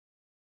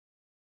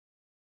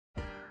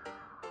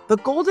The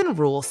golden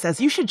rule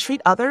says you should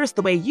treat others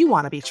the way you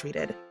want to be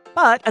treated.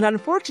 But an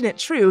unfortunate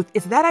truth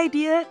is that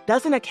idea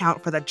doesn't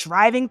account for the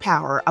driving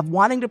power of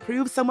wanting to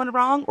prove someone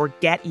wrong or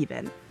get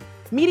even.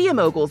 Media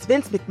moguls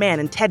Vince McMahon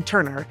and Ted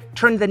Turner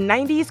turned the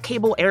 90s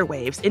cable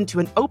airwaves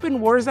into an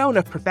open war zone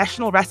of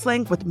professional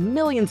wrestling with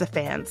millions of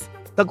fans.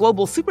 The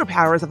global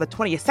superpowers of the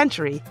 20th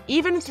century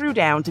even threw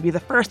down to be the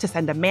first to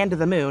send a man to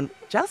the moon,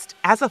 just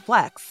as a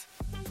flex.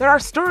 There are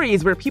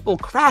stories where people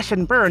crash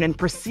and burn in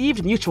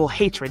perceived mutual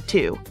hatred,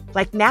 too,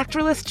 like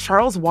naturalist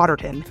Charles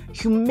Waterton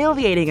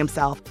humiliating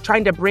himself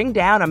trying to bring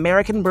down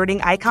American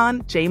birding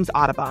icon James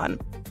Audubon.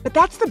 But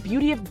that's the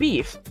beauty of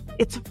beef.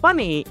 It's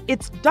funny,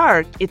 it's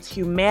dark, it's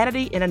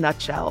humanity in a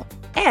nutshell.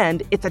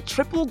 And it's a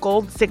triple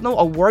gold signal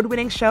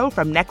award-winning show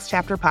from Next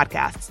Chapter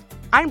Podcasts.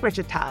 I'm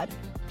Bridget Todd.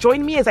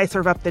 Join me as I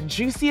serve up the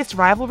juiciest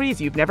rivalries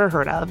you've never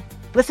heard of.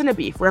 Listen to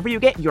Beef wherever you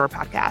get your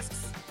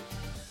podcasts.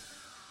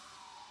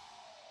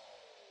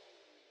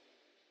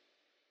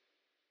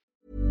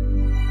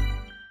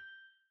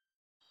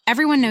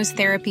 Everyone knows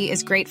therapy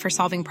is great for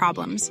solving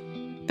problems,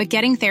 but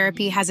getting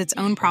therapy has its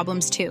own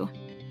problems too,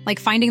 like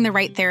finding the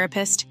right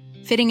therapist,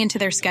 fitting into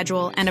their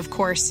schedule, and of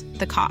course,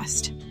 the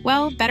cost.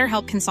 Well,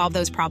 BetterHelp can solve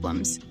those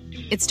problems.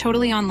 It's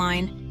totally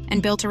online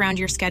and built around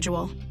your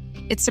schedule.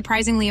 It's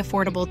surprisingly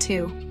affordable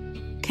too.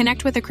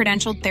 Connect with a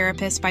credentialed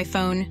therapist by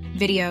phone,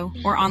 video,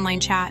 or online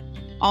chat,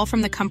 all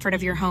from the comfort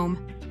of your home.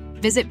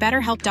 Visit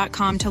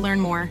BetterHelp.com to learn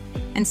more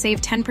and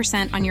save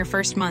 10% on your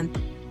first month.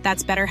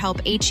 That's BetterHelp,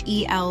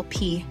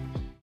 H-E-L-P.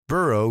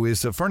 Burrow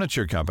is a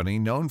furniture company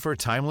known for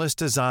timeless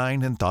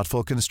design and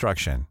thoughtful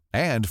construction,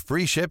 and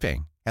free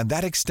shipping, and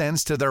that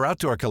extends to their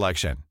outdoor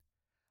collection.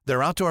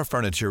 Their outdoor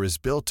furniture is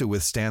built to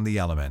withstand the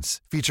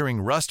elements,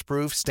 featuring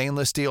rust-proof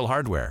stainless steel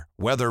hardware,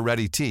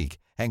 weather-ready teak,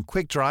 and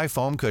quick-dry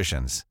foam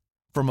cushions.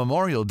 For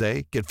Memorial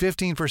Day, get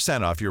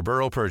 15% off your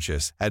Burrow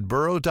purchase at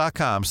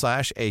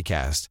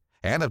burrow.com/ACAST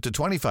and up to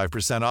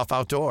 25% off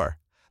outdoor.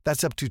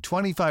 That's up to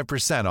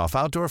 25% off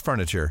outdoor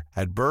furniture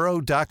at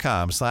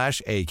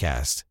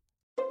burrow.com/ACAST.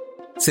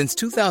 Since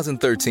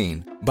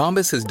 2013,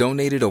 Bombas has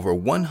donated over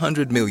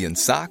 100 million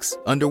socks,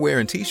 underwear,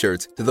 and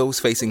T-shirts to those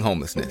facing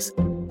homelessness.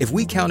 If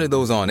we counted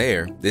those on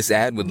air, this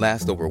ad would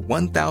last over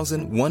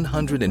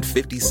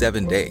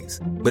 1,157 days.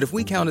 But if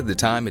we counted the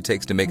time it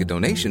takes to make a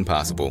donation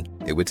possible,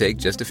 it would take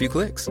just a few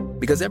clicks.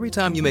 Because every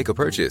time you make a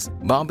purchase,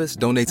 Bombas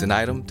donates an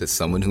item to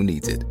someone who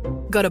needs it.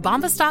 Go to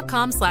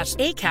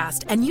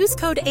bombas.com/ACAST and use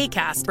code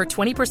ACAST for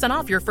 20%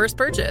 off your first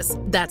purchase.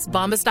 That's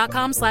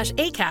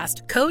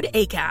bombas.com/ACAST, code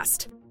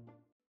ACAST.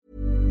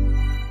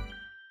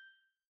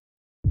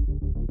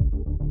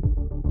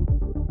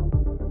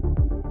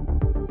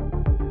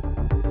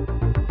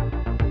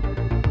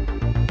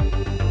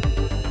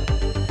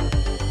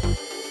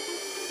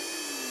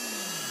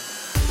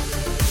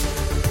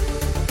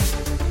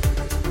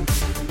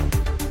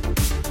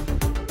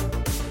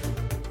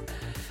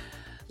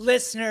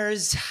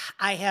 Listeners,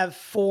 I have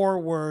 4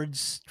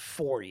 words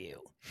for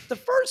you. The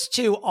first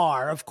 2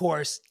 are, of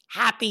course,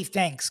 Happy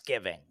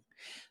Thanksgiving.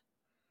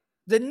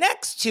 The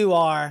next 2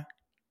 are,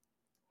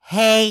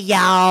 hey,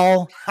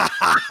 y'all.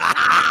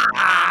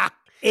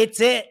 It's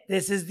it.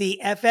 This is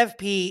the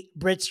FFP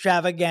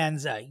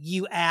Britstravaganza.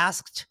 You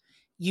asked,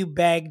 you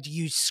begged,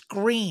 you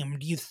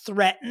screamed, you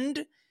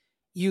threatened,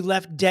 you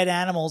left dead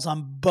animals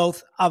on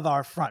both of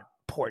our front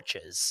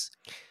porches.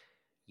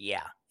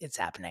 Yeah, it's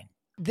happening.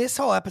 This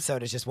whole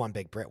episode is just one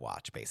big Brit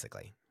watch,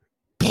 basically.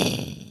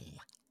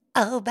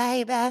 Oh,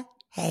 baby.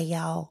 Hey,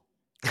 y'all.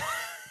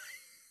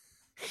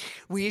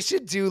 We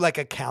should do like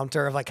a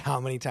counter of like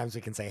how many times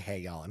we can say hey,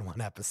 y'all in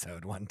one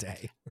episode one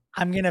day.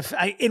 I'm going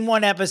to, in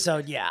one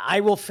episode, yeah. I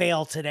will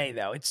fail today,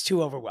 though. It's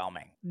too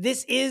overwhelming.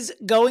 This is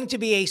going to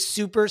be a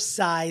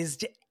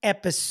supersized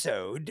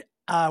episode.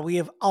 We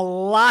have a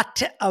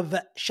lot of,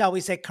 shall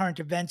we say, current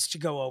events to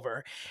go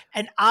over.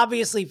 And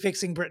obviously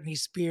fixing Britney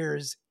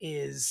Spears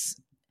is...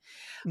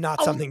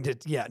 not something to,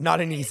 not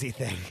an easy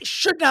thing.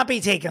 Should not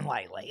be taken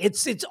lightly.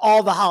 It's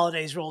all the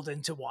holidays rolled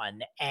into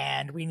one,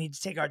 and we need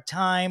to take our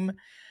time.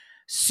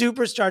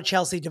 Superstar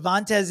Chelsea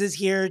Devantez is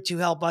here to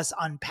help us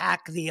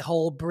unpack the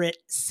whole Brit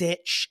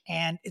sitch,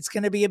 and it's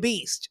going to be a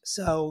beast.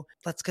 So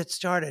let's get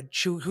started.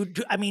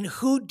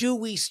 Who do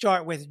we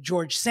start with?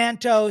 George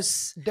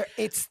Santos?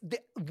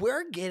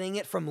 We're getting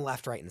it from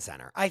left, right, and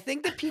center. I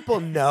think that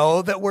people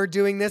know that we're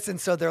doing this, and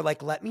so they're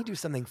like, let me do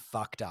something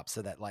fucked up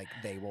so that like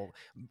they will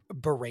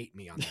berate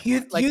me on that.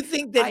 You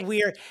think that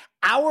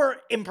our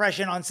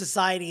impression on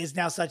society is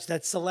now such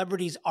that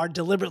celebrities are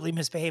deliberately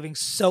misbehaving,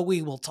 so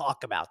we will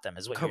talk about them,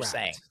 is what you're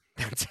saying.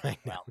 That's right.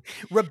 Well,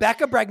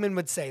 Rebecca Bregman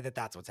would say that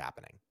that's what's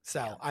happening.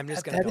 So I'm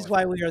just going to. That is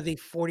why we are the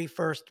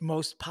 41st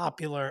most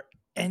popular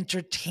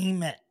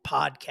entertainment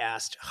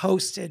podcast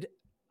hosted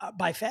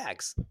by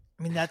fags.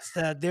 I mean, that's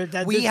an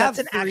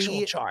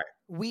actual chart.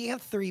 We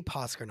have 3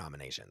 Oscar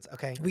nominations.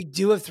 Okay, we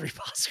do have 3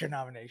 Oscar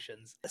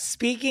nominations.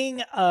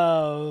 Speaking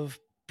of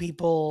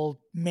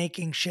people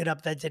making shit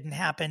up that didn't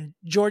happen,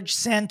 George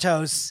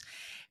Santos.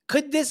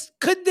 Could this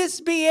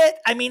be it?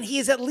 I mean,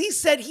 he's at least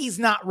said he's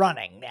not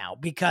running now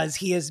because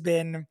he has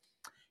been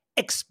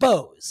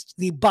exposed.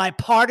 The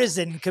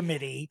bipartisan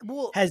committee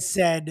has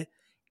said,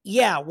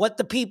 yeah, what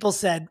the people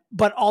said,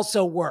 but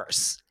also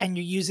worse. And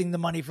you're using the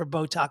money for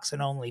Botox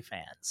and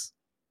OnlyFans.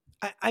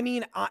 I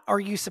mean, are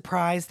you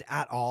surprised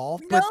at all?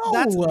 No.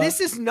 But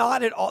this is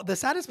not at all. The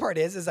saddest part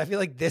is I feel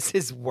like this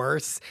is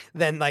worse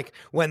than like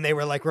when they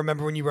were like,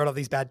 remember when you wrote all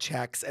these bad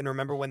checks, and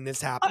remember when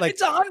this happened? Like,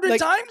 it's 100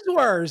 times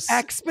worse.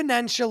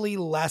 Exponentially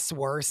less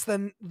worse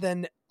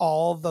than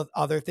all the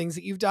other things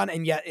that you've done.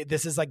 And yet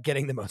this is like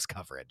getting the most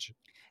coverage.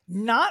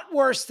 Not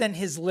worse than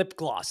his lip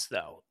gloss,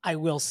 though, I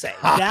will say.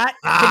 That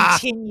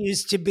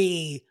continues to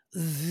be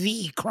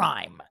the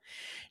crime.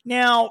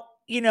 Now,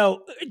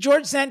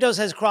 George Santos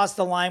has crossed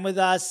the line with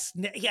us.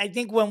 I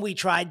think when we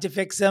tried to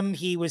fix him,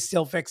 he was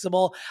still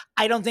fixable.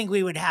 I don't think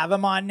we would have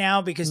him on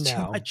now because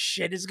too much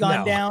shit has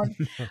gone down.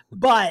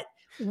 But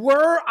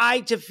were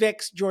I to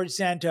fix George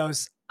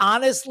Santos,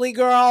 honestly,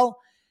 girl,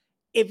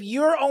 if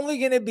you're only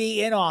going to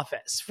be in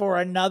office for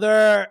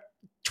another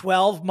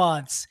 12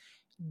 months,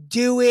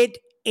 do it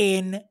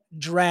in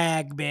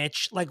drag,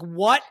 bitch. Like,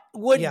 what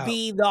would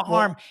be the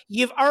harm?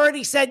 You've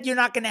already said you're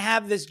not going to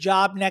have this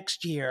job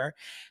next year.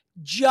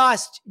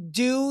 Just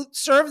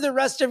serve the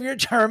rest of your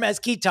term as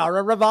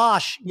Kitara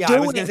Ravash. Yeah, I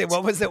was gonna say,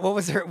 what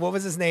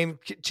was his name?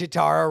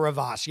 Kitara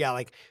Ravash. Yeah,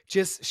 like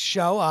just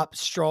show up,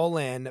 stroll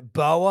in,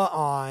 boa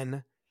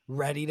on,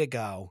 ready to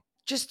go.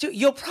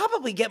 You'll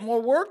probably get more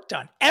work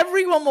done.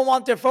 Everyone will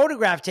want their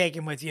photograph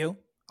taken with you.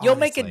 You'll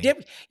make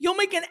you'll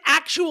make an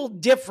actual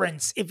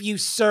difference if you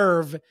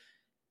serve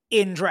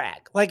in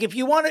drag. Like if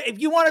you want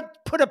to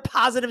put a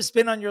positive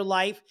spin on your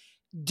life,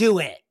 do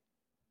it.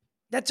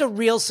 That's a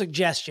real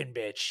suggestion,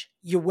 bitch.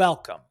 You're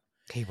welcome.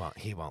 He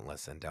won't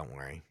listen. Don't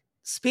worry.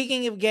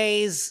 Speaking of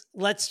gays,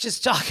 let's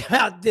just talk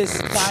about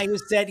this guy who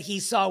said he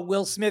saw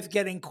Will Smith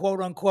getting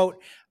quote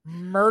unquote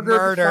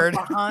murdered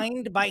from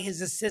behind by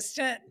his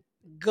assistant.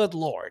 Good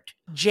Lord.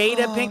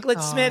 Jada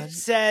Pinkett Smith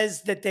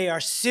says that they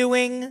are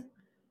suing.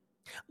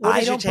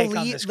 I don't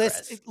believe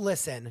this.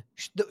 Listen,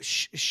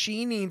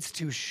 she needs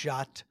to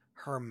shut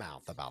her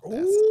mouth about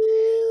this.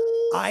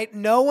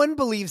 No one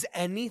believes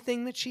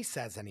anything that she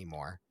says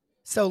anymore.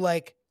 So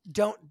like,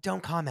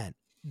 don't comment.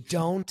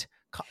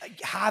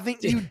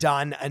 Haven't you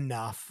done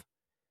enough?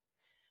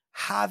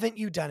 Haven't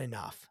you done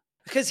enough?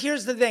 Because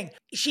here's the thing.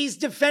 She's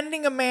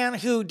defending a man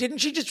who, didn't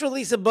she just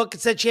release a book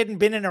that said she hadn't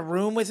been in a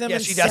room with him in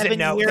 7 years? She doesn't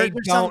know. They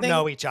don't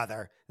know each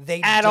other.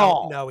 They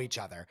don't know each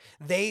other.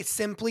 They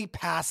simply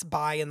pass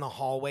by in the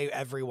hallway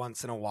every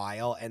once in a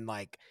while and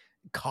like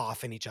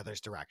cough in each other's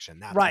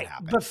direction. That's right. What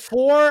happened.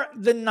 Before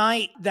the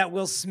night that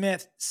Will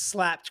Smith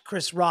slapped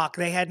Chris Rock,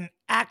 they hadn't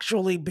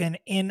actually been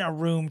in a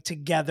room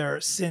together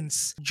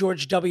since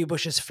George W.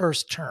 Bush's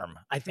first term,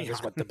 I think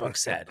is what the book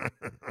said.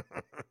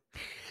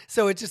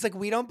 So it's just like,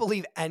 we don't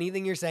believe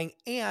anything you're saying.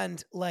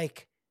 And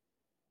like,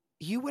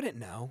 you wouldn't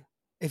know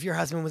if your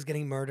husband was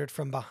getting murdered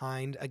from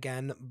behind.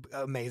 Again,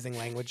 amazing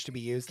language to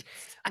be used.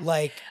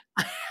 Like,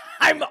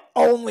 I'm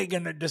only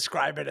going to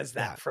describe it as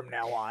that from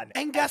now on.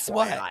 And guess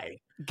what?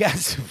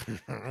 Guess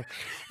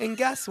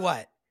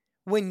what?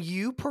 When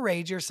you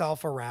parade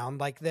yourself around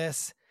like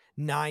this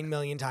 9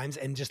 million times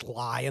and just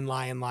lie and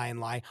lie and lie and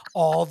lie,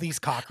 all these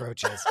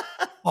cockroaches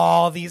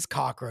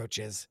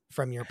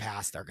from your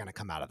past are going to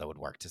come out of the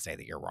woodwork to say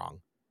that you're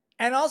wrong.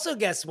 And also,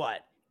 guess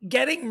what?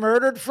 Getting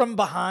murdered from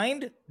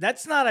behind,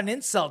 that's not an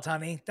insult,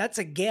 honey. That's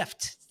a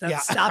gift. Stop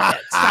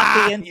it.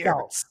 Stop the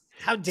insults.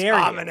 How dare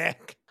Dominic.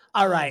 You?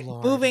 All right,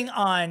 moving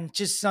on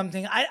to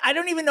something. I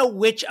don't even know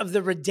which of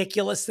the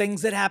ridiculous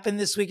things that happened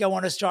this week I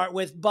want to start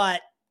with,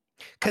 but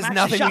because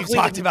nothing we've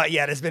talked about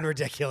yet has been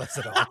ridiculous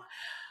at all.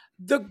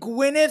 The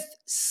Gwyneth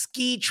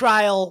ski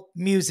trial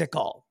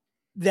musical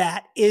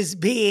that is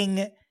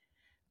being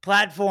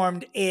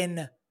platformed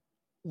in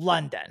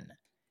London.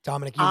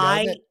 Dominic, you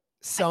know that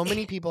so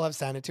many people have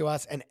sent it to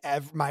us, and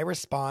my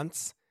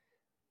response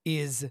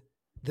is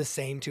the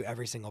same to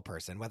every single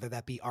person, whether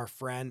that be our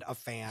friend, a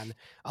fan,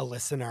 a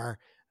listener,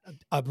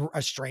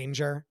 a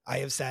stranger. I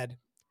have said,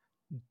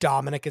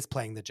 Dominic is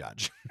playing the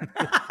judge.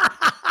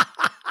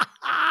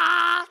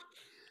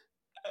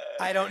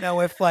 I don't know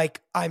if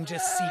like I'm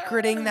just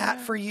secreting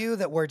that for you,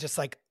 that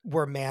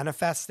we're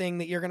manifesting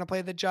that you're going to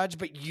play the judge,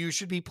 but you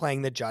should be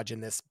playing the judge in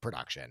this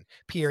production.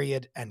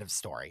 Period. End of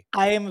story.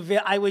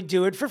 I would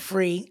do it for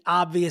free.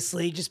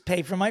 Obviously, just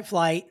pay for my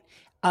flight.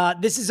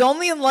 This is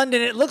only in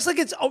London. It looks like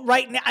it's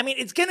right now. I mean,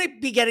 it's going to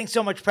be getting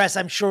so much press.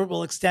 I'm sure it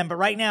will extend, but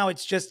right now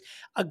it's just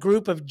a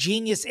group of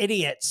genius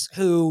idiots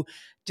who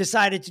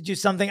decided to do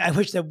something I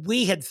wish that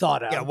we had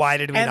thought of. Yeah, why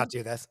did we not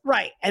do this?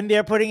 Right. And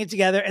they're putting it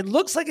together. It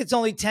looks like it's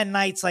only 10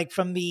 nights, like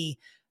from the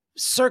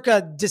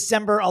circa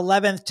December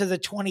 11th to the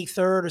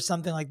 23rd or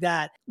something like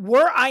that.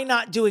 Were I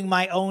not doing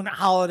my own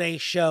holiday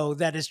show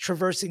that is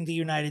traversing the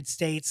United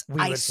States,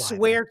 I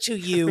swear to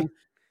you,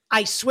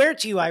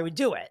 I would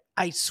do it.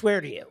 I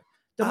swear to you.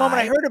 The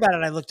moment I heard about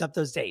it, I looked up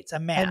those dates.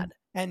 I'm mad.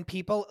 And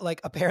people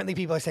apparently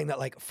people are saying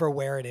that for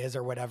where it is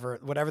or whatever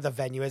the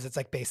venue is, it's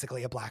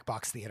basically a black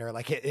box theater.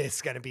 It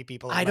is going to be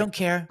people. I don't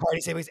care.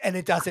 Party savings, and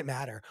it doesn't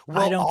matter.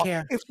 I don't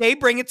care. If they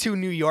bring it to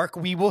New York,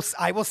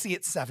 I will see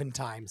it 7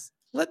 times.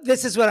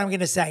 This is what I'm going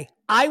to say.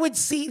 I would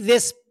see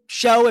this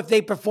show if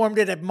they performed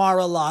it at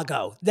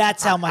Mar-a-Lago.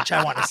 That's how much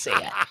I want to see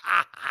it.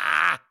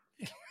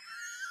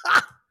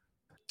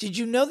 Did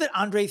you know that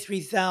Andre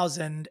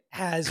 3000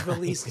 has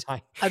released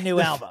a new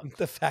album?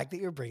 The fact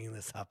that you're bringing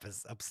this up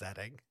is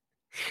upsetting.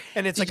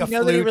 And it's Did a you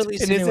know flute. that he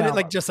released And a new isn't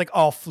album? it just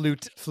all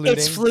fluting?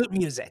 It's flute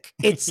music.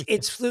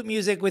 It's flute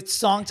music with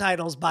song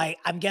titles by,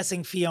 I'm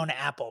guessing, Fiona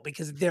Apple,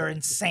 because they're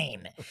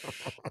insane.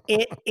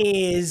 It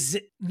is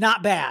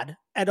not bad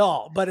at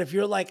all. But if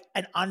you're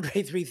an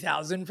Andre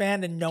 3000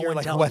 fan and no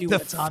one tells you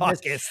what's on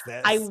this,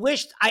 I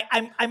wish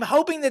I'm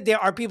hoping that there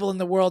are people in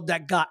the world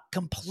that got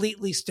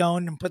completely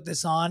stoned and put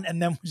this on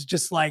and then was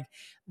just like,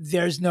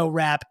 there's no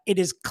rap. It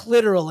is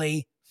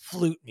literally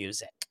flute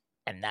music.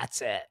 And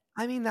that's it.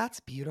 I mean, that's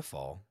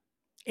beautiful.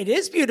 It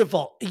is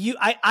beautiful.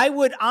 I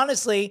would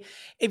honestly,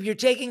 if you're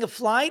taking a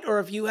flight or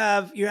if you're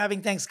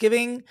having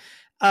Thanksgiving,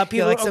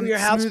 people over your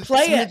house,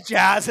 play it.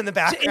 Jazz in the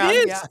background.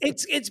 It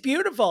is. It's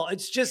beautiful.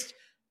 It's just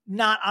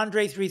not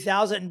Andre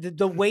 3000.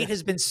 The wait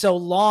has been so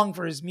long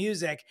for his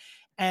music,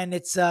 and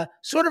it's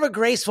sort of a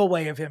graceful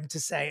way of him to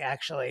say,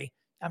 actually,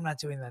 I'm not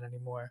doing that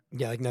anymore.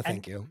 Yeah, no,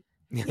 thank you.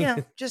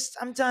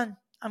 I'm done.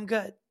 I'm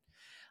good.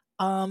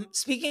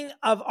 Speaking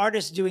of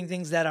artists doing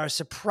things that are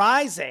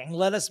surprising,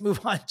 let us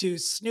move on to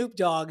Snoop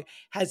Dogg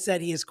has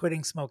said he is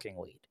quitting smoking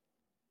weed.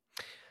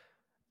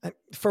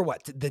 For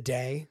what? The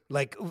day?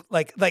 Like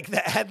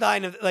the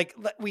headline of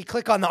we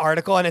click on the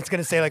article and it's going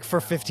to say for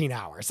 15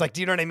 hours.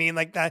 Do you know what I mean?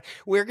 That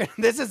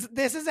this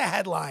is a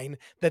headline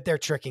that they're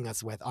tricking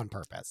us with on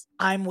purpose.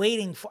 I'm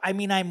waiting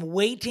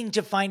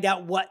to find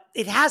out what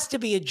it has to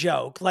be a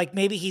joke.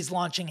 Maybe he's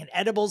launching an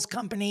edibles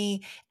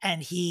company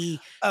and he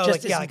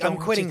I'm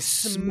quitting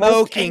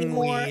smoking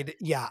weed.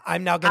 Yeah.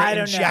 I'm now going to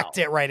inject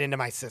it right into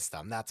my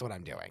system. That's what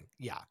I'm doing.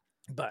 Yeah.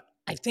 But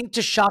I think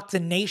to shock the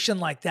nation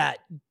like that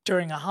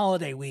during a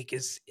holiday week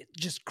is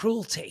just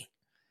cruelty.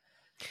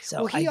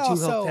 So I do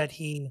hope that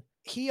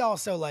he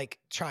also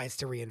tries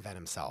to reinvent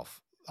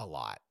himself a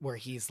lot, where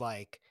he's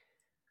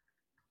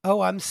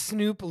oh, I'm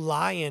Snoop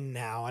Lion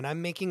now, and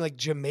I'm making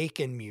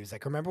Jamaican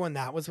music. Remember when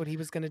that was what he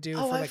was going to do?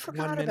 I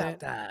forgot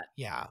about that.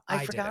 Yeah,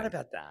 I forgot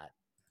about that.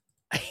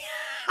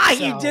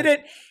 You did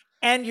it,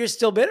 and you're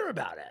still bitter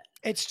about it.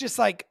 It's just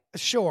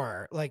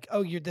sure,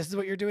 oh, this is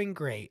what you're doing.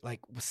 Great. We'll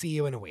see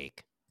you in a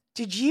week.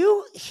 Did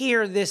you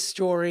hear this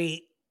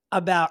story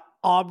about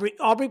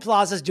Aubrey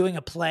Plaza's doing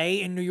a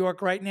play in New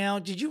York right now?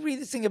 Did you read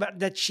this thing about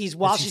that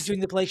while she's doing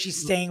the play, she's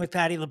staying with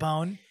Patti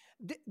LuPone?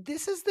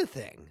 This is the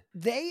thing.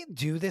 They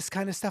do this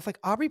kind of stuff.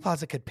 Aubrey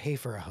Plaza could pay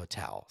for a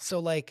hotel.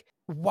 So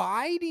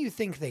why do you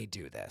think they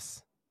do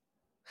this?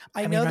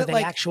 I know that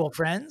they actual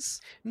friends?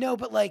 No,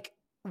 but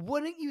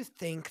wouldn't you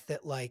think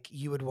that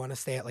you would want to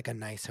stay at a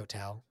nice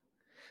hotel?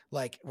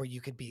 Where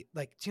you could be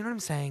do you know what I'm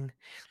saying?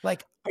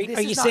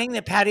 Are you saying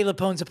that Patti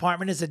LuPone's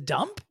apartment is a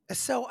dump?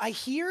 So I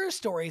hear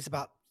stories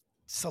about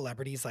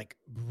celebrities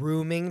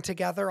rooming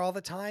together all the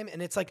time. And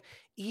it's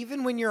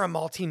even when you're a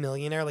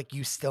multimillionaire,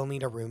 you still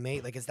need a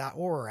roommate. Is that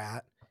where we're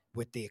at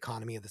with the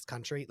economy of this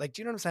country? Do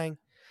you know what I'm saying?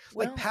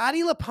 Well,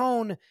 Patti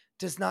LuPone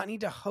does not need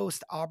to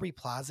host Aubrey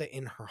Plaza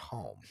in her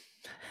home.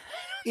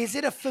 Is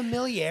it a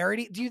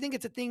familiarity? Do you think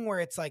it's a thing where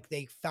it's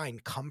they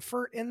find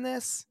comfort in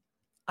this?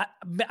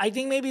 I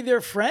think maybe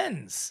they're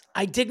friends.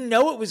 I didn't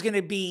know it was going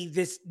to be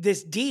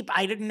this deep.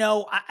 I didn't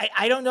know.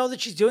 I don't know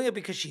that she's doing it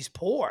because she's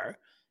poor.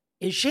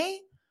 Is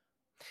she?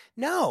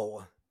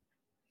 No.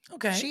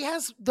 Okay. She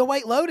has the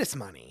White Lotus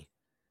money.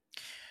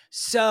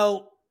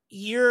 So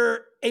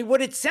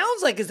what it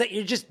sounds like is that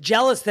you're just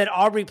jealous that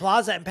Aubrey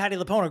Plaza and Patti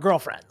LuPone are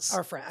girlfriends.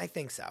 I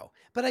think so.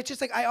 But I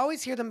just I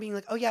always hear them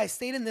being oh yeah, I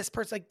stayed in this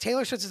person.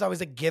 Taylor Swift is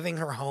always giving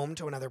her home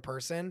to another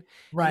person.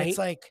 Right.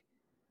 And it's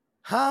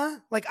huh?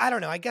 I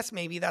don't know. I guess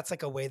maybe that's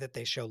a way that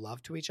they show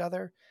love to each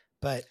other,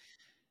 but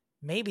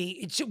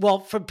maybe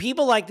for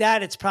people like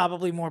that, it's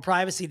probably more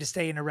privacy to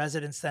stay in a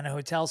residence than a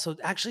hotel. So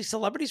actually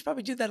celebrities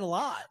probably do that a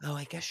lot. Oh,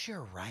 I guess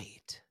you're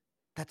right.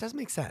 That does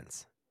make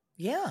sense.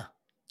 Yeah.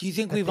 Do you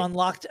think we've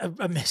unlocked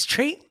a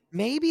mystery?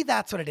 Maybe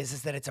that's what it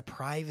is that it's a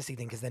privacy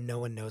thing because then no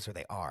one knows where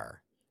they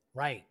are.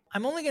 Right.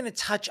 I'm only going to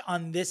touch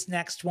on this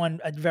next one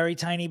a very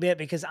tiny bit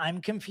because I'm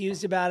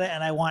confused about it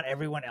and I want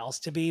everyone else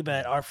to be.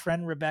 But our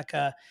friend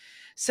Rebecca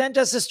sent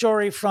us a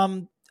story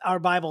from our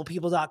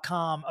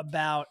BiblePeople.com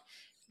about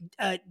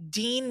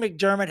Dean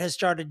McDermott has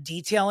started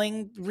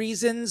detailing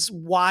reasons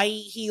why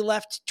he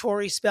left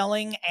Tori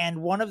Spelling.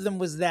 And one of them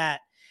was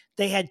that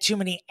they had too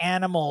many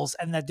animals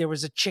and that there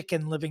was a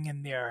chicken living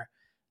in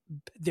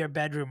their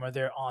bedroom or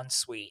their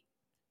ensuite.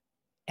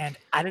 And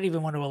I don't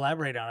even want to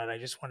elaborate on it. I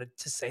just wanted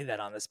to say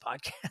that on this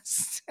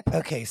podcast.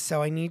 Okay,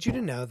 so I need you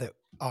to know that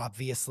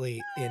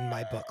obviously in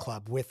my book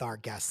club with our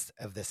guest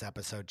of this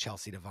episode,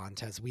 Chelsea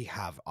Devantez, we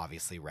have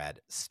obviously read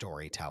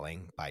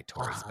Storytelling by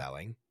Tori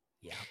Spelling.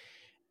 Yeah.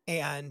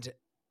 And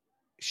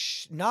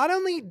not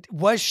only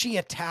was she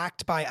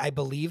attacked by, I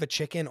believe, a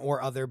chicken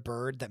or other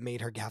bird that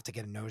made her have to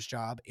get a nose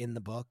job in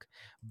the book,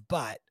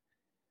 but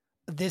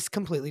this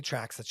completely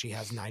tracks that she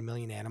has 9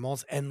 million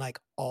animals. And like,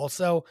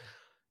 also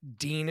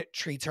Dean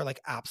treats her like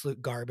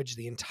absolute garbage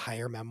the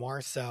entire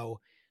memoir. So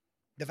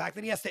the fact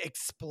that he has to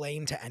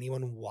explain to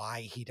anyone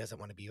why he doesn't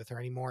want to be with her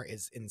anymore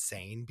is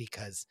insane,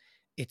 because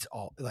it's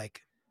all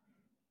like,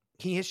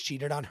 he has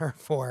cheated on her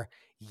for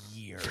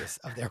years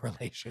of their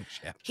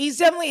relationship. He's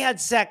definitely had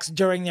sex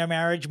during their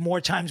marriage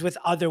more times with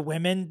other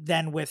women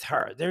than with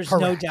her. There's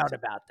Correct. no doubt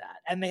about that.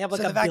 And they have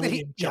like a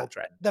billion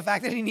children. The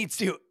fact that he needs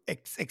to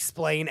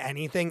explain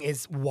anything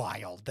is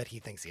wild, that he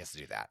thinks he has to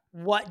do that.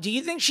 What do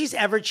you think she's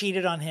ever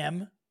cheated on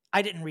him?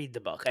 I didn't read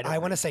the book. I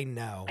want to say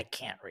no. I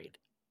can't read.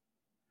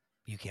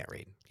 You can't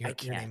read. Your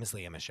name is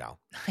Leah Michelle.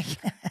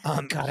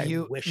 God,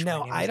 I wish.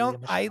 No, I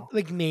don't. I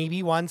like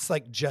maybe once,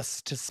 like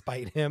just to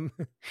spite him,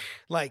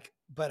 like,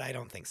 but I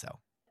don't think so.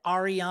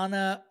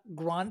 Ariana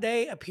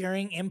Grande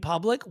appearing in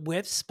public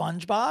with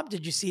SpongeBob.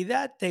 Did you see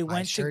that? They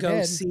went to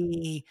go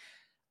see.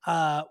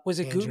 Was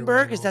it Andrew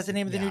Gutenberg? Rannells. Is that the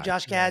name of the new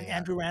Josh Gad,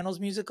 Andrew Rannells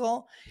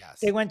musical? Yes.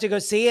 They went to go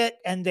see it,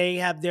 and they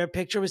have their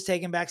picture was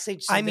taken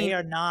backstage. So they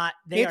are not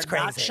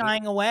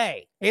shying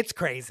away. It's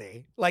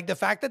crazy. Like the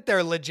fact that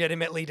they're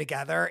legitimately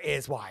together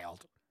is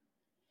wild.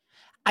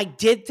 I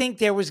did think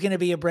there was going to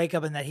be a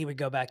breakup and that he would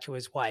go back to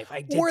his wife.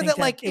 I did think that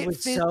like it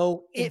was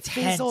so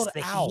intense,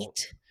 the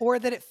heat. Or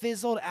that it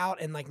fizzled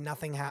out and like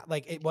nothing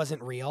like it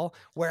wasn't real.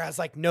 Whereas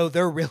like, no,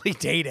 they're really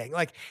dating.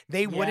 Like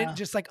they wouldn't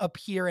just like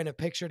appear in a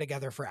picture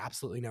together for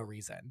absolutely no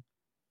reason.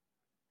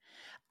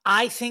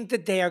 I think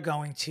that they are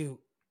going to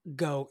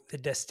go the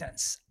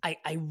distance. I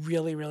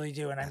really, really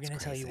do. And I'm going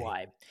to tell you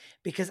why.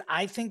 Because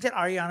I think that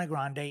Ariana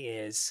Grande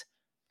is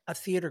a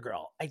theater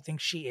girl. I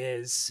think she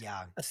is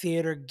a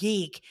theater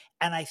geek.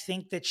 And I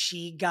think that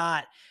she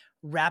got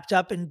wrapped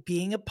up in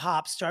being a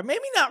pop star.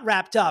 Maybe not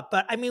wrapped up,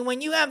 but I mean,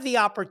 when you have the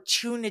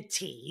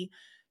opportunity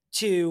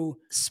to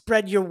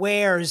spread your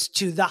wares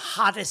to the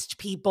hottest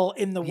people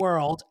in the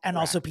world, and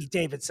also Pete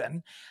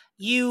Davidson,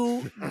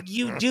 you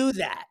do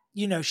that.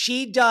 You know,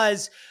 she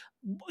does.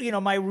 You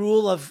know, my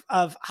rule of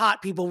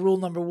hot people, rule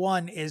number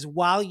one is,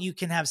 while you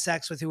can have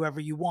sex with whoever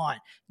you want,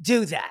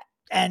 do that.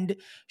 And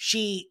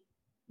she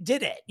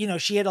did it. You know,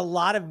 she had a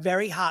lot of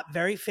very hot,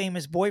 very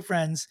famous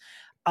boyfriends.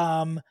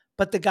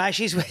 But the guy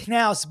she's with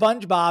now,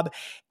 SpongeBob,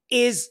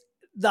 is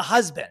the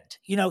husband.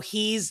 You know,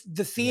 he's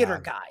the theater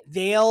guy.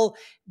 They'll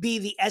be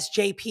the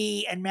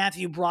SJP and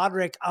Matthew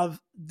Broderick of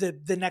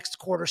the next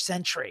quarter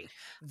century.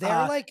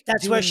 They're like,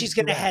 that's where she's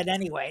going to head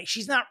anyway.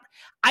 She's not,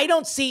 I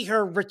don't see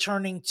her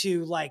returning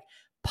to like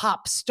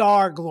pop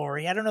star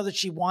glory. I don't know that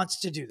she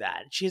wants to do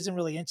that. She hasn't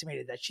really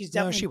intimated that. She's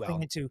definitely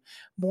going into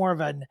more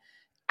of an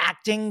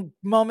acting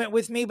moment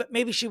with me, but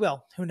maybe she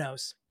will. Who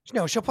knows?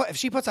 No, if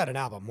she puts out an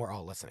album, we're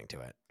all listening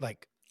to it.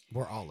 Like,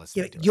 we're all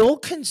listening to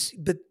it.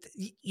 But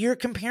you're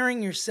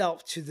comparing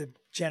yourself to the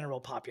general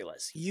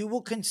populace. You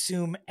will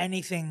consume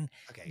anything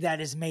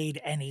that is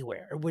made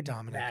anywhere. It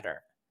wouldn't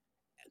matter.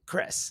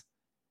 Chris,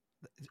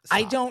 stop.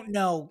 I don't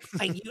know.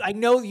 I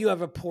know you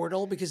have a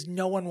portal because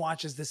no one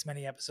watches this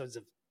many episodes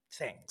of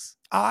things.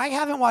 I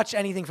haven't watched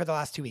anything for the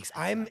last 2 weeks.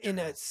 I'm in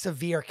a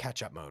severe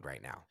catch-up mode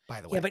right now,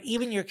 by the way. Yeah, but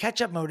even your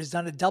catch-up mode is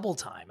done at double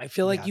time. I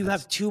feel like you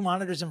have two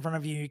monitors in front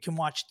of you. You can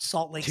watch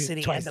Salt Lake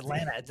City and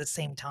Atlanta at the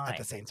same time.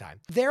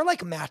 They're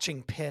like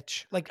matching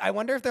pitch. Like, I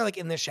wonder if they're like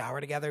in the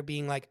shower together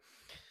being like,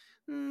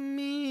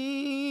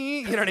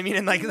 me, you know what I mean?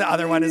 And like the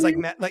other one is like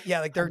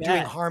they're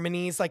doing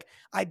harmonies. Like,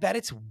 I bet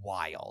it's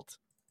wild.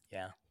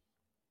 Yeah.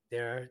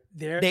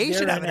 They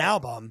should have an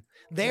album.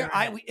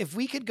 If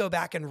we could go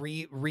back and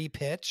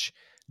re-pitch,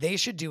 they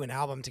should do an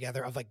album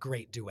together of like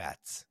great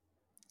duets.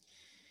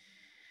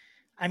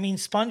 I mean,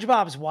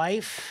 SpongeBob's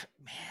wife,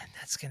 man,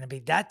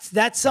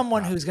 that's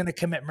someone who's gonna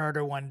commit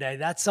murder one day.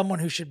 That's someone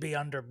who should be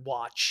under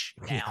watch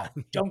now.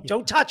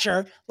 Don't touch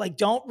her. Like,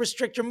 don't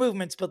restrict your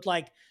movements, but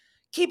like,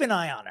 keep an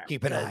eye on her.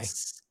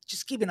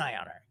 Just keep an eye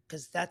on her,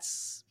 because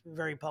that's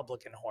very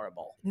public and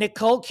horrible.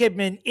 Nicole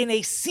Kidman, in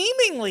a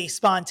seemingly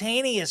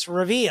spontaneous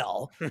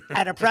reveal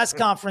at a press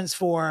conference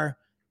for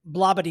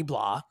blah blah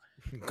blah,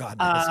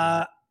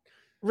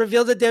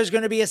 revealed that there's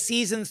going to be a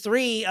season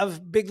 3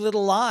 of Big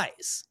Little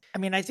Lies. I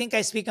mean, I think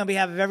I speak on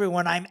behalf of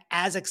everyone. I'm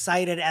as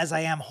excited as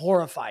I am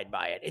horrified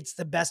by it. It's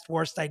the best,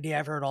 worst idea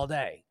I've heard all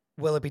day.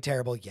 Will it be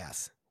terrible?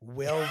 Yes.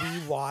 Will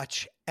we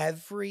watch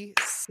every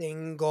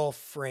single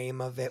frame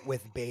of it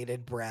with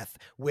bated breath,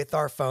 with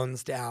our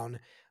phones down,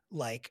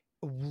 like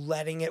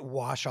letting it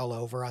wash all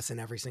over us in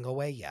every single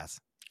way?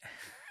 Yes.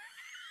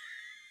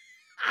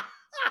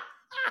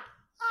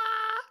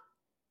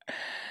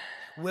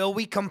 Will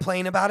we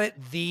complain about it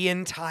the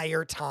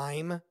entire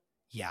time?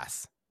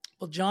 Yes.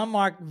 Well,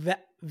 Jean-Marc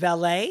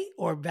Vallée,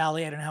 or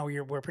Vallée, I don't know how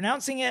we're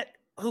pronouncing it,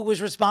 who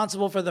was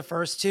responsible for the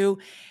first 2,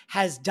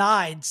 has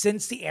died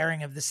since the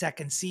airing of the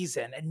second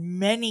season. And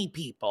many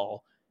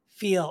people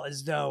feel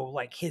as though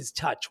like his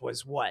touch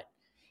was what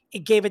it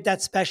gave it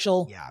that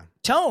special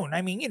tone.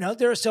 I mean,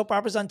 there are soap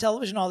operas on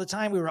television all the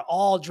time. We were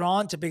all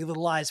drawn to Big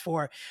Little Lies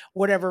for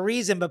whatever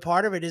reason, but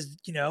part of it is,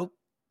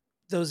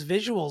 those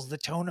visuals, the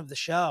tone of the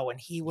show, and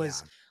he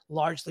was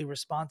largely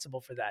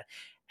responsible for that.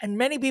 And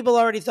many people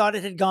already thought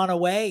it had gone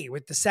away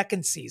with the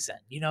second season.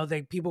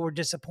 People were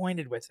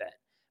disappointed with it.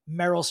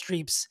 Meryl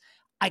Streep's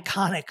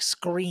iconic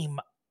scream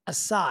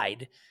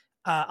aside,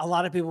 a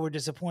lot of people were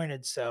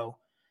disappointed. So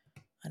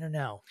I don't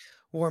know.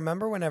 Well,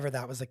 remember whenever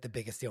that was like the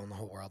biggest deal in the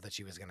whole world that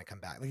she was going to come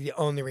back? Like the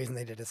only reason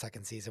they did a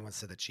second season was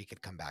so that she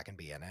could come back and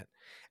be in it.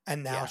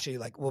 And now she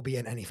like will be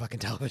in any fucking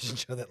television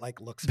show that like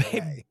looks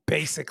away.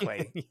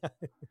 Basically.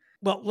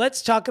 Well,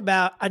 let's talk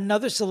about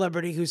another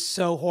celebrity who's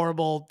so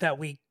horrible that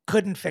we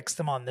couldn't fix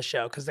them on the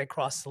show because they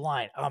crossed the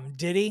line.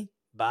 Diddy,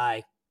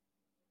 bye.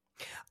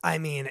 I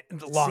mean,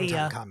 long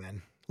time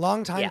coming.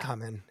 Long time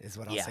coming is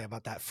what I'll say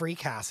about that. Free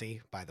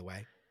Cassie, by the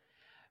way.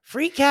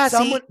 Free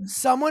Cassie.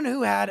 Someone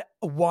who had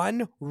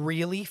one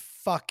really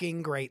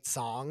fucking great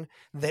song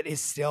that is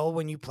still,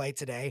 when you play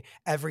today,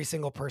 every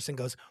single person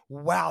goes,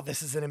 wow,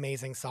 this is an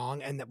amazing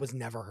song. And that was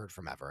never heard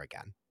from ever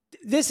again.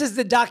 This is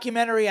the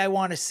documentary I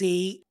want to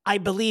see. I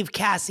believe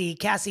Cassie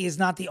is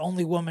not the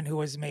only woman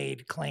who has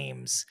made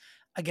claims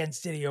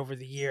against Diddy over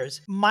the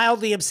years.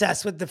 Mildly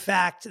obsessed with the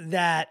fact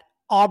that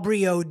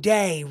Aubrey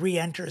O'Day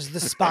re-enters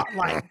the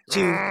spotlight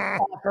to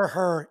offer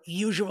her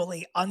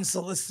usually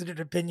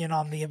unsolicited opinion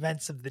on the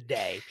events of the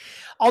day.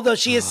 Although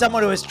she is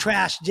someone who has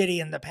trashed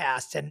Diddy in the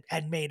past and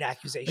made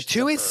accusations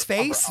to his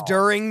face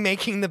during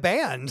making the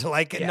band.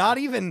 Like not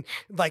even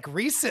like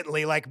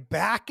recently, like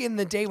back in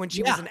the day when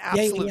she was an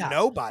absolute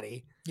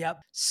nobody.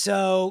 Yep.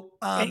 So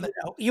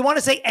you want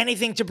to say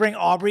anything to bring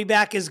Aubrey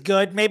back is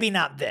good. Maybe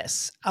not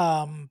this.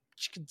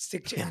 She can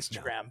stick to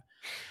Instagram.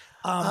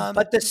 No.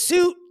 But the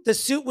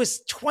suit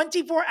was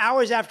 24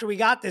 hours after we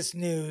got this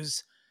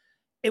news.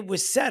 It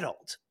was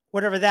settled,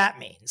 whatever that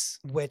means.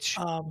 Which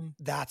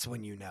that's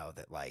when you know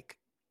that like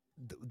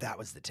that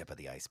was the tip of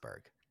the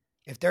iceberg.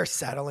 If they're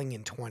settling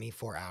in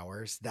 24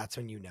 hours, that's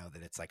when you know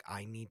that it's like,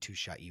 I need to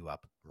shut you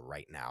up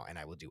right now. And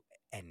I will do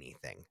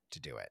anything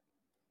to do it.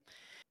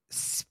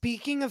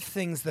 Speaking of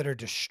things that are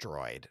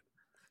destroyed,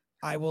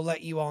 I will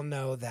let you all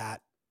know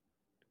that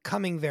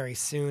coming very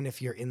soon,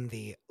 if you're in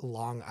the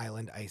Long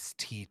Island iced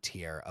tea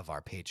tier of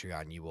our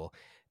Patreon, you will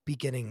be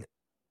getting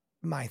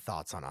my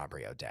thoughts on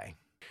Aubrey O'Day.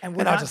 And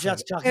we're not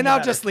just talking and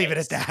I'll just leave it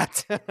at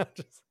that.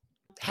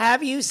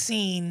 Have you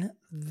seen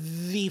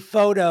the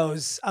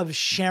photos of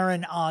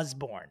Sharon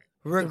Osbourne?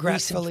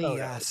 Regretfully,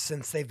 yes,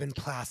 since they've been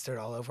plastered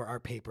all over our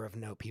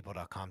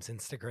paperofnotepeople.com's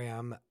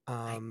Instagram.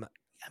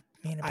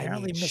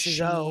 Apparently Mrs.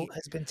 O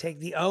has been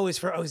taken. The O is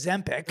for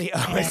Ozempic. The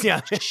O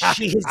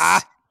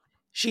is,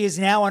 She is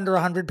now under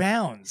 100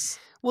 pounds.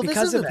 Well, this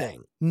is the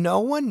thing.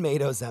 No one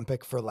made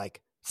Ozempic for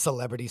like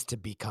celebrities to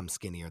become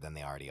skinnier than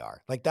they already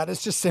are. Like that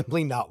is just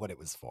simply not what it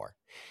was for.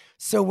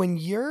 So when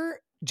you're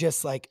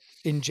just like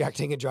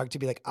injecting a drug to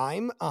be like,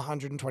 I'm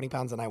 120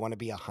 pounds and I want to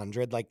be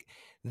 100, like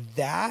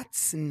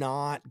that's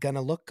not going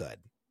to look good.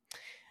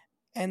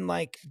 And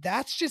like,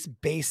 that's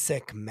just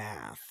basic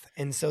math.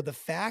 And so the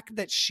fact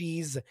that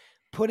she's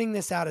putting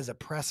this out as a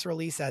press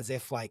release, as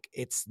if like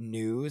it's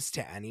news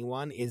to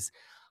anyone, is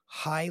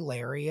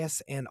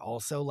hilarious. And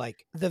also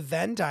like the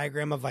Venn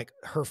diagram of like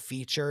her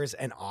features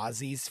and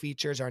Ozzy's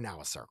features are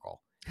now a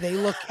circle. They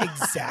look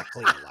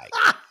exactly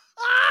alike.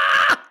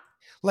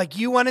 Like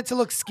you want it to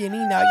look skinny.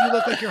 Now you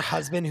look like your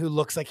husband who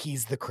looks like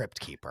he's the crypt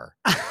keeper.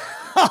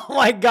 Oh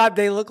my God.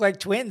 They look like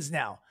twins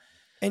now.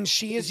 And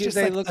she is just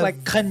they like look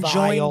like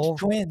conjoined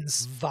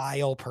twins.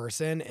 Vile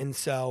person. And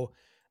so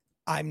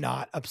I'm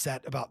not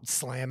upset about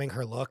slamming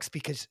her looks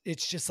because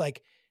it's just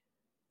like,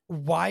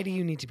 why do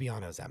you need to be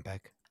on Ozempic?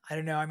 I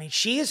don't know. I mean,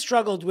 she has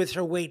struggled with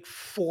her weight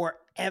forever.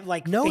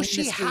 Like, no,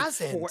 she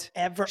hasn't.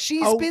 Forever.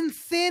 She's been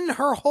thin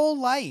her whole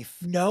life.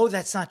 No,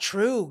 that's not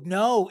true.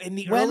 No, in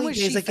the early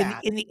days, like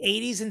in the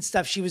 80s and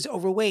stuff, she was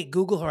overweight.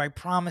 Google her, I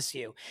promise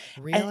you.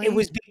 Really? And it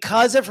was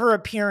because of her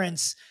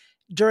appearance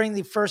during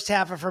the first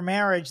half of her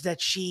marriage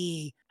that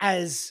she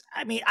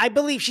I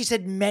believe she's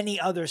had many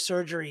other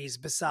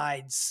surgeries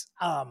besides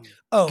going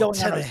on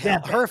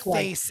Ozempic. Her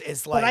face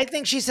is like, but I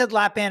think she's had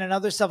lap band and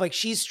other stuff. Like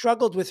she's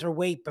struggled with her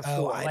weight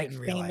before, I like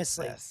didn't realize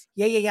famously. This.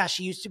 Yeah.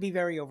 She used to be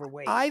very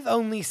overweight. I've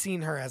only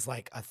seen her as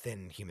like a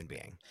thin human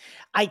being.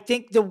 I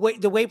think the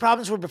weight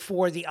problems were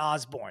before the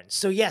Osbournes.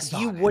 So yes,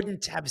 you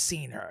wouldn't have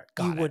seen her.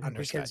 You wouldn't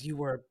because you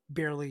were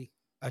barely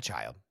a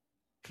child.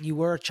 You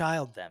were a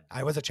child then.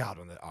 I was a child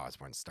when the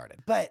Osbournes started.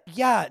 But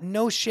yeah,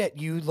 no shit.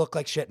 You look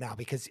like shit now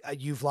because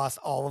you've lost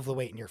all of the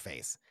weight in your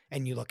face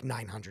and you look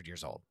 900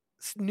 years old.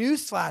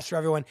 Newsflash for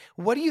everyone.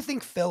 What do you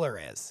think filler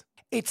is?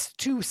 It's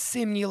to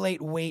simulate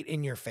weight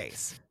in your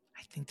face.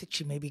 I think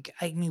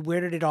that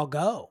where did it all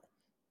go?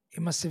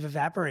 It must have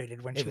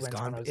evaporated when she went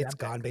on Ozempic. It's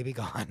gone, baby,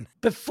 gone.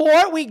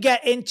 Before we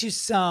get into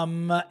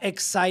some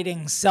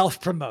exciting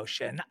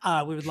self-promotion,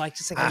 we would like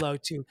to say hello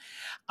to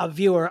a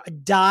viewer, a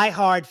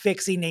diehard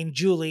fixie named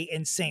Julie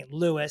in St.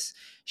 Louis.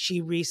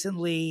 She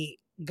recently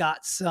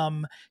got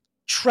some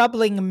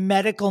troubling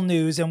medical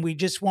news, and we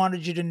just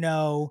wanted you to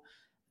know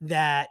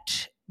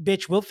that,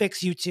 bitch, we'll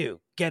fix you too.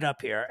 Get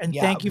up here. And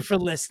thank you for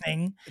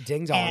listening.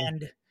 Ding dong.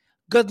 And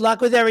good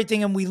luck with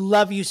everything. And we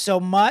love you so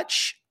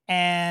much.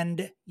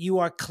 And you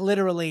are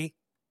literally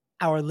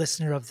our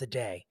listener of the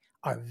day,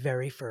 our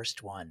very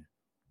first one.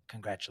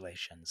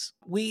 Congratulations.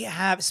 We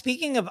have,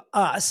 speaking of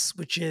us,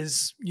 which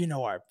is,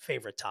 our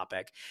favorite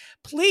topic,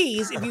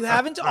 please, if you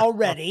haven't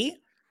already,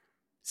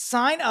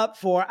 sign up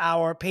for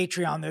our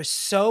Patreon. There's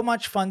so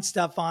much fun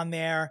stuff on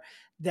there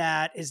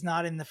that is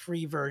not in the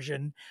free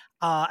version.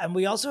 And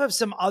we also have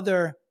some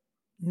other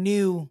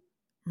new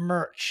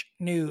merch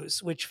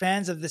news, which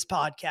fans of this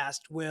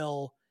podcast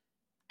will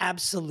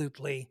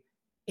absolutely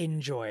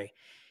enjoy.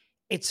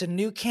 It's a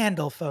new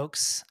candle,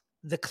 folks.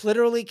 The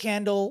Clitorally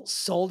candle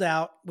sold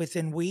out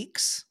within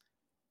weeks.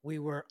 We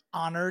were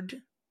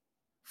honored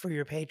for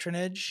your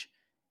patronage,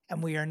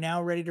 and we are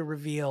now ready to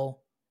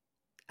reveal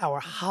our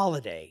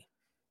holiday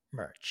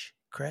merch.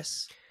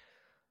 Chris?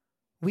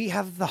 We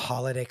have the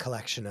holiday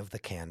collection of the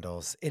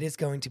candles. It is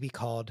going to be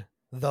called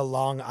the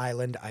Long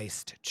Island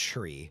Iced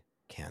Tree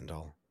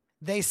Candle.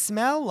 They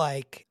smell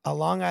like a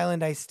Long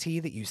Island iced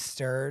tea that you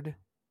stirred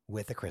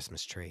with a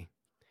Christmas tree.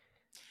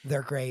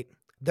 They're great.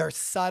 They're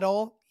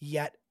subtle,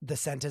 yet the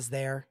scent is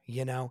there,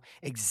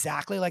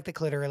 exactly like the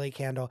Clitorally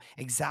candle,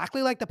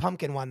 exactly like the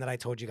pumpkin one that I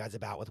told you guys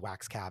about with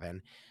Wax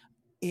Cabin.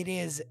 It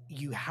is,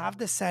 you have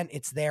the scent,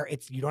 it's there.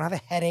 You don't have a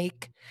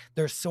headache.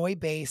 They're soy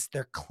based.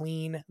 They're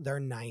clean. They're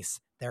nice.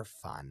 They're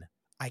fun.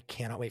 I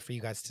cannot wait for you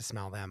guys to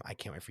smell them. I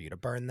can't wait for you to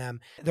burn them.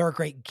 They're a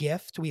great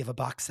gift. We have a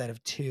box set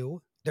of 2.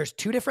 There's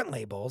 2 different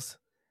labels.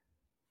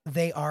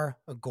 They are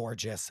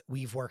gorgeous.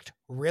 We've worked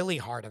really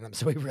hard on them,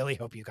 so we really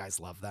hope you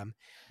guys love them.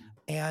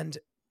 And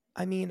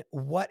I mean,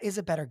 what is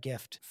a better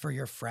gift for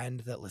your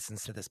friend that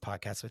listens to this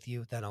podcast with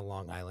you than a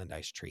Long Island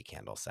Iced Tree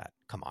candle set?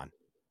 Come on.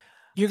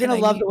 You're going to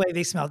love the way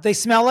they smell. They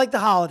smell like the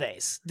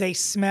holidays. They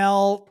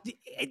smell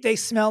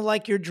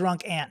like your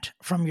drunk aunt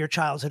from your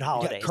childhood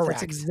holidays. Yeah,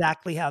 correct. That's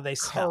exactly how they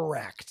smell.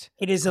 Correct.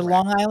 It is a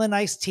Long Island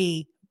iced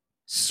tea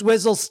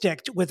swizzle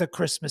sticked with a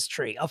Christmas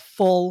tree, a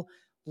full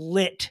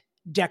lit,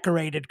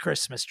 decorated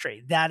Christmas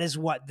tree. That is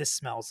what this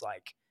smells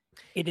like.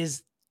 It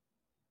is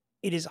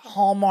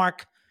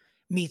Hallmark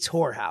meets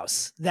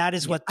whorehouse. That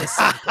is what this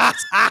scent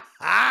is.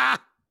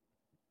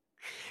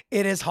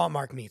 It is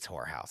Hallmark meets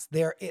whorehouse.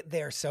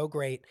 They're so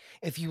great.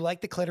 If you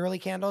like the Clitorally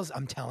candles,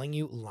 I'm telling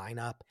you, line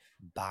up,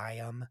 buy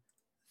them.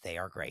 They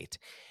are great.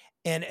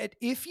 And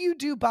if you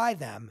do buy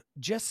them,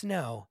 just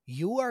know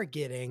you are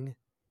getting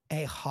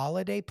a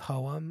holiday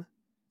poem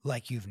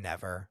like you've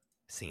never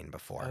seen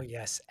before. Oh,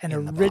 yes. An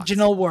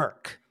original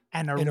work.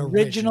 An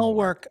original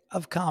work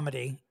of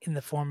comedy in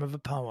the form of a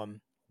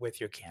poem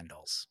with your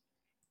candles.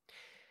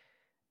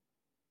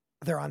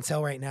 They're on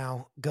sale right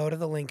now. Go to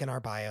the link in our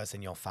bios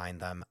and you'll find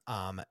them.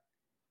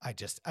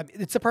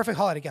 It's a perfect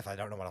holiday gift. I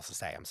don't know what else to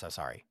say. I'm so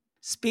sorry.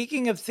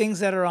 Speaking of things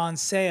that are on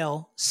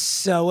sale,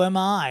 so am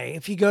I.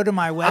 If you go to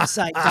my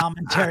website,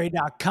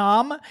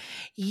 domandterry.com,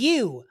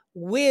 you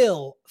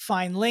will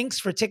find links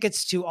for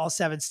tickets to all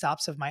 7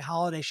 stops of my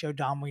holiday show,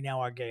 Dom, We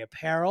Now Are Gay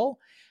Apparel.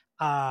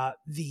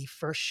 The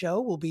first show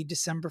will be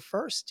December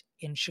 1st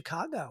in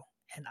Chicago,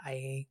 and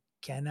I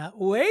cannot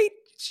wait.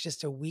 It's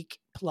just a week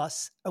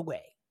plus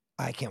away.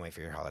 I can't wait for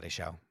your holiday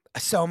show.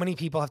 So many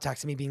people have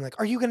texted me being like,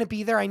 are you going to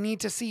be there? I need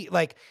to see,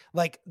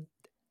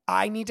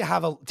 I need to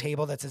have a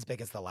table that's as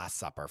big as the Last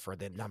Supper for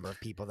the number of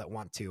people that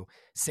want to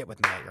sit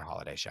with me at your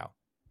holiday show.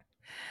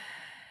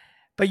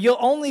 But you'll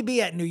only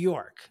be at New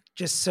York,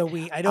 just so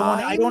I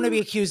don't want to be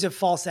accused of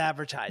false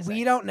advertising.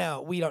 We don't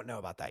know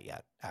about that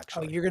yet,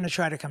 actually. Oh, you're going to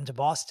try to come to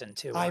Boston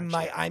too.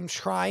 I'm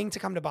trying to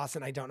come to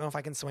Boston. I don't know if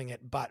I can swing it,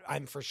 but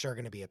I'm for sure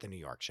going to be at the New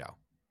York show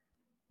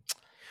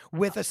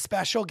with a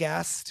special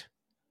guest.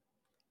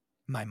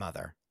 My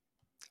mother.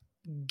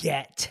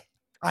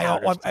 I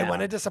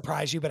wanted to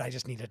surprise you, but I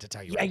just needed to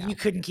tell you. Yeah, right now. You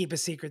couldn't keep a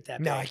secret that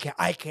big. No,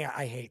 I can't.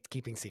 I hate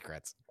keeping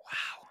secrets.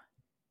 Wow.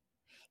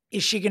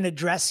 Is she going to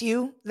dress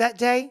you that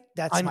day?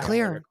 That's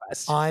unclear. My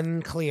request.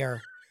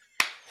 Unclear.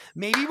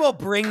 Maybe we'll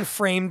bring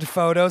framed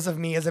photos of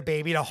me as a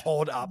baby to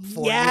hold up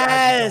for you.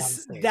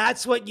 Yes,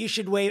 that's what you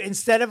should wave.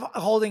 Instead of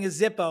holding a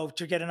Zippo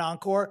to get an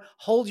encore,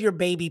 hold your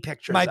baby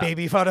pictures up.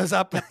 Baby photos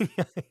up.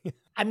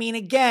 I mean,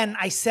 again,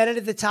 I said it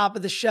at the top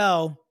of the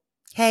show.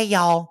 Hey,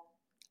 y'all.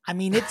 I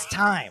mean, it's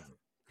time.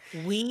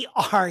 We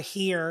are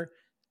here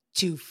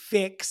to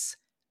fix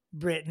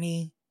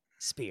Britney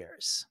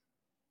Spears.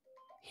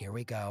 Here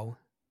we go.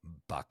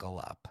 Buckle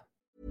up.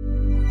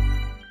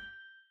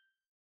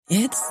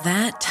 It's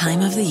that time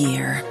of the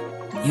year.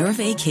 Your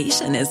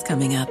vacation is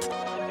coming up.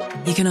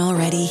 You can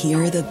already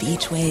hear the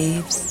beach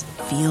waves,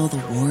 feel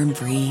the warm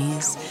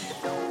breeze,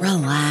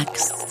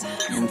 relax,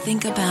 and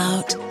think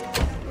about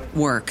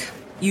work.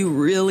 You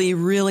really,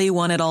 really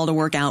want it all to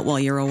work out while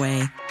you're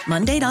away.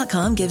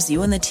 Monday.com gives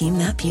you and the team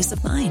that peace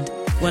of mind.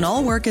 When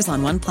all work is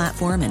on one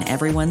platform and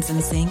everyone's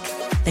in sync,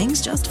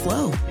 things just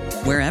flow.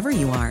 Wherever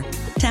you are,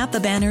 tap the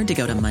banner to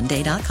go to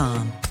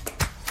Monday.com.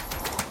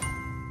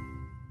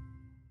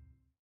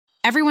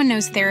 Everyone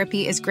knows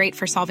therapy is great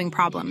for solving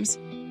problems,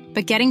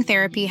 but getting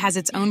therapy has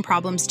its own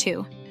problems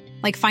too,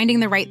 like finding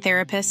the right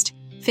therapist,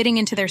 fitting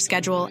into their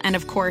schedule, and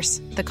of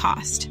course, the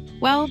cost.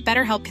 Well,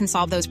 BetterHelp can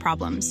solve those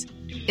problems.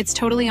 It's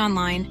totally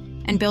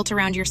online and built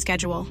around your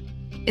schedule.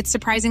 It's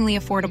surprisingly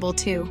affordable,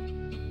 too.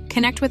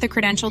 Connect with a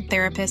credentialed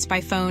therapist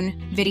by phone,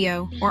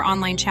 video, or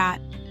online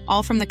chat,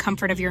 all from the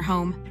comfort of your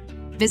home.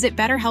 Visit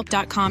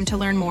BetterHelp.com to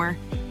learn more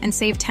and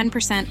save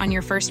 10% on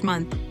your first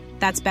month.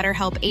 That's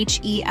BetterHelp,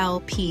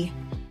 H-E-L-P.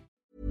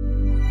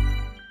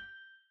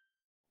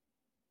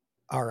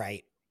 All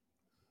right.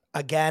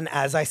 Again,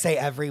 as I say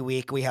every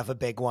week, we have a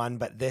big one,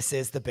 but this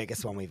is the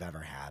biggest one we've ever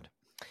had.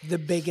 The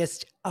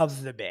biggest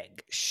of the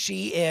big.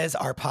 She is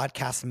our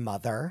podcast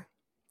mother.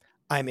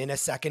 I'm in a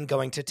second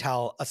going to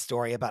tell a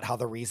story about how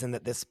the reason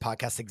that this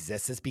podcast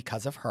exists is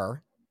because of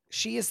her.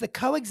 She is the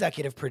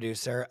co-executive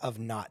producer of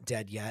Not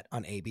Dead Yet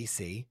on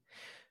ABC.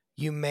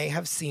 You may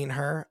have seen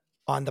her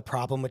on The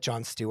Problem with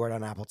Jon Stewart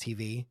on Apple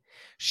TV.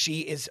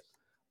 She is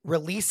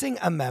releasing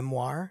a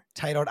memoir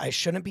titled I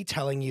Shouldn't Be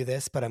Telling You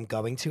This, But I'm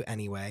Going to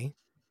Anyway.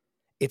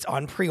 It's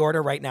on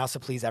pre-order right now, so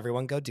please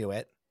everyone go do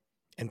it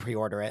and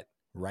pre-order it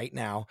right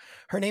now.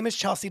 Her name is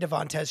Chelsea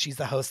Devantez. She's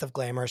the host of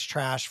Glamorous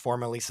Trash,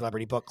 formerly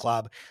Celebrity Book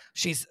Club.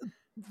 She's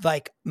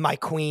like my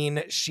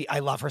queen. I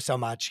love her so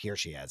much. Here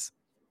she is.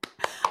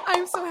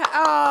 I'm so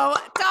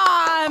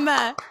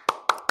Dom.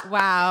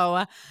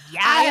 Wow.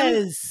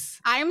 Yes.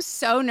 I'm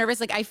so nervous.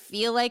 Like, I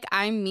feel like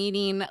I'm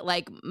meeting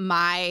like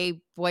my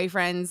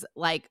boyfriend's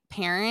like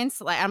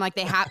parents. Like, I'm like,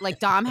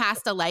 Dom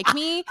has to like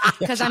me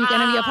because I'm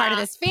going to be a part of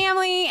this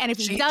family. And if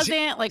he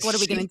doesn't, like, what are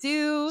we going to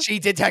do? She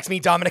did text me,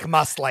 Dominic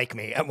must like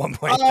me at one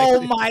point.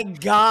 Oh my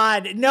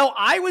God. No,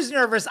 I was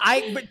nervous.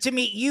 But to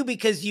meet you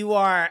because you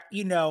are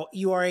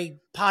a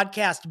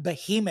podcast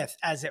behemoth,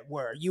 as it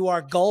were. You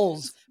are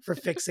goals for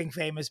fixing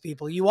famous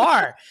people. You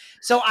are.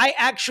 So I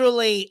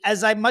actually,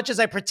 as much as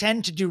I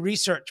pretend to do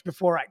research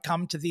before I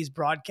come to these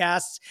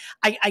broadcasts,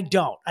 I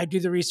don't. I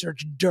do the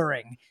research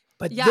during.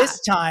 But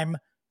this time,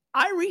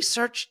 I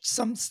researched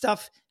some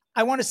stuff,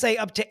 I want to say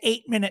up to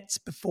 8 minutes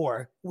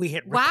before we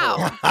hit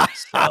record. Wow.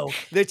 So,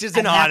 which is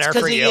an honor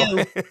for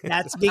you.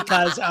 That's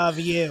because of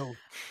you.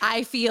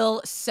 I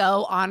feel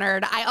so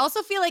honored. I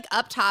also feel like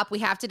up top we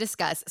have to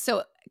discuss.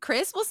 So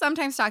Chris will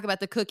sometimes talk about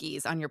the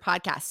cookies on your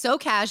podcast so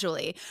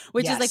casually,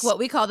 which is like what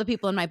we call the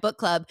people in my book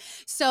club.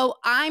 So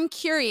I'm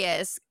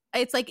curious.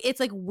 It's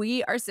like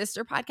we are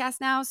sister podcasts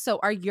now. So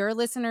are your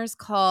listeners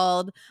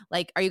called,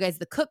 like, are you guys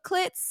the cook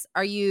clits?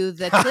 Are you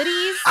the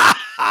clitties?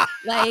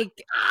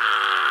 Like,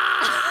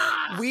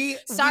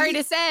 sorry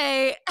to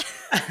say.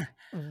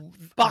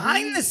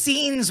 Behind the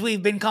scenes,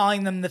 we've been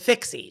calling them the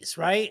fixies,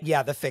 right?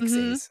 Yeah, the fixies.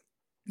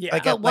 Mm-hmm. Yeah.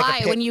 But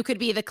why when you could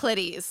be the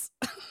clitties?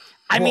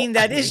 I mean,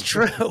 that is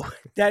true.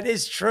 That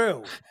is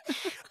true.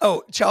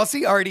 Oh,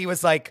 Chelsea already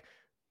was like,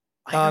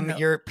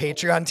 your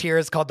Patreon tier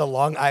is called the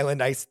Long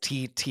Island Iced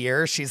Tea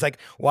tier. She's like,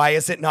 why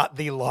is it not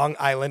the Long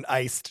Island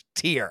Iced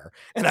tier?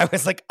 And I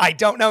was like, I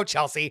don't know,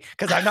 Chelsea,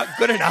 because I'm not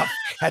good enough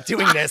at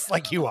doing this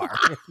like you are.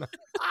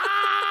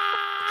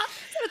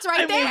 It's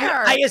right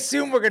there. I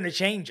assume we're going to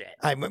change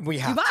it. We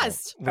have You to.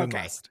 must. We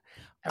must.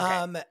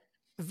 Okay.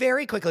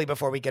 Very quickly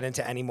before we get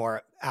into any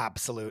more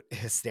absolute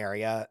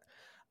hysteria,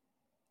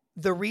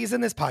 the reason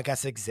this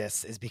podcast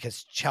exists is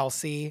because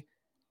Chelsea,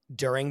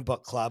 during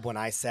book club, when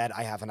I said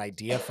I have an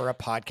idea for a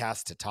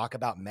podcast to talk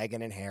about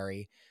Meghan and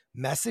Harry,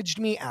 messaged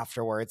me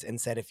afterwards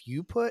and said, if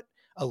you put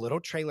a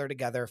little trailer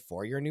together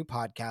for your new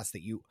podcast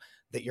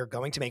that you're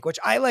going to make, which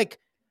I like,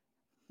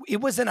 it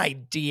was an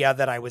idea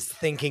that I was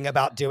thinking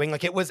about doing.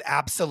 Like, it was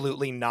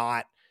absolutely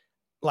not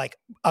like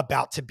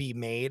about to be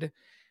made.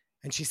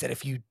 And she said,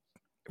 if you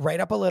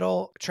write up a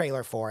little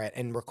trailer for it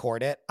and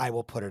record it, I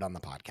will put it on the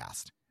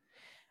podcast.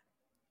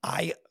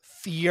 I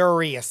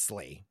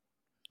furiously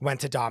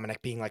went to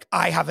Dominic being like,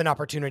 I have an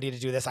opportunity to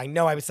do this. I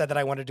know I said that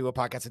I want to do a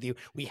podcast with you.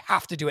 We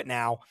have to do it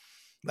now.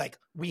 Like,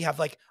 we have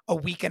like a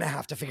week and a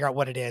half to figure out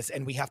what it is,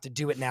 and we have to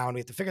do it now, and we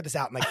have to figure this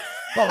out. And like,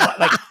 blah, blah,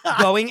 blah, like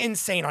going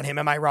insane on him.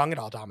 Am I wrong at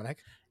all, Dominic?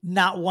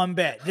 Not one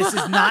bit. This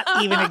is not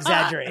even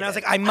exaggerated. And I was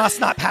like, I must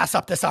not pass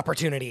up this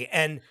opportunity.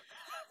 And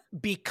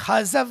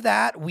because of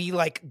that, we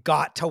like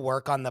got to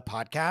work on the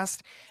podcast,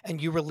 and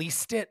you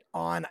released it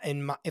on,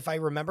 if I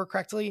remember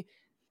correctly,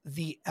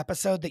 the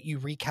episode that you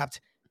recapped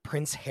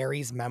Prince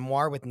Harry's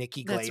memoir with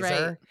Nikki Glaser.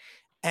 That's right.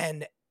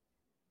 And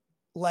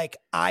like,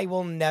 I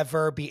will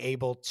never be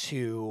able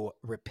to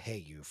repay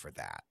you for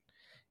that,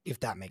 if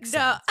that makes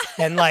sense.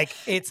 And like,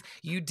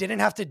 you didn't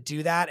have to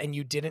do that, and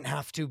you didn't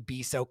have to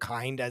be so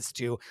kind as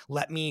to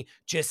let me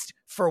just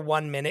for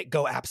 1 minute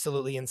go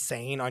absolutely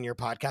insane on your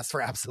podcast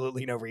for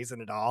absolutely no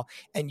reason at all.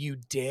 And you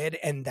did,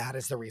 and that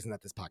is the reason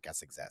that this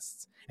podcast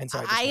exists. And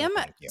so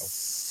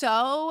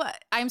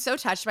I'm so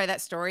touched by that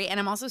story, and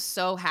I'm also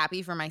so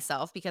happy for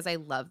myself because I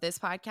love this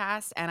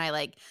podcast, and I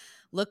like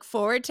look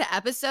forward to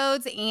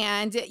episodes.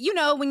 And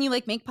when you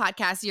like make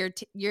podcasts,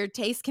 your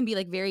taste can be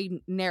like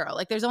very narrow.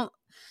 Like there's only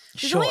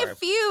a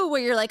few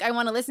where you're like, I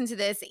want to listen to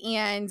this.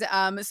 And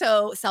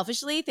so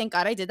selfishly, thank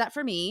God I did that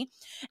for me.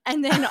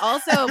 And then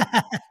also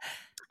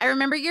I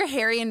remember your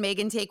Harry and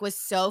Meghan take was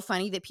so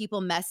funny that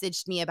people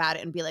messaged me about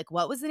it and be like,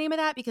 what was the name of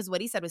that? Because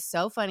what he said was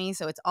so funny.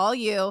 So it's all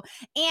you.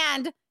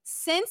 And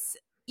since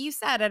you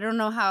said, I don't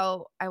know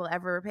how I will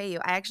ever repay you,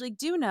 I actually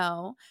do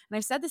know. And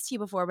I've said this to you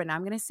before, but now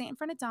I'm going to say it in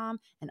front of Dom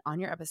and on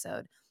your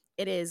episode.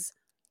 It is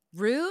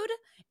rude.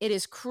 It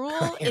is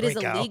cruel. It is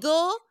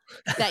illegal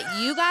that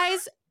you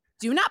guys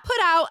do not put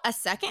out a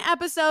second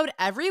episode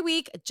every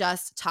week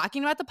just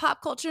talking about the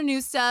pop culture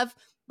news stuff.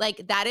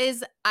 Like, that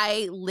is,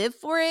 I live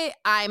for it.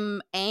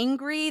 I'm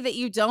angry that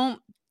you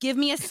don't give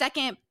me a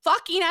second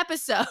fucking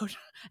episode.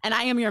 And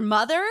I am your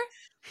mother,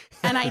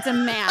 and I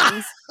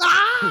demand.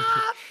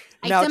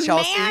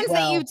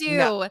 That you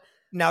do.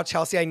 Now,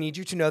 Chelsea, I need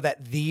you to know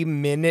that the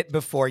minute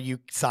before you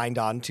signed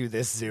on to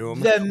this Zoom,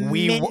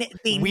 we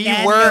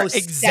were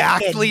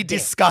exactly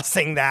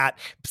discussing that,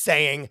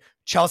 saying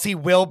Chelsea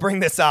will bring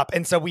this up,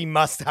 and so we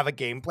must have a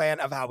game plan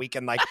of how we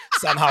can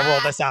somehow roll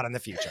this out in the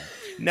future.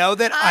 Know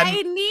that I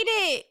need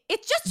it.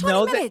 It's just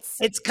 20 minutes.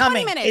 It's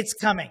coming. 20 minutes.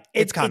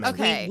 It's coming.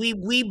 Okay.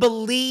 We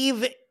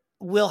believe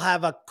we'll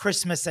have a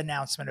Christmas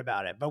announcement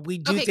about it, but we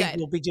do think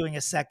we'll be doing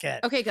a second.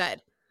 Okay,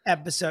 good.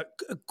 Episode,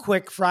 a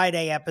quick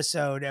Friday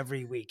episode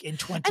every week in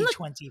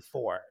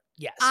 2024.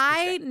 Yes.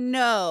 I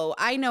know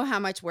how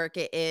much work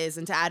it is,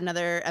 and to add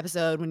another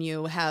episode when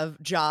you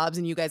have jobs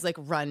and you guys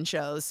run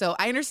shows. So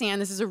I understand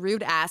this is a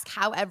rude ask.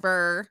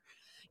 However,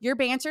 your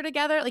banter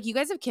together, you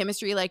guys have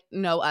chemistry like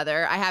no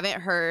other. I haven't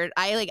heard.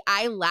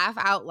 I laugh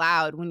out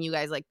loud when you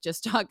guys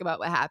just talk about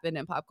what happened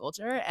in pop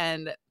culture,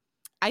 and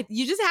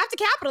you just have to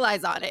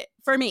capitalize on it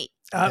for me.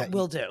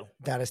 We'll do.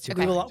 That is too.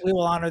 We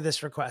will honor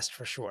this request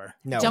for sure.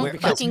 No, don't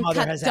cut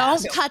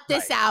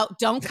this out.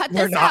 Don't cut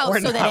this out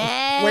so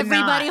that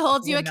everybody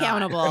holds you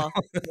accountable.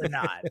 We're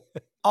not.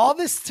 All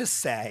this to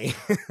say,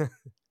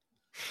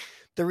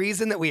 the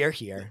reason that we are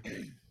here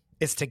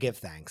is to give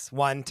thanks.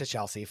 One, to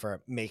Chelsea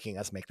for making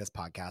us make this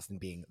podcast and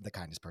being the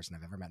kindest person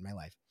I've ever met in my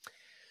life.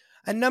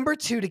 And number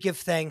two, to give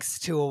thanks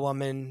to a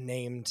woman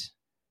named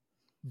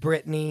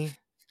Britney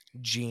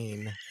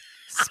Jean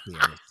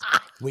Spears.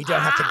 We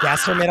don't have to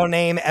guess her middle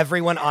name.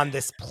 Everyone on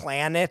this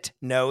planet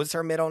knows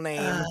her middle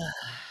name.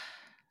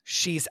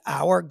 She's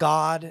our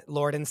God,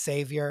 Lord and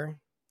Savior.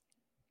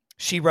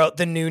 She wrote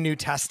the New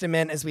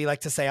Testament, as we like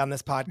to say on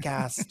this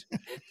podcast.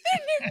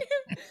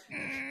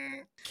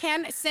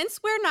 Since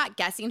we're not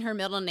guessing her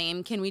middle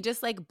name, can we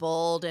just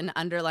bold and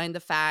underline the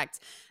fact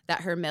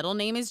that her middle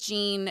name is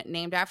Jean,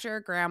 named after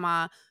her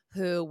grandma,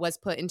 who was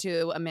put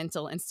into a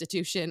mental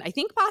institution, I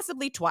think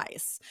possibly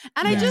twice.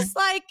 And I just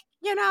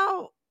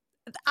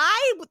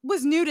I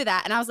was new to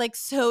that, and I was like,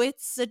 so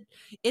it's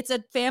a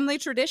family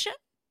tradition?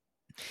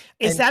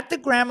 Is that the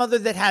grandmother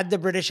that had the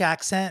British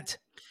accent?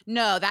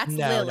 No, that's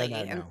Lily.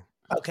 No.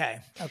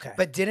 Okay.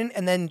 But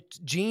and then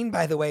Jean,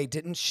 by the way,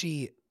 didn't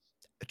she,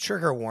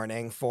 trigger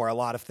warning for a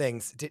lot of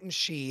things, didn't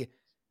she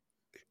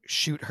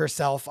shoot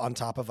herself on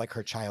top of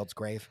her child's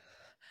grave?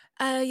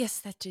 Yes,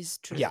 that is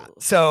true. Yeah.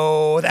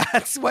 So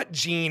that's what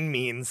Jean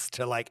means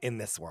to in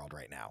this world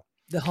right now.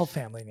 The whole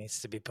family needs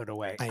to be put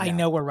away. I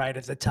know we're right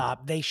at the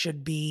top. They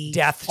should be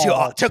death to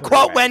all. To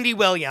quote Wendy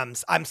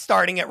Williams, I'm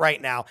starting it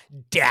right now.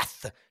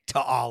 Death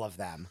to all of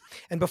them.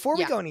 And before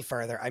we go any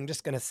further, I'm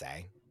just going to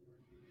say,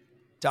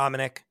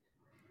 Dominic,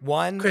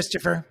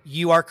 Christopher,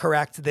 you are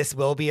correct. This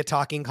will be a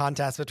talking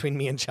contest between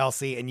me and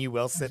Chelsea, and you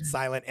will sit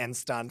silent and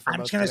stunned for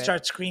I'm just going to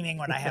start screaming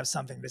when I have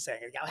something to say.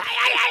 Go,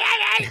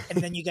 hey, and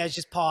then you guys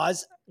just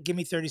pause, give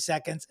me 30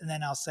 seconds, and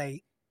then I'll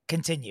say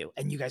continue,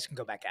 and you guys can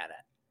go back at it.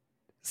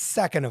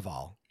 Second of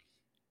all,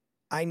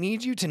 I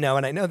need you to know,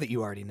 and I know that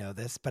you already know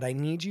this, but I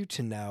need you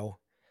to know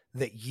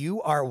that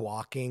you are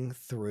walking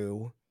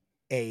through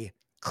a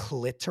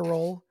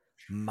clitoral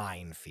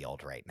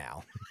minefield right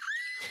now.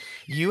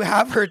 You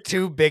have her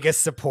two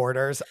biggest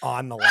supporters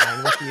on the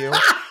line with you.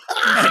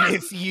 And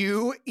if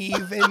you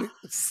even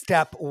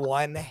step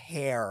one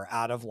hair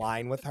out of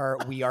line with her,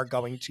 we are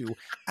going to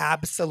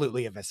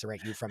absolutely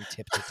eviscerate you from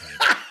tip to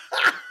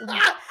tail.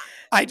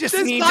 This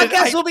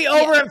podcast will be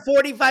over in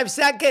 45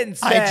 seconds.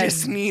 I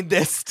just need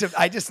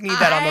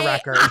that on the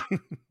record.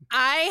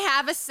 I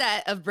have a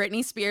set of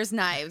Britney Spears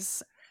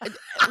knives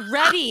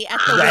ready at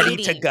the ready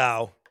to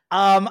go.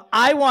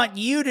 I want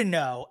you to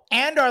know,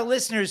 and our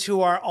listeners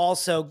who are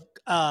also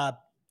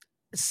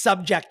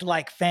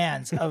subject-like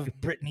fans of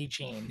Britney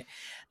Jean,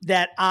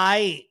 that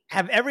I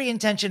have every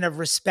intention of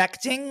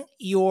respecting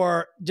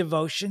your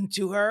devotion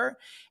to her,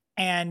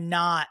 and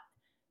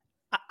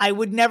I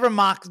would never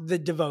mock the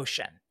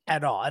devotion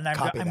at all. And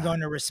I'm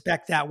going to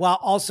respect that while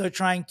also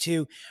trying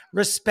to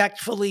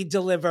respectfully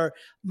deliver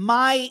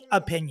my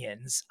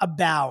opinions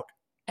about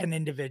an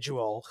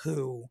individual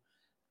who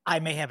I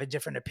may have a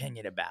different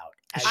opinion about.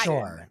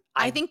 Sure.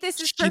 I think this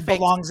is perfect. She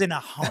belongs in a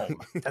home.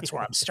 That's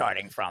where I'm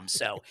starting from.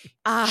 So,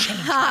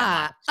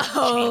 okay.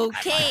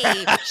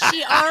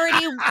 She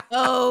already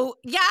was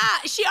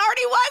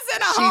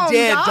in a home. She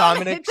did,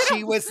 Dominic.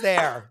 She was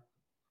there.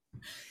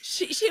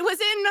 She was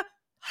in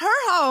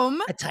her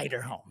home. A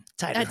tighter home.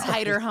 A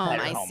tighter home.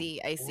 I see.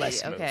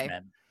 Okay.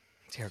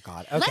 Dear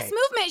God. Okay. Less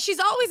movement. She's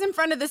always in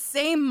front of the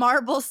same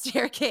marble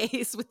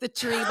staircase with the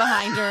tree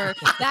behind her.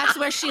 That's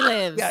where she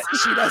lives. Yeah,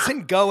 she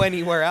doesn't go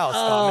anywhere else.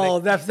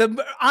 Oh,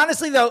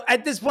 honestly, though,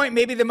 at this point,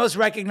 maybe the most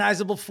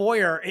recognizable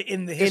foyer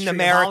in the history in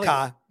America. of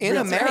Hollywood. In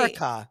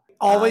America.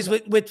 Always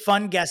with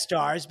fun guest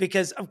stars,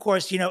 because, of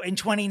course, in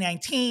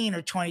 2019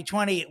 or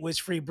 2020, it was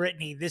Free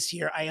Britney. This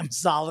year, I am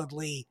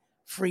solidly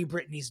Free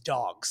Britney's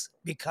dogs,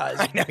 because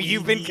I know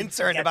you've been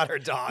concerned about her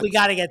dogs. We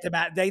got to get them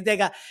out.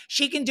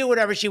 She can do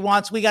whatever she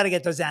wants. We got to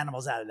get those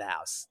animals out of the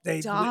house.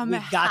 Dom, we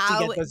got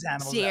to get those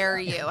animals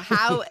out.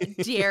 How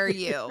dare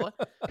you?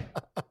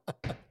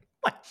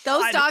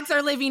 Those dogs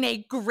are living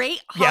a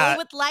great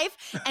Hollywood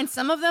life, and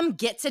some of them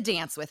get to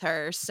dance with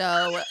her.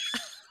 So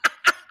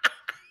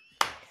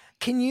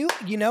can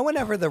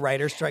whenever the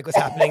writer's strike was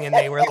happening and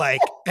they were like,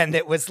 and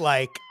it was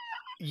like,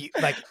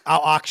 I'll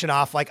auction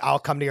off, like, I'll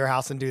come to your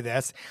house and do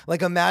this.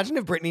 Like, imagine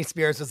if Britney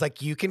Spears was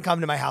like, you can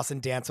come to my house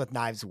and dance with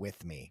knives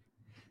with me.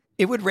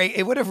 It would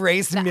have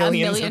raised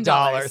millions of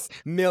dollars.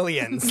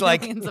 Millions.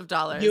 Like millions of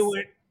dollars. You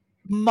would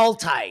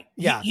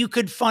you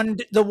could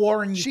fund the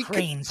war in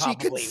Ukraine. She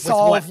could probably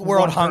solve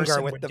world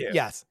hunger with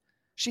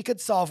she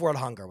could solve world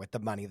hunger with the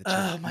money that she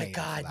Oh my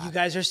God, you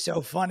guys are so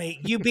funny.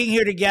 You being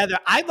here together.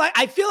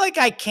 I feel like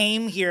I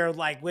came here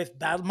like with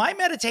my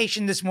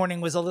meditation this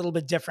morning was a little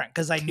bit different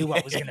because I knew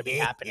what was going to be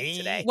happening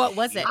today. What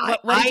was it?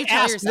 What did you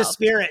tell asked yourself? the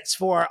spirits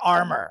for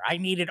armor. I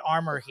needed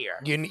armor here.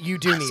 You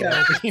do need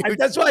it.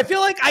 That's why I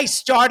feel like I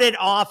started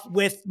off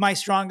with my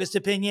strongest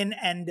opinion,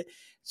 and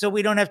so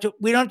we don't have to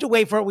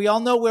wait for it. We all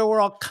know where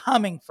we're all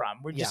coming from.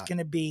 We're just going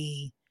to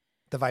be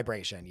the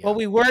vibration. Yeah. Well,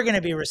 we were going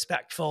to be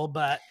respectful,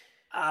 but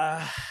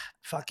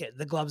fuck it.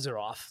 The gloves are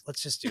off.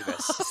 Let's just do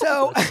this.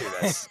 So,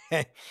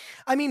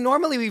 I mean,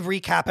 normally we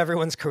recap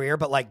everyone's career,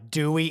 but like,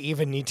 do we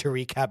even need to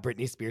recap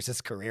Britney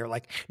Spears' career?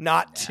 Like,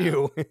 not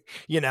to,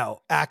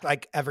 act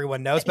like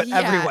everyone knows, but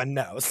everyone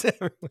knows.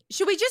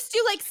 Should we just do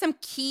like some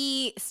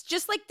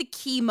just like the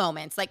key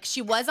moments? Like,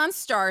 she was on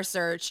Star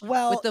Search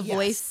with the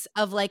voice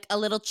of like a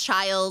little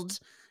child.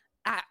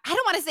 I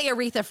don't want to say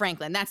Aretha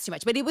Franklin. That's too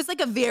much, but it was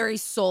like a very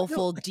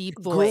soulful, deep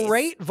voice.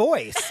 Great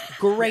voice.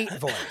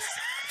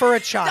 For a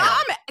child.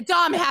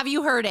 Dom, have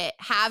you heard it?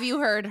 Have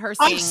you heard her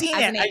sing? I've seen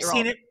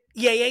it.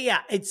 Yeah.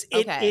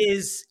 It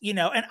is,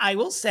 and I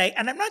will say,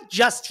 and I'm not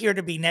just here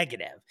to be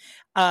negative.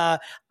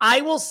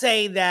 I will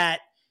say that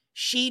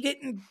she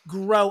didn't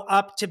grow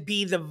up to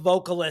be the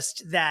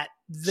vocalist that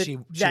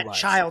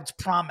child's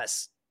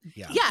promise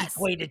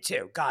equated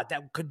to. God,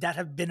 could that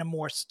have been a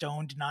more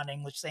stoned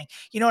non-English thing?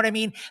 You know what I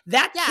mean?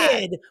 That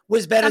kid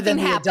was better than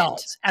the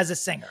adults as a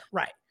singer.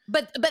 Right.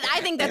 But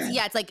I think that's,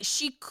 it's like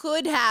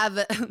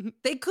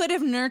they could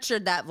have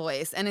nurtured that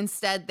voice, and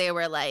instead they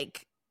were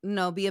like,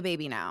 no, be a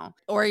baby now,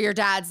 or your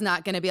dad's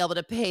not going to be able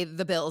to pay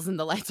the bills and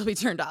the lights will be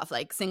turned off.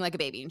 Like, sing like a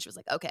baby. And she was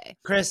like, okay.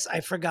 Chris,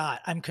 I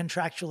forgot. I'm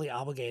contractually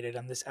obligated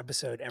on this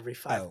episode every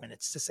 5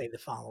 minutes to say the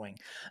following.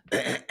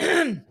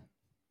 Hey,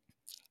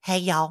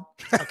 y'all.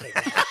 Okay.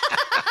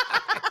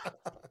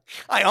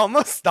 I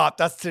almost stopped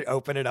us to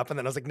open it up, and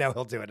then I was like, no,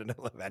 he'll do it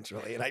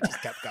eventually. And I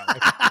just kept going.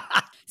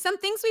 Some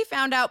things we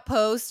found out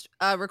post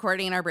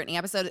recording our Britney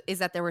episode is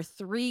that there were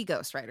 3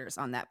 ghostwriters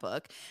on that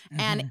book.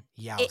 And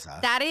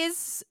that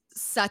is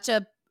such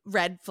a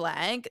red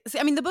flag.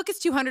 I mean, the book is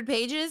 200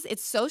 pages.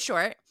 It's so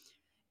short.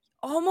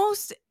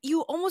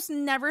 You almost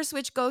never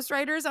switch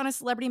ghostwriters on a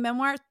celebrity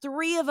memoir.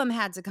 3 of them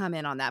had to come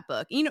in on that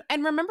book.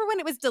 And remember when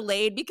it was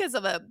delayed because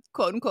of a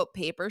quote unquote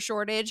paper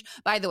shortage?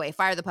 By the way,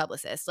 fire the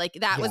publicist. Like,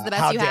 that was the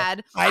best you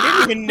had. I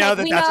didn't even know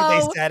that's what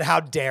they said.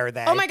 How dare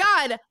they? Oh my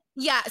God.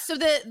 Yeah, so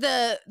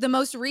the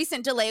most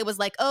recent delay was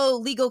like,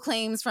 legal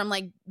claims from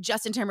like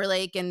Justin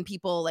Timberlake and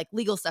people, like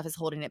legal stuff is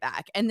holding it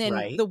back. And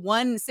then the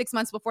one 6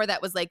 months before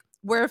that was like,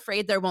 we're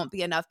afraid there won't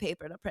be enough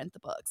paper to print the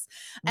books.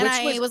 And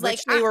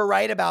which they were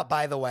right about,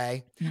 by the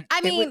way.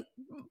 I mean,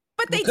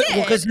 but they did.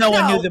 Because no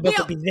one knew the book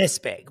would be this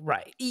big,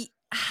 right?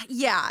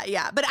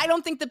 Yeah. But I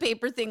don't think the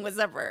paper thing was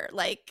ever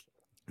like,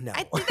 no.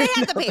 They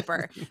had the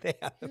paper.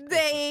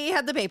 They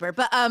had the paper.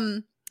 But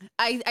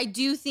I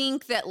do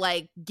think that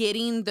like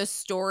getting the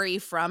story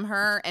from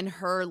her and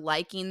her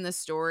liking the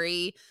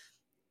story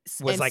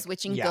was and like,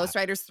 switching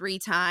ghostwriters 3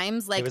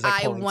 times, like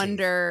I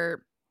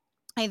wonder.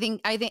 I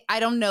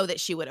don't know that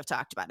she would have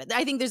talked about it.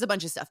 I think there's a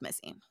bunch of stuff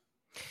missing.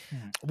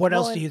 What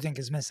else do you think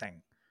is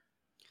missing?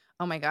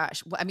 Oh my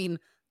gosh. I mean,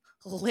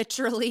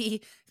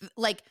 literally,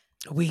 like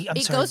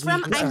it goes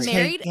from I'm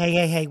married.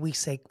 Hey, we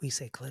say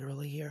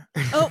literally here.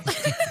 Oh.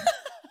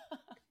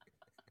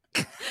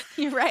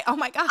 You're right. Oh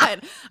my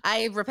God.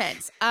 I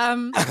repent.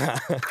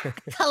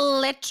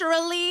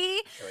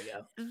 Literally,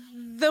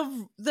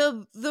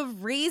 the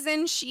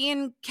reason she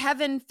and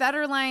Kevin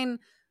Federline,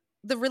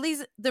 the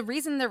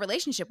reason their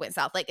relationship went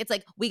south, like, it's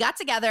like, we got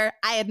together.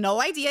 I had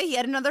no idea he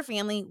had another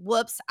family.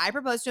 Whoops. I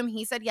proposed to him.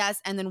 He said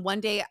yes. And then one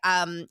day,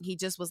 he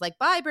just was like,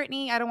 bye,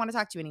 Britney. I don't want to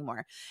talk to you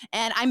anymore.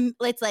 And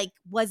it's like,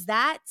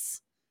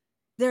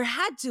 there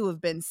had to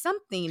have been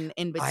something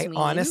in between. I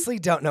honestly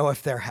don't know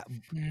if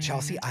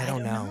Chelsea, I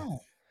don't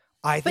know.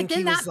 I think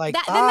he was like,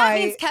 then that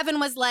means Kevin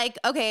was like,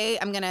 okay,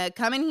 I'm going to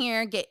come in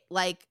here,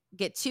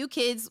 get 2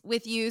 kids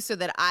with you so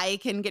that I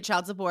can get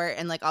child support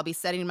and like I'll be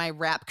setting my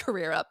rap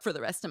career up for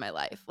the rest of my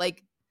life.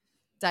 Like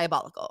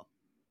diabolical.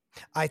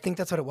 I think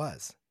that's what it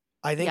was.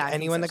 I think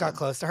anyone that got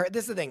close to her,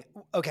 this is the thing.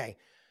 Okay.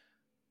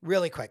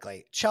 Really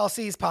quickly,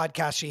 Chelsea's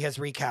podcast, she has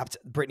recapped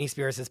Britney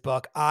Spears'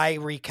 book. I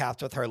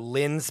recapped with her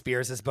Lynn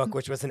Spears' book,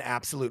 which was an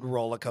absolute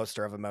roller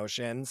coaster of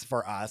emotions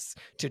for us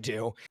to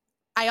do.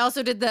 I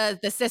also did the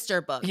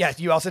sister book. Yes,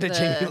 you also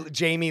did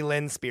Jamie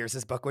Lynn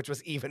Spears' book, which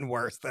was even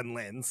worse than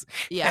Lynn's.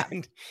 Yeah.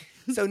 And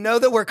so know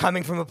that we're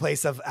coming from a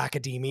place of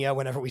academia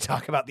whenever we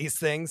talk about these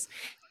things.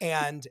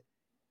 And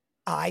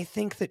I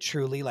think that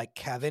truly, like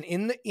Kevin,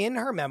 in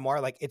her memoir,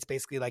 like it's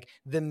basically like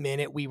the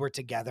minute we were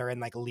together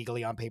and like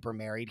legally on paper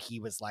married, he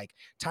was like,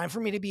 time for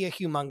me to be a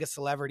humongous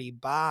celebrity,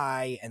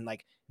 bye, and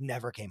like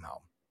never came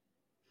home.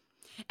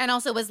 And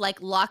also was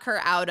like, lock her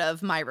out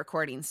of my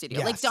recording studio.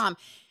 Yes. Like, Dom,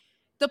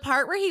 the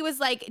part where he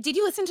was like, did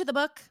you listen to the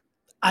book?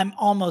 I'm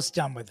almost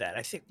done with that.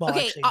 I think, well,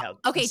 okay, actually, no.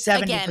 Okay,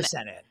 70% again,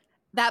 in.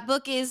 That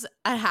book is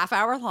a half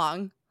hour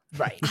long.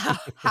 Right.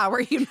 How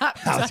are you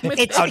not done with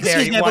it?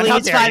 Excuse me, I believe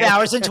it's 5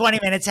 hours and 20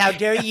 minutes. How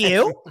dare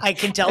you? I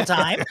can tell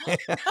time. Okay,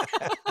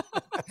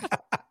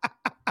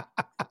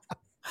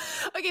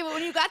 but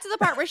when you got to the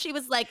part where she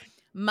was like,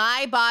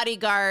 my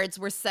bodyguards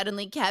were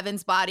suddenly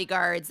Kevin's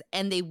bodyguards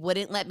and they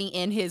wouldn't let me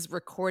in his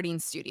recording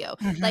studio.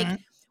 Mm-hmm. Like,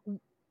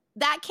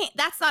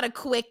 that's not a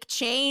quick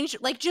change.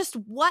 Like, just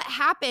what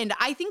happened?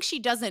 I think she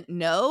doesn't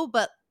know,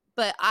 but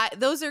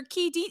those are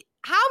key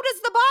how does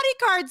the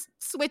bodyguards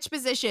switch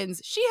positions?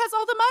 She has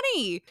all the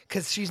money.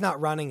 Because she's not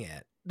running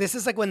it. This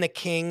is like when the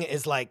king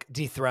is like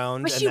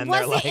dethroned. But and she then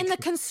wasn't like, in the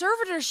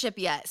conservatorship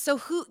yet. So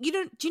do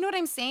you know what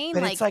I'm saying?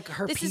 But it's like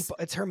her people,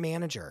 it's her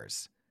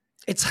managers.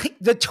 It's like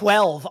the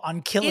 12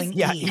 on Killing Eve.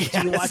 Yes,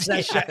 Do you watch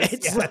that show?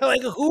 It's yes.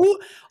 like,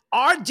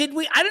 I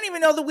don't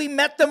even know that we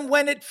met them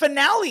when it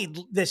finale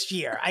this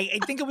year. I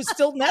think it was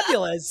still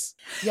nebulous.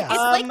 Yeah. It's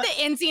like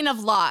the ending of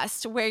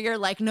Lost where you're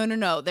like,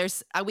 no,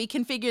 there's we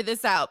can figure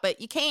this out,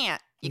 but you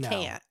can't. You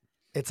can't.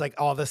 It's like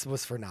all this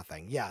was for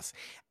nothing. Yes.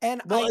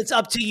 And it's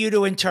up to you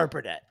to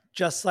interpret it.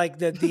 Just like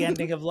the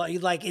ending of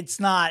like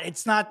it's not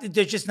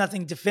there's just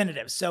nothing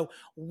definitive. So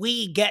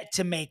we get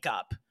to make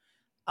up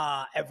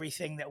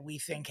everything that we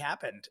think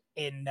happened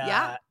in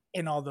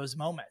all those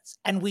moments.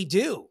 And we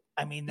do.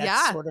 I mean,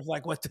 that's sort of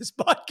like what this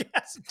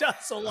podcast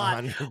does a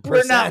lot. 100%.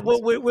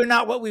 We're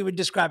not what we would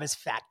describe as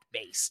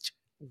fact-based.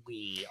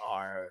 We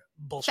are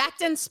bullshit.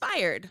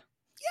 Fact-inspired.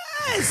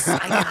 Yes. I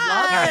love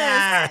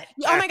that.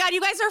 Oh my God, you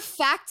guys are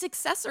fact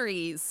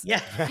accessories.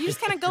 Yeah. You just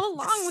kind of go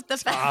along with the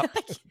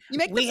fact. You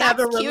make the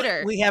facts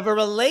cuter. We have a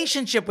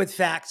relationship with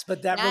facts,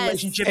 but that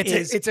relationship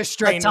it's a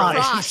strained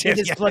platonic. relationship. It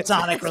is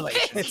platonic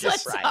relationship.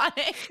 It's platonic.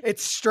 Right.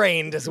 It's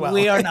strained as well.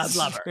 We are not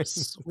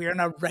lovers. We are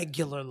not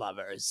regular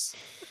lovers.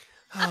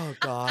 Oh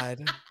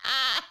God.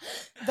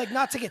 Like,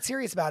 not to get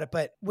serious about it,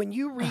 but when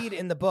you read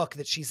in the book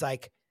that she's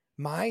like,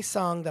 my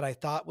song that I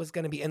thought was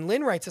going to be, and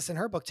Lynn writes this in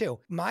her book too,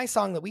 my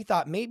song that we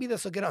thought maybe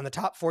this will get on the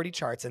top 40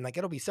 charts and like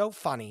it'll be so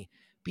funny,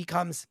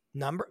 debuts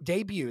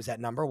at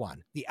number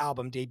 1. The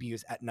album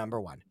debuts at number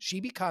 1.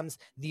 She becomes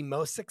the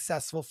most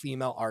successful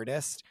female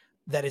artist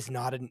that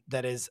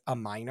is a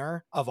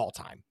minor of all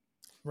time.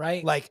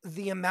 Right. Like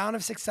the amount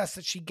of success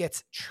that she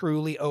gets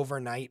truly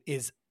overnight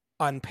is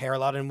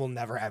unparalleled and will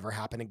never ever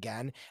happen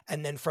again.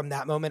 And then from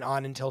that moment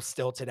on until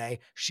still today,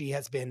 she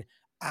has been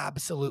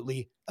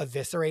absolutely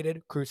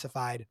eviscerated,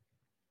 crucified,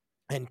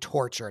 and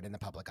tortured in the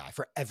public eye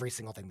for every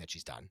single thing that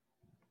she's done.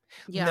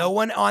 Yeah. No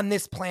one on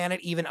this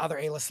planet, even other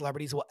A-list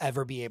celebrities, will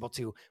ever be able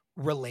to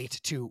relate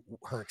to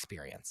her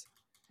experience.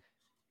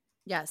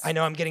 Yes. I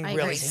know I'm getting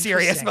really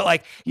serious, but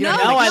like,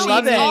 I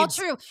love it. It's all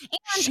true.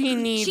 And she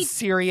needs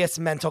serious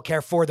mental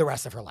care for the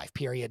rest of her life,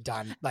 period,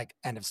 done, like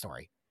end of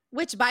story.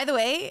 Which, by the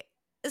way,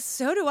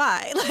 so do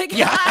I. Like,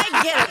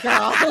 I get it,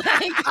 girl.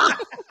 Like,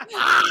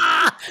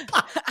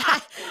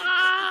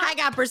 I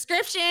got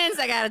prescriptions.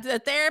 I got a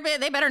therapist.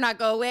 They better not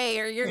go away,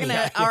 or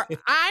or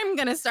I'm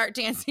gonna start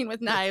dancing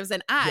with knives,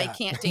 and I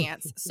can't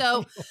dance.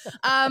 So,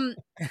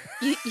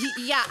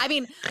 yeah. I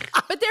mean,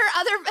 but there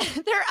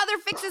are other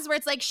fixes where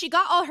it's like she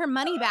got all her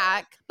money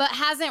back, but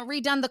hasn't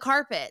redone the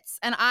carpets,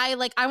 and I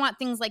want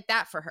things like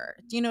that for her.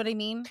 Do you know what I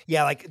mean?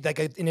 Yeah, like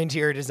an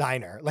interior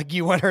designer. Like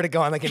you want her to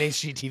go on like an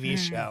HGTV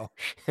show,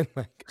 and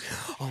like,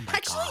 oh my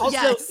God.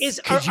 Also, yes.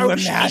 Could you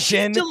imagine? Is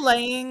she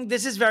delaying?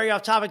 This is very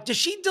off topic. Does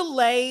she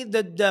delay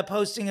the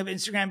posting of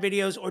Instagram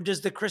videos, or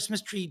does the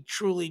Christmas tree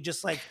truly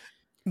just like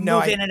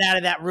move in and out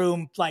of that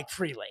room like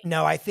freely?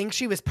 No, I think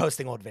she was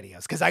posting old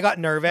videos because I got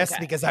nervous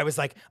because I was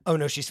like, oh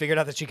no, she's figured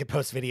out that she could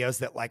post videos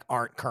that like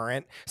aren't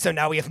current. So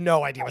now we have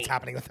no idea what's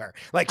happening with her.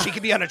 Like she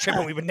could be on a trip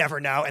and we would never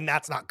know. And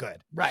that's not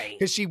good. Right.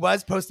 Because she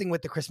was posting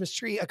with the Christmas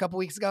tree a couple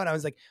weeks ago. And I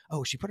was like,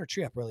 oh, she put her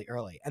tree up really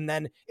early. And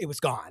then it was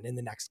gone in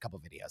the next couple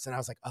videos. And I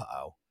was like,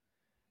 uh-oh.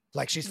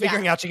 Like she's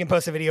figuring out she can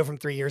post a video from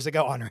 3 years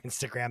ago on her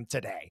Instagram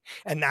today.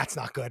 And that's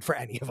not good for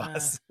any of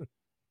us.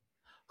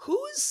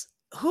 Who's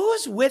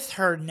with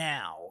her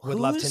now? Would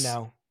love to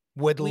know.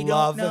 Would We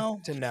love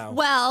don't to know.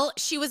 Well,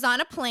 she was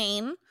on a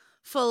plane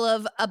full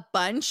of a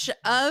bunch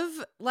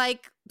of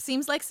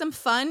seems like some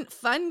fun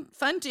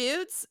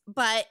dudes,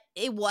 but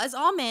it was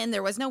all men.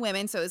 There was no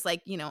women. So it was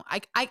like,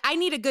 I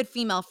need a good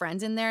female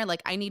friend in there.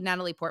 Like I need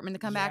Natalie Portman to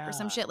come back or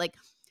some shit. Like,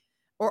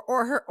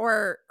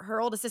 or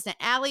her old assistant,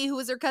 Allie, who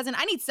was her cousin.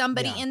 I need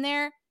somebody in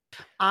there.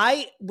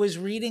 I was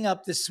reading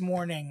up this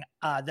morning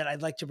that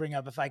I'd like to bring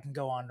up if I can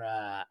go on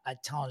a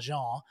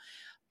tangent.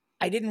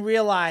 I didn't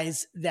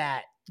realize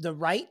that the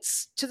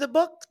rights to the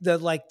book,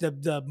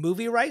 the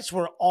movie rights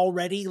were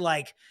already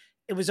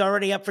it was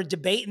already up for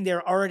debate, and there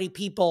are already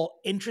people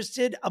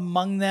interested,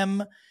 among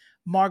them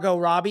Margot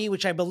Robbie,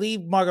 which I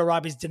believe Margot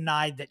Robbie's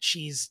denied that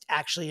she's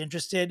actually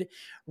interested.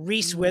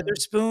 Reese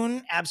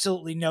Witherspoon,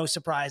 absolutely no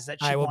surprise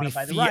that she wanted to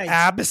buy the rights.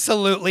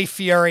 Absolutely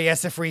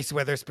furious if Reese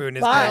Witherspoon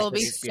is. I will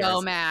be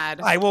so mad.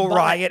 I will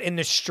riot in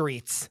the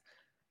streets.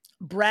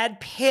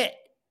 Brad Pitt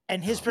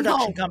and his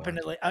production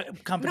company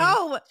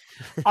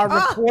are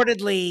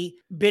reportedly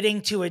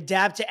bidding to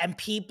adapt it, and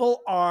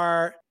people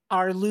are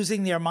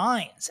losing their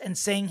minds and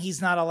saying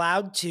he's not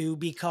allowed to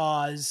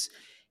because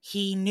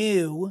he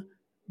knew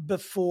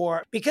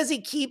before, because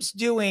he keeps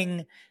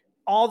doing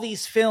all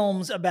these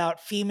films about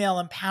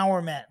female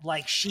empowerment,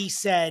 like She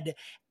Said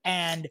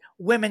and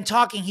Women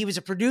Talking. He was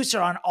a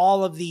producer on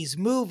all of these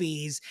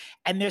movies,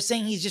 and they're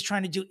saying he's just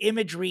trying to do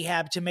image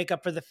rehab to make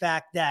up for the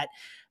fact that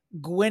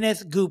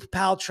Gwyneth Goop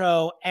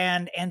Paltrow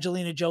and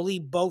Angelina Jolie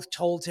both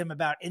told him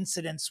about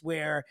incidents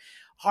where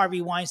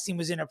Harvey Weinstein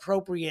was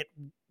inappropriate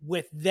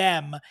with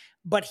them,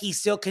 but he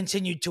still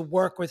continued to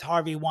work with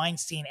Harvey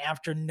Weinstein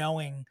after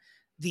knowing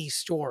these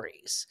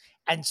stories.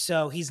 And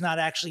so he's not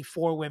actually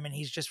for women.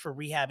 He's just for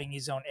rehabbing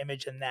his own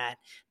image, and that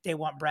they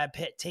want Brad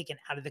Pitt taken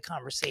out of the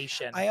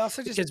conversation. I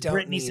also just because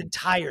Britney's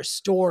entire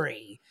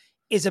story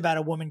is about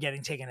a woman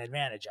getting taken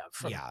advantage of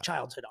from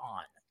childhood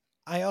on.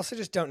 I also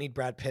just don't need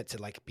Brad Pitt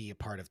to be a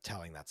part of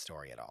telling that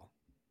story at all.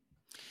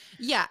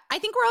 Yeah. I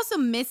think we're also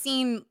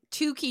missing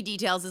two key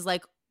details is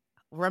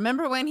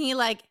remember when he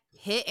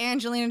hit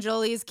Angelina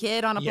Jolie's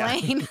kid on a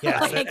plane?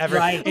 Yeah, in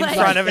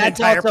front of an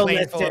entire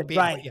plane full of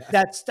people. Right.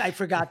 I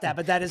forgot that,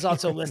 but that is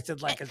also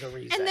listed as a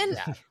reason. And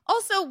then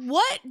also,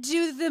 what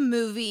do the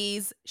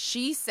movies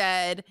She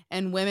Said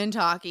and Women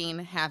Talking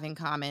have in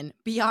common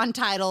beyond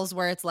titles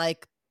where it's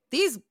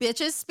these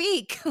bitches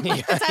speak?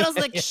 The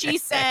title's She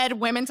Said,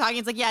 Women Talking.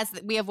 It's yes,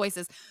 we have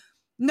voices.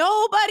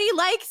 Nobody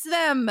likes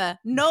them.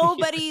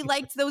 Nobody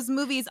liked those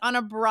movies on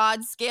a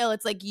broad scale.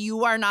 It's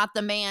you are not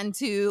the man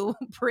to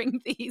bring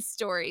these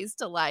stories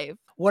to life.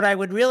 What I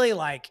would really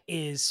like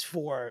is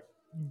for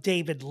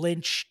David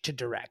Lynch to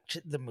direct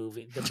the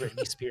movie, the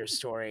Britney Spears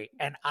story.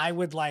 And I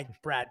would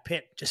like Brad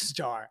Pitt to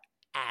star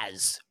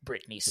as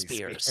Britney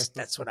Spears.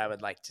 That's what I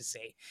would like to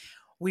see.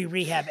 We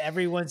rehab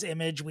everyone's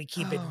image. We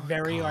keep it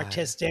very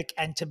artistic.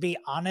 And to be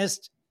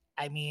honest,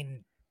 I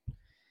mean,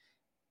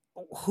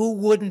 who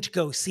wouldn't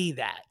go see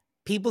that?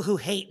 People who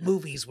hate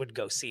movies would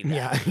go see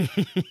that.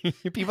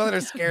 Yeah. People that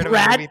are scared of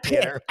Brad a movie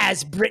theater. Pitt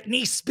as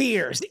Britney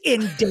Spears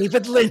in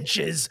David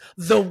Lynch's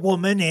The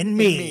Woman in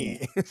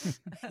Me.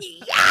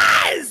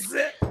 Yes!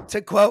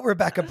 To quote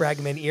Rebecca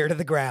Bregman, ear to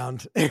the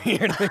ground.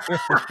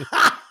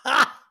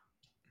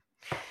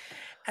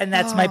 And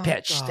that's my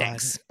pitch. God.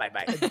 Thanks.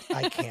 Bye-bye.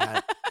 I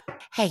can't.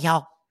 Hey,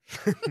 y'all.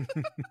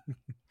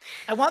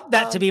 I want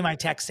that to be my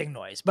texting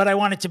noise, but I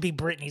want it to be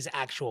Britney's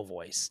actual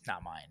voice,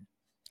 not mine.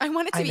 I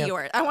want it to be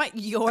yours. I want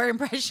your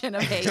impression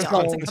of "Hey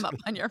y'all" to come up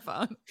on your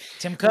phone.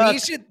 Tim Cook.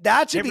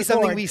 That should be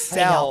something we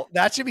sell.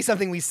 That should be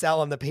something we sell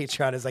on the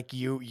Patreon. Is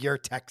your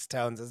text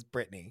tones as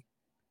Britney.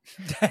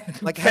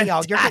 Hey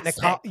y'all, you're getting a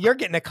call. You're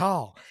getting a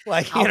call.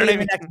 I'll be in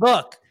the next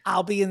book.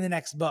 I'll be in the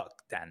next book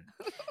then.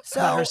 So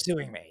her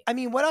suing me. I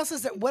mean, what else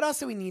is that? What else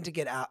do we need to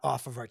get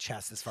off of our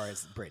chest as far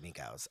as Britney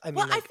goes? I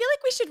mean, I feel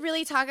like we should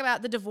really talk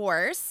about the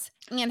divorce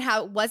and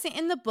how it wasn't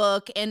in the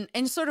book, and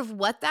sort of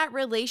what that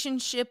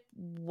relationship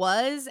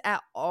was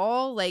at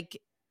all.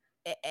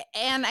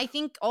 And I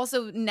think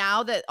also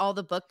now that all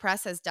the book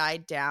press has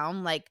died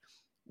down,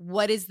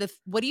 what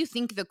do you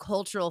think the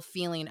cultural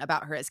feeling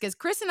about her is? Because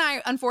Chris and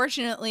I,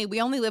 unfortunately,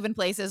 we only live in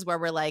places where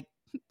we're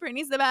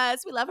Britney's the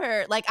best. We love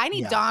her. I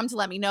need Dom to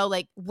let me know,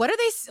 what are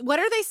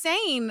they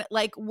saying?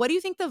 What do you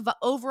think the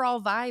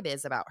overall vibe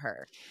is about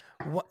her?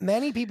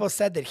 Many people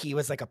said that he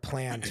was a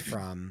plant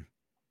from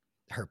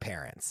her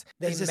parents.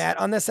 They met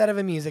on the set of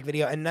a music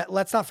video. And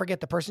let's not forget,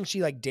 the person she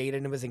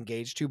dated and was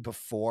engaged to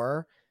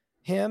before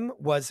him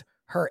was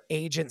her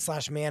agent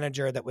 /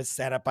 manager that was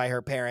set up by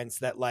her parents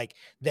that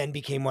then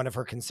became one of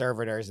her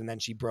conservators. And then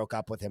she broke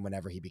up with him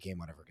whenever he became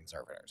one of her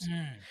conservators.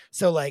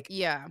 So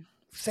yeah.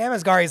 Sam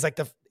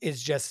Asghari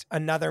is just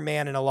another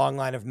man in a long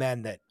line of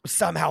men that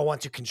somehow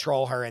want to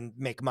control her and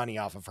make money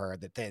off of her,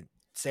 that they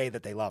say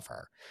that they love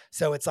her.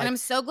 So it's and I'm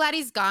so glad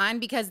he's gone,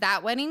 because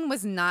that wedding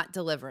was not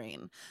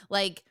delivering.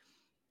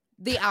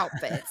 The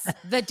outfits,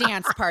 the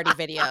dance party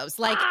videos,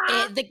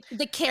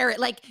 the carrot,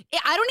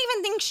 I don't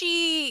even think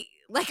she,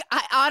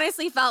 I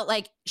honestly felt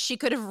she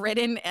could have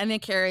ridden in a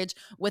carriage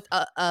with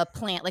a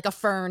plant, a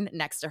fern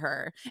next to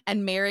her,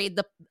 and married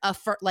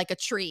like a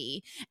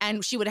tree,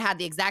 and she would have had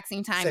the exact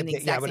same time and the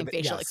exact same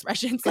facial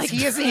expressions. Like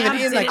he isn't even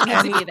in like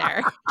any.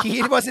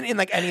 He wasn't in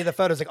like any of the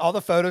photos. Like all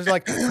the photos are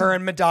like her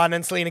and Madonna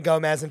and Selena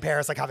Gomez in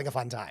Paris, like having a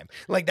fun time.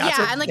 Like that's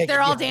and like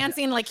they're all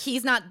dancing. Like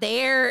he's not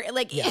there.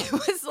 Like it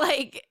was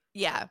like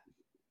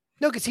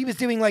No, because he was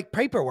doing like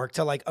paperwork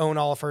to like own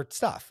all of her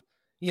stuff.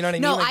 You know what I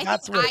mean? No, like,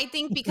 I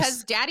think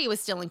because Daddy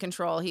was still in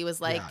control, he was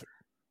like,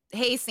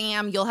 hey,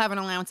 Sam, you'll have an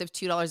allowance of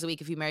 $2 a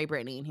week if you marry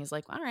Britney. And he's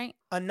like, all right.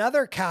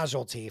 Another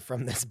casualty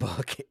from this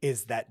book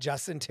is that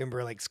Justin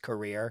Timberlake's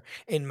career,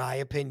 in my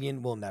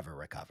opinion, will never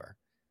recover.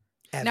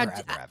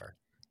 Ever.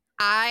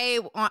 I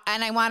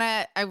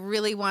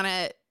really want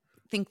to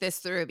think this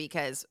through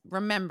because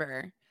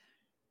remember,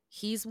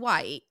 he's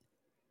white.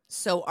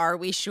 So are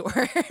we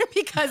sure?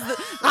 Because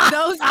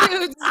those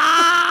dudes,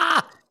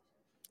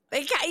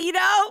 they,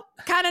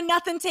 kind of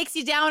nothing takes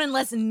you down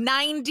unless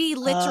 90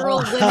 literal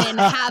women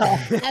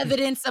have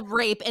evidence of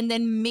rape, and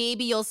then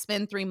maybe you'll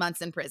spend 3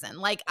 months in prison.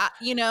 Like,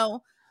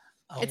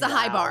 it's a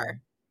high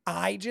bar.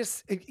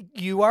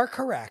 You are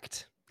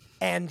correct.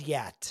 And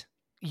yet,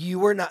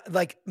 you are not,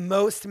 like,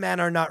 most men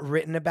are not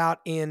written about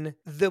in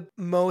the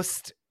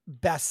most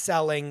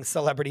best-selling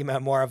celebrity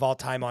memoir of all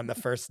time on the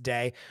first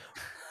day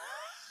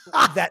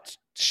that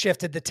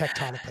shifted the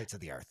tectonic plates of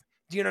the earth.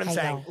 Do you know what I'm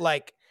saying?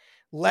 Like,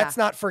 let's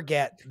not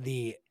forget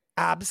the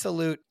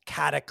absolute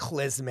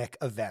cataclysmic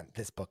event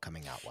this book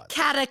coming out was.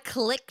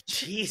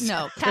 Cataclysmic.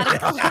 No,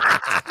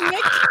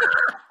 cataclysmic.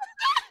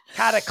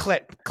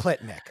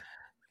 Cataclysmic.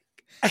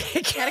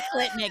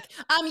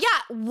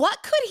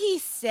 What could he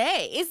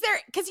say? Is there,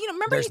 because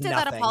remember he did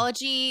that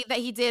apology that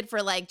he did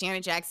for like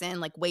Janet Jackson,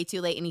 like way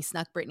too late, and he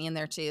snuck Britney in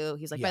there too.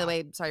 He's like, by the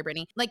way, sorry,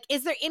 Britney. Like,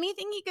 is there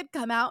anything he could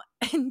come out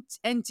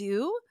and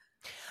do?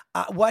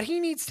 What he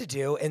needs to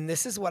do, and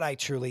this is what I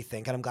truly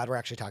think, and I'm glad we're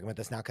actually talking about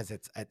this now because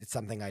it's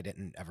something I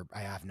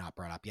have not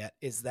brought up yet,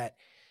 is that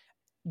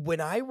when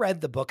I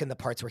read the book and the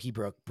parts where he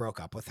broke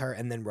up with her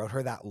and then wrote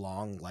her that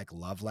long like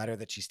love letter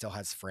that she still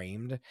has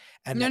framed,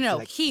 and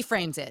he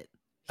framed it.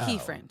 He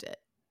framed it.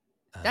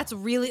 That's a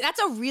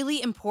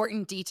really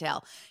important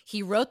detail.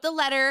 He wrote the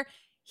letter,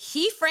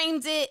 he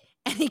framed it,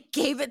 and he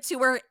gave it to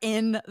her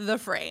in the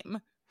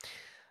frame.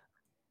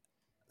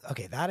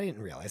 Okay, that I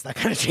didn't realize. That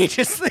kind of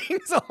changes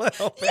things a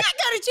little bit. Yeah,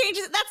 it kind of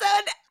changes.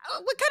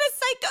 What kind of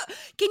psycho?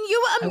 Can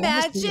you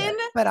imagine?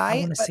 I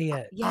want to see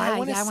it. Yeah, I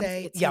want to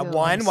say,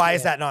 why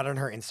is that not on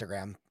her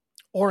Instagram?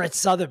 Or at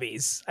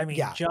Sotheby's? I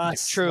mean,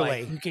 just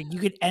truly, like, you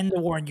could end the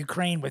war in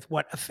Ukraine with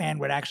what a fan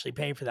would actually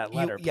pay for that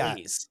letter.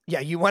 Please,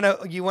 you want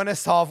to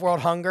solve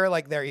world hunger?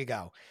 Like, there you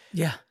go.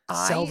 Yeah,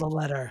 sell the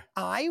letter.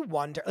 I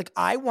wonder. Like,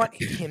 I want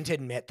him to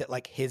admit that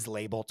like his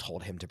label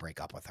told him to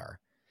break up with her.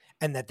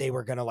 And that they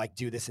were going to like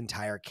do this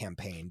entire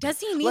campaign. Does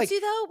he need to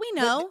though? We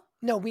know.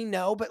 No, we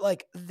know. But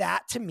like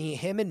that to me,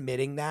 him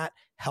admitting that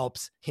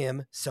helps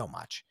him so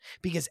much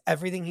because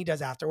everything he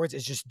does afterwards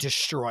is just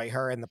destroy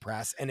her in the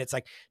press. And it's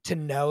like to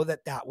know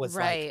that was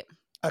like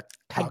a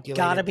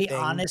calculated I gotta be thing.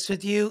 honest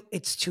with you.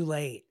 It's too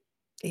late.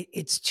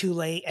 It's too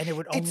late. And it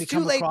would only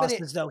come across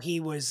as though he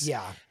was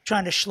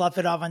trying to slough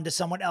it off onto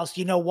someone else.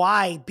 You know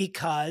why?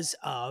 Because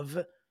of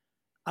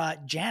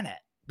Janet.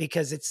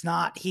 Because it's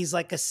not, he's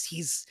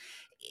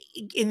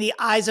in the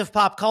eyes of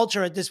pop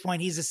culture at this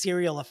point, he's a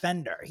serial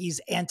offender. He's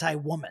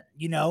anti-woman,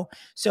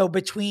 So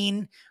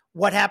between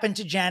what happened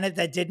to Janet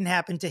that didn't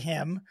happen to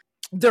him,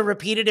 the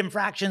repeated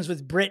infractions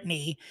with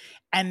Britney,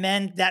 and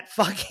then that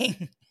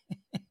fucking,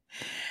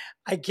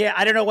 I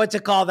don't know what to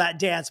call that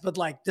dance, but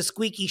like the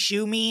squeaky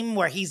shoe meme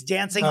where he's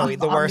dancing on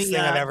the worst thing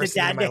I've ever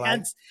seen in my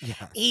life.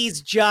 Yeah.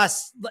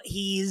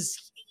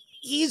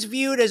 He's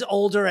viewed as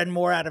older and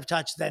more out of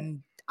touch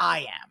than I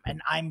am,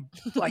 and I'm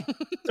like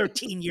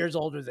 13 years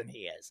older than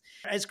he is.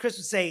 As Chris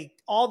would say,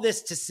 all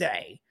this to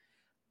say,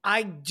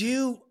 I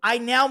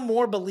now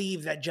more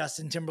believe that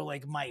Justin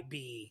Timberlake might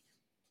be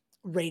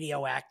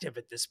radioactive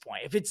at this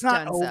point. If it's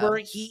not over,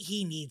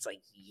 he needs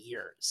like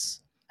years,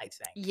 I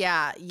think.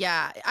 Yeah.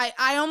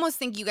 I almost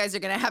think you guys are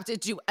going to have to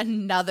do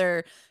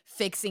another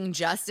Fixing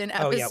Justin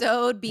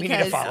episode because we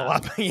need a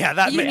follow-up.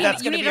 That's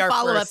going to be our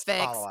first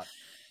follow-up.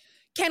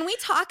 Can we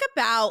talk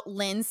about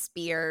Lynn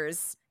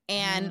Spears?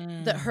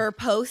 And her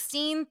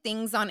posting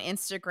things on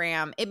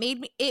Instagram, it made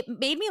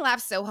me laugh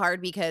so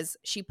hard because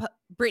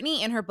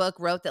Britney in her book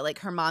wrote that like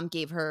her mom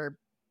gave her,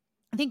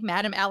 I think,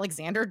 Madame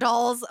Alexander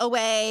dolls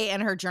away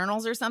and her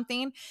journals or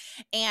something,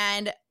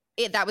 and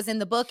that was in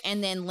the book.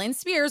 And then Lynn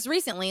Spears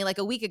recently, like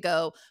a week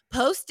ago,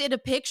 posted a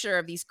picture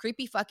of these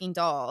creepy fucking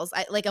dolls,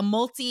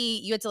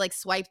 you had to like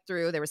swipe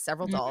through. There were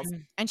several dolls,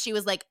 and she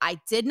was like, "I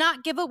did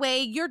not give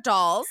away your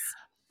dolls,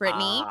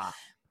 Britney."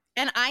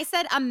 And I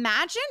said,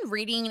 imagine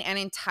reading an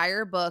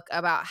entire book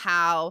about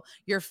how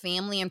your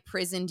family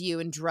imprisoned you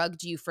and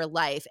drugged you for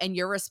life. And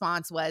your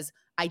response was,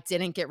 I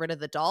didn't get rid of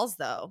the dolls,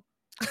 though.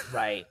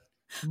 Right.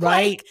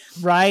 Right.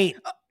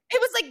 It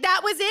was like,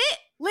 that was it,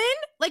 Lynn?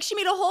 Like, she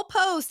made a whole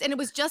post, and it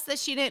was just that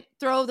she didn't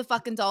throw the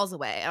fucking dolls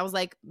away. I was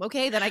like,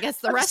 okay, then I guess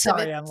the rest of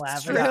it I'm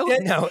laughing. true.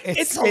 No,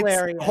 it's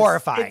hilarious. It's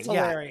horrifying. It's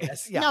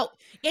hilarious. Yeah. No,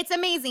 it's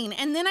amazing.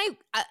 And then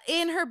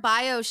in her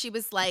bio, she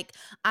was like,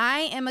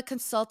 I am a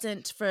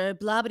consultant for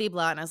blah, blah,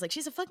 blah. And I was like,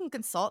 she's a fucking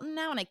consultant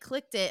now? And I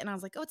clicked it, and I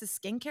was like, oh, it's a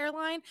skincare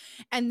line.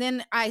 And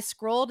then I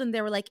scrolled, and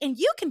they were like, and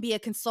you can be a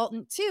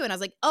consultant too. And I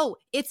was like, oh,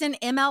 it's an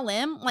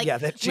MLM? Like,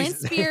 Lynn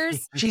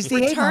Spears she's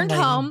returned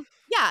home.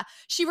 Yeah,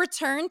 she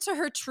returned to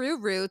her true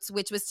roots,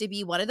 which was to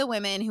be one of the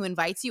women who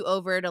invites you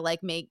over to like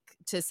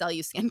to sell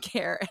you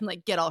skincare and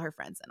like get all her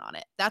friends in on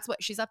it. That's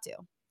what she's up to.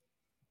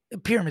 A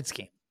pyramid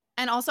scheme.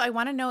 And also, I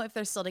want to know if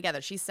they're still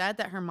together. She said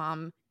that her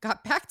mom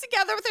got back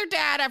together with her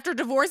dad after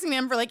divorcing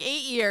him for like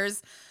 8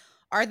 years.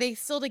 Are they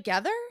still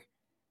together?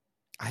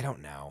 I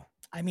don't know.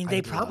 I mean,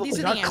 they probably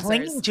These are are the answers.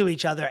 clinging to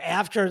each other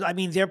after. I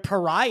mean, they're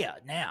pariah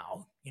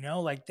now. You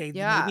know, like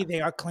maybe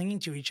they are clinging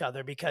to each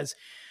other because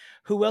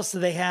who else do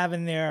they have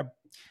in their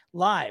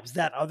lives?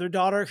 That other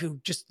daughter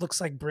who just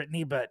looks like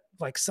Britney, but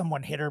like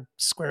someone hit her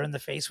square in the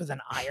face with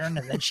an iron,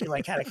 and then she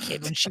like had a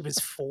kid when she was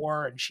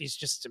 4, and she's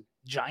just a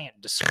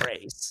giant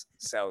disgrace.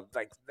 So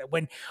like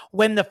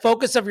when the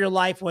focus of your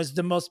life was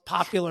the most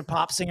popular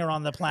pop singer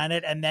on the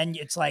planet, and then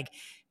it's like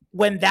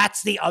when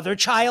that's the other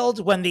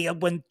child,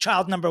 when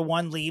child number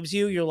 1 leaves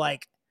you, you're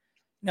like,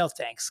 no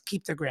thanks,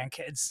 keep the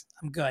grandkids.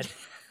 I'm good.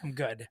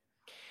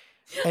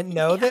 And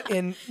know that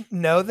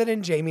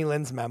in Jamie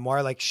Lynn's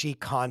memoir, like she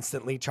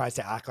constantly tries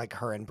to act like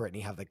her and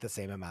Britney have like the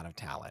same amount of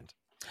talent.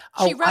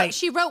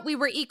 She wrote we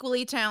were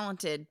equally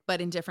talented,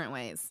 but in different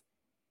ways.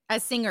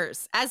 As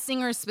singers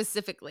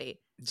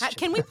specifically.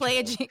 Can you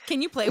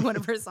play one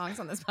of her songs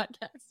on this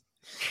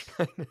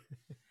podcast?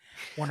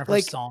 One of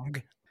her song.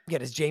 Yeah,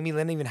 does Jamie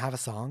Lynn even have a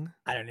song?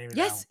 I don't even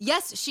know.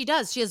 Yes, she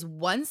does. She has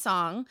one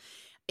song.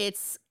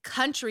 It's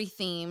country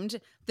themed.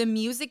 The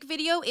music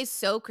video is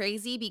so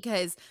crazy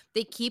because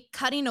they keep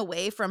cutting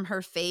away from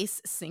her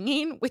face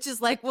singing, which is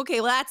like,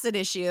 okay, well, that's an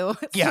issue.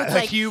 Yeah, so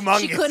like humongous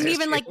she couldn't issue.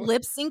 even like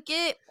lip sync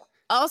it.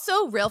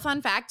 Also, real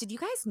fun fact, did you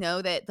guys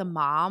know that the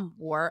mom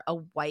wore a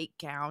white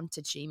gown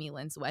to Jamie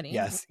Lynn's wedding?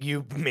 Yes,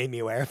 you made me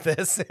aware of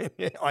this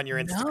on your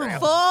Instagram.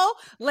 Full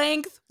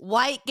length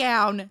white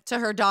gown to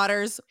her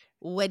daughter's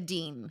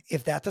wedding.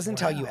 If that doesn't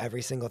tell you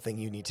every single thing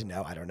you need to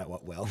know, I don't know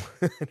what will.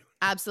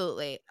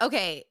 Absolutely.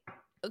 Okay.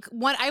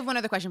 I have one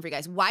other question for you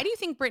guys. Why do you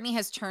think Britney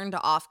has turned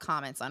off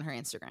comments on her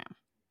Instagram?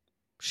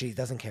 She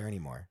doesn't care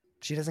anymore.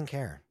 She doesn't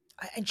care.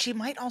 And she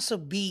might also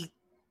be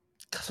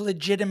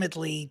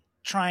legitimately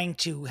trying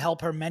to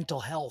help her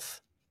mental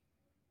health.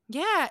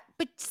 Yeah,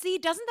 but see,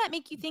 doesn't that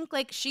make you think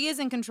like she is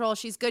in control?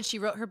 She's good. She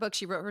wrote her book.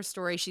 She wrote her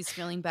story. She's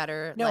feeling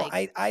better. No,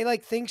 I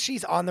like think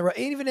she's on the road.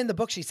 Even in the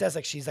book, she says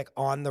like she's like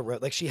on the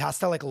road. Like she has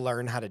to like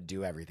learn how to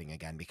do everything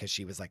again because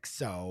she was like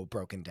so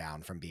broken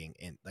down from being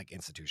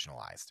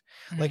institutionalized.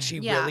 Like she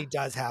really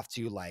does have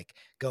to like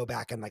go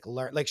back and like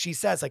learn. Like she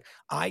says like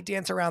I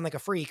dance around like a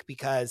freak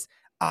because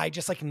I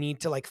just like need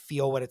to like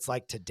feel what it's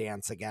like to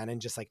dance again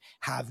and just like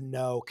have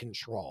no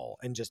control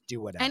and just do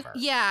whatever.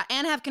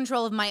 And have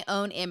control of my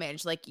own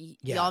image. Like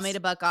y'all made a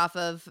buck off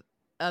of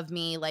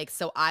me, like,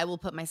 so I will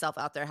put myself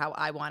out there how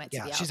I want it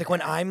to be. She's like,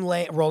 when I'm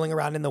rolling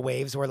around in the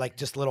waves where like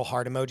just little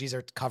heart emojis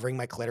are covering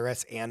my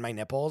clitoris and my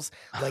nipples,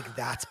 like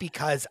that's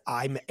because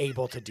I'm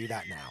able to do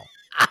that now.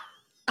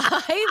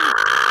 I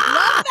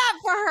love that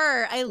for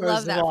her. I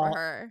love that for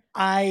her.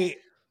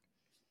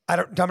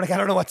 Dominic, I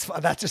don't know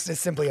that just is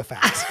simply a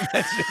fact.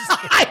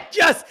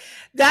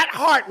 That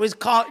heart was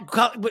called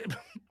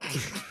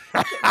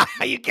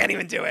you can't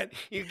even do it.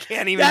 You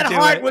can't even do it. That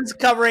heart was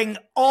covering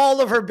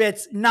all of her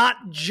bits, not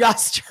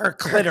just her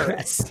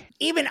clitoris.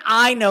 Even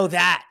I know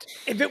that.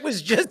 If it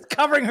was just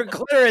covering her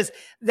clitoris,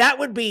 that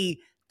would be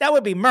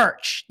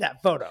merch,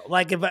 that photo.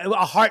 Like if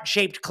a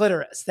heart-shaped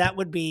clitoris, that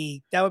would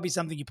be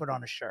something you put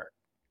on a shirt.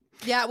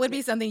 Yeah, it would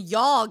be something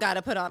y'all got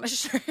to put on a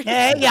shirt.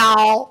 Hey,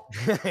 y'all.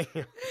 Oh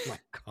my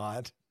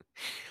God.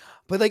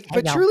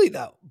 But truly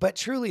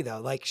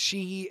though, like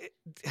she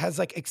has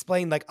like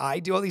explained, like I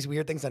do all these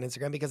weird things on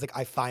Instagram because like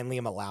I finally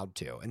am allowed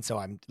to. And so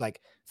I'm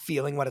like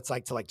feeling what it's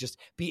like to like just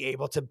be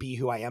able to be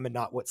who I am and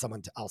not what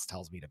someone else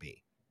tells me to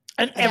be.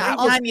 And every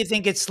time you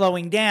think it's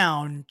slowing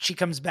down, she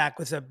comes back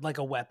with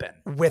a weapon.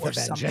 With a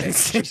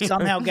vengeance. She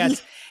somehow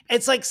gets,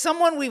 it's like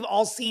someone we've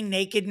all seen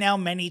naked now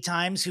many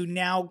times who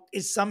now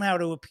is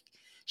somehow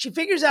she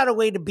figures out a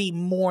way to be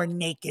more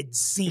naked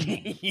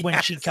seeming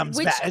when she comes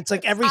back. It's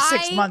like every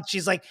 6 months,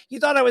 she's like, you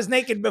thought I was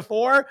naked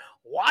before?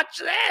 Watch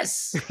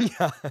this.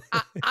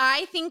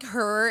 I think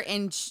her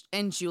and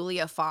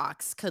Julia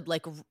Fox could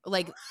like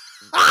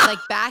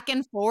back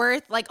and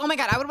forth. Like, oh my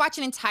God, I would watch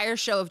an entire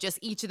show of just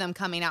each of them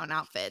coming out in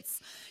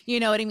outfits. You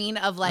know what I mean?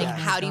 Of like,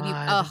 how do you,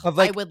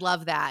 I would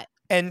love that.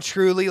 And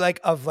truly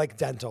of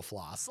dental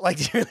floss. Like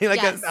truly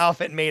an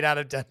outfit made out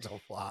of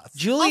dental floss.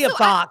 Julia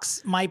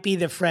Fox might be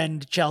the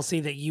friend,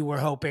 Chelsea, that you were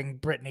hoping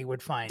Britney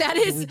would find. That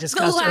is we the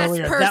last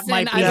earlier. person that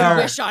might be I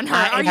her. wish on her.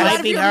 Are you out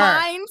of your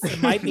minds?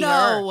 It might be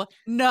her.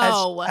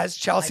 No. As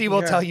Chelsea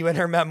will tell you in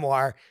her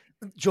memoir,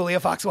 Julia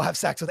Fox will have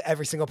sex with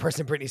every single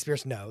person Britney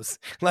Spears knows.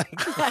 Like,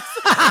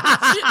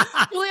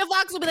 Julia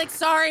Fox will be like,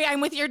 "Sorry,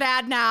 I'm with your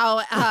dad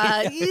now."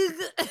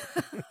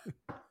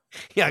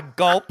 Yeah,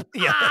 gulp.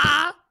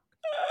 Yeah.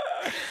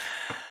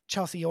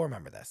 Chelsea, you'll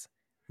remember this.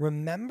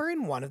 Remember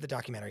in one of the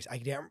documentaries, I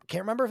can't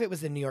remember if it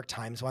was the New York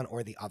Times one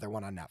or the other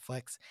one on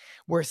Netflix,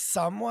 where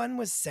someone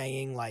was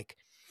saying like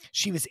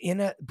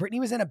Britney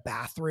was in a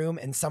bathroom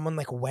and someone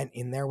like went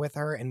in there with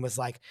her and was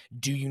like,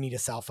 "Do you need a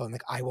cell phone?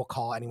 Like, I will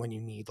call anyone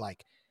you need.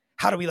 Like,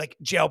 how do we like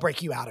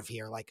jailbreak you out of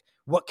here? Like,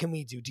 what can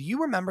we do?" Do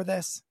you remember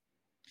this?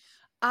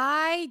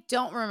 I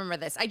don't remember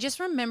this. I just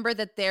remember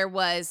that there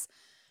was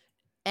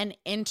an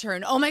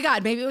intern. Oh my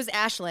God, maybe it was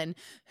Ashlyn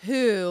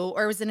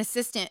or it was an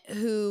assistant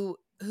who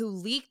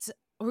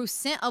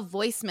sent a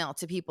voicemail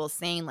to people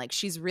saying like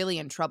she's really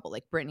in trouble,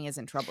 like Britney is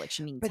in trouble, like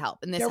she needs help,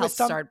 and this helped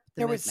start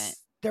the movement.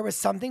 There was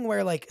something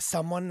where like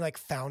someone like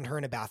found her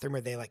in a bathroom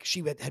where they like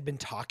she had been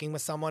talking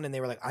with someone and they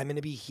were like, "I'm going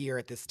to be here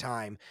at this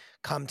time.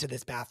 Come to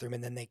this bathroom."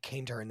 And then they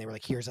came to her and they were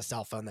like, "Here's a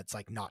cell phone that's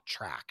like not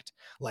tracked.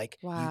 Like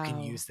you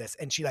can use this."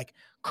 And she like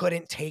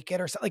couldn't take it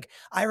or something. Like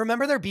I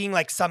remember there being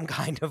like some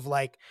kind of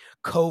like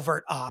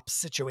covert ops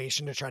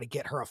situation to try to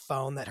get her a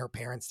phone that her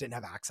parents didn't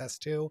have access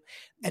to.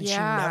 And she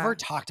never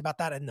talked about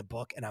that in the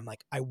book. And I'm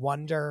like, I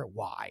wonder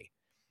why.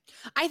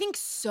 I think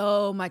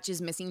so much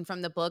is missing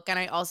from the book. And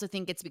I also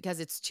think it's because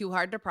it's too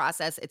hard to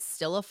process. It's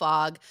still a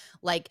fog.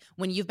 Like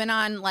when you've been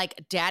on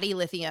like daddy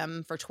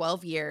lithium for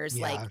 12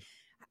 years,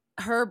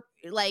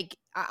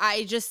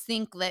 I just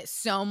think that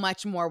so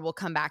much more will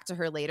come back to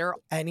her later.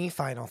 Any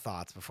final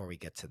thoughts before we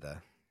get to the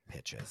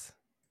pitches?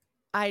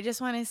 I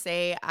just want to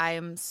say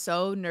I'm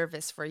so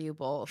nervous for you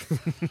both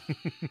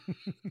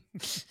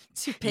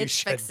to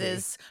pitch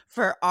fixes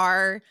for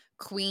our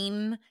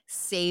queen,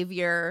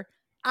 savior,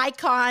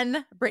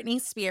 icon, Britney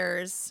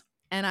Spears,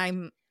 and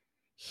I'm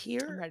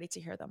ready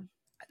to hear them.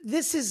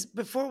 This is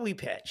before we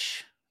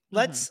pitch.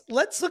 Let's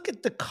look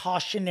at the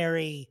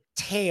cautionary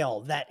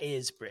tale that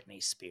is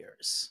Britney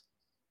Spears.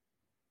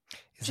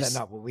 Is that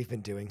not what we've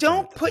been doing?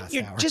 Don't put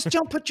your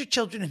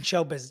children in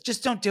show business.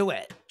 Just don't do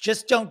it.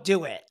 Just don't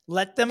do it.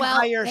 Let them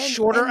hire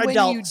shorter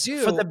adults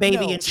for the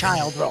baby and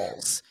child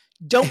roles.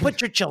 Don't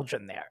put your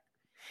children there.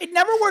 It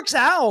never works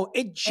out.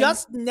 It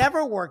just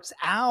never works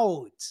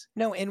out.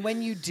 No, and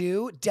when you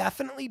do,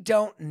 definitely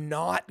don't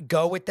not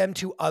go with them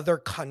to other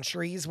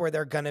countries where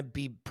they're going to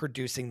be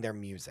producing their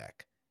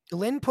music.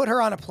 Lynn put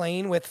her on a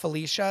plane with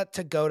Felicia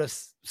to go to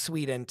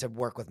Sweden to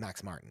work with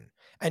Max Martin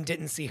and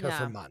didn't see her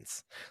for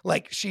months.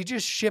 Like she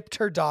just shipped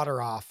her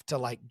daughter off to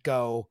like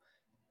go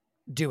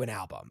do an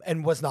album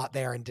and was not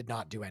there and did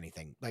not do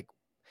anything.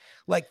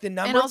 Like the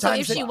number of times. And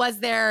also if she was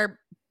there,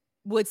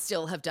 would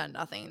still have done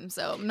nothing.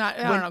 So I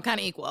don't know, kind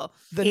of equal.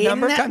 The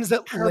number of times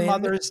that her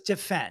mother's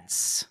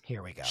defense.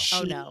 Here we go.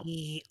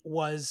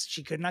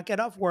 She could not get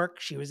off work.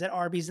 She was at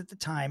Arby's at the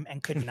time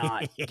and could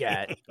not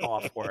get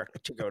off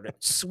work to go to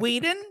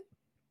Sweden.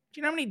 Do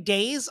you know how many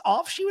days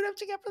off she would have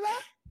to get for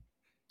that?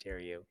 Dare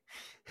you.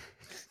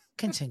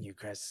 Continue,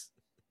 Chris.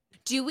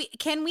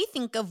 Can we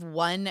think of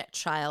one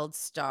child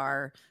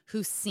star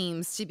who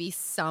seems to be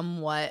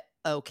somewhat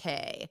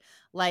okay?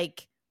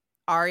 Like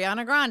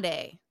Ariana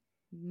Grande.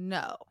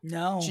 No.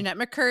 Jeanette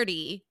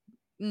McCurdy.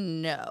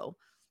 No.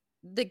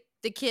 The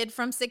kid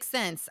from Sixth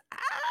Sense.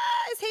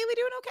 Is Haley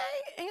doing okay?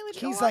 Haley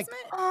Joel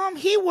Osment?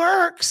 He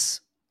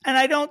works. And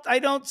I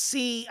don't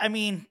see, I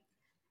mean,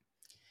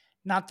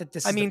 not that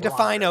this is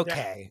define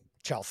okay,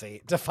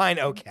 Chelsea. Define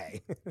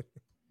okay.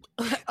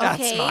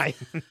 That's okay. fine.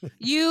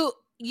 You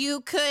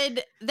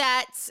could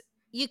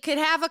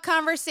have a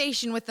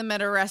conversation with them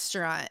at a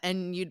restaurant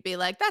and you'd be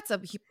like, that's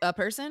a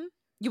person.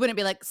 You wouldn't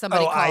be like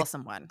somebody call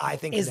someone. I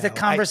think is the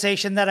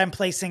conversation that I'm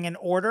placing in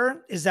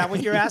order? Is that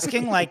what you're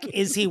asking? Like,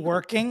 is he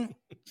working?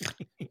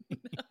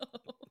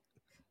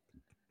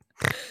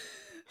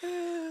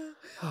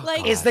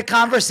 Like, is the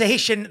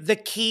conversation the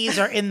keys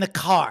are in the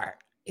car?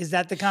 Is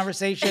that the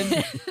conversation?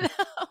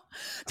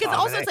 Because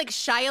also it's like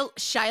Shia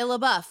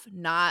LaBeouf,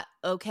 not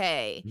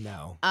okay.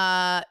 No.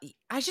 I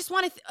just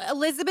want to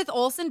Elizabeth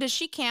Olsen, does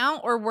she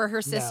count, or were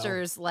her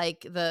sisters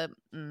like the?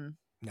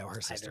 No,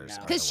 her sisters.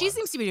 Because she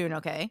seems to be doing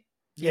okay.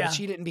 Yeah, but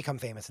she didn't become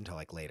famous until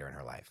like later in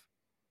her life.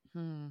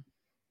 Dang.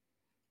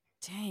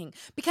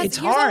 Because it's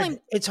hard.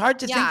 It's hard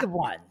to think of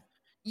one.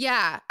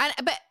 Yeah.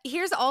 But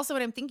here's also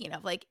what I'm thinking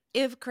of. Like,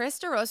 if Chris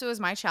DeRosa was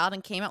my child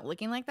and came out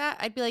looking like that,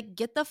 I'd be like,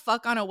 get the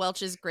fuck on a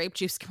Welch's grape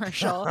juice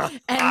commercial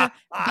and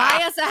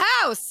buy us a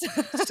house.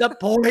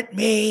 Support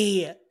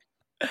me.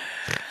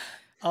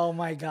 Oh,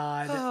 my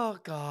God. Oh,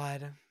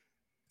 God.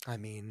 I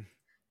mean,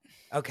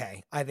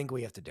 okay. I think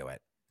we have to do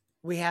it.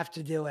 We have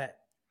to do it.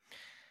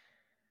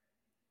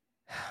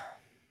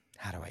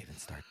 How do I even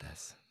start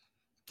this?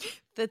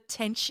 The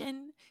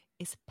tension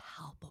is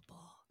palpable.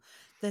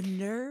 The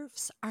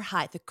nerves are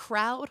high. The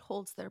crowd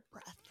holds their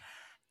breath.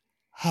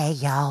 Hey,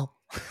 y'all.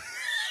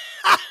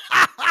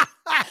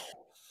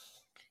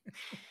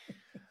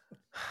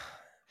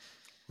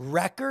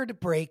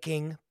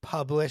 Record-breaking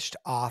published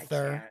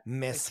author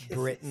Miss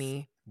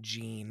Britney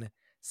Jean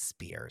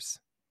Spears.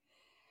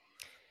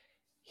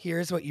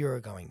 Here's what you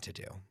are going to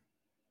do.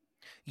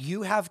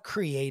 You have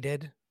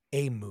created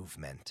a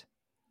movement.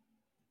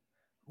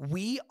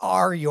 We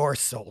are your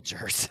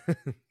soldiers.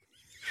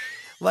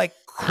 Like,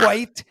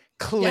 quite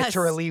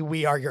literally, yes.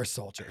 We are your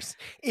soldiers.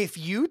 If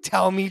you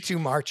tell me to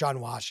march on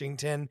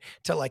Washington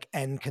to like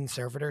end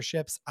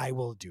conservatorships, I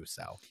will do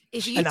so.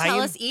 If you tell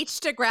us each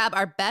to grab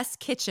our best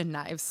kitchen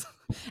knives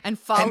and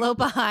follow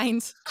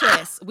behind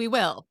Chris, we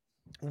will.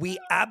 We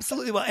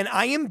absolutely will. And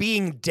I am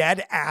being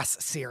dead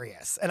ass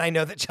serious. And I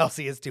know that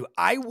Chelsea is too.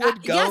 I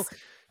would go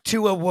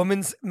to a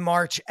woman's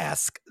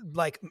march-esque,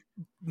 like,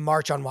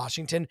 march on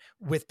Washington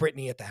with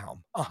Britney at the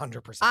helm.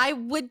 100%. I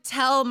would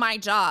tell my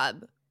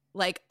job,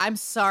 like, I'm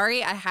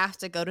sorry, I have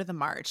to go to the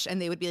march.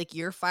 And they would be like,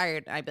 you're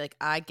fired. And I'd be like,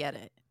 I get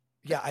it.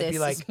 Yeah, I'd be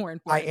like,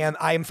 I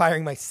am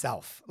firing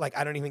myself. Like,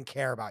 I don't even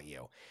care about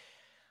you.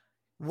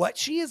 What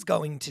she is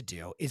going to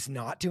do is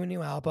not do a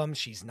new album.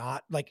 She's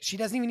not like, she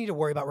doesn't even need to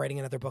worry about writing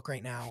another book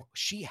right now.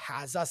 She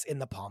has us in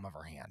the palm of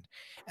her hand.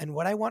 And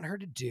what I want her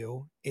to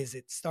do is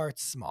it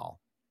starts small.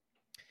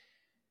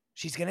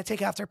 She's going to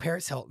take after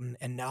Paris Hilton.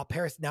 And now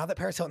that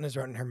Paris Hilton has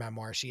written her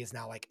memoir, she is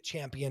now like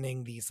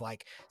championing these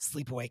like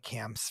sleepaway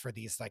camps for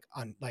these like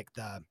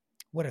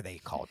what are they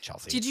called,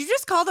 Chelsea? Did you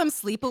just call them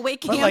sleepaway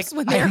camps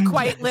when they're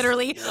quite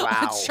literally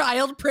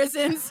child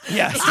prisons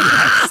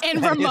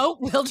in remote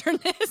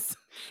wilderness?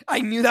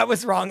 I knew that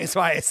was wrong. Is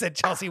why I said,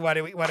 Chelsea, what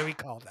do we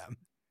call them?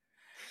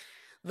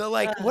 The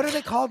like, what are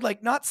they called?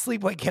 Like not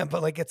sleepaway camp,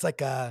 but like it's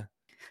like a,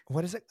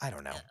 what is it? I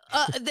don't know.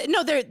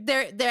 No,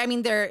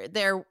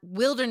 they're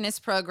wilderness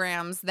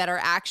programs that are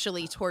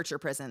actually torture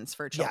prisons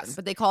for children,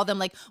 but they call them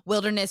like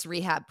wilderness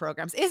rehab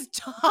programs. Is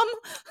Tom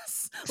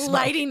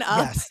lighting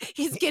up? Yes.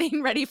 He's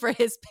getting ready for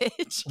his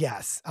pitch.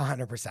 Yes,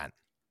 100%.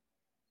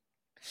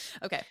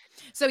 Okay.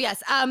 So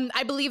yes,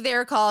 I believe they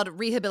are called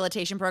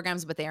rehabilitation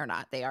programs, but they are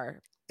not. They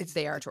are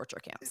torture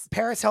camps.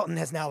 Paris Hilton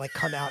has now like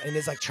come out and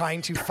is like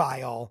trying to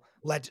file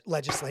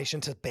legislation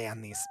to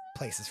ban these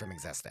places from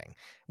existing,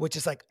 which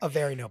is like a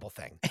very noble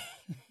thing.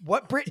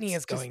 What Britney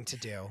is going to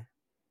do.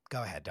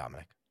 Go ahead,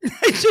 Dominic.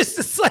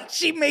 It's like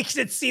she makes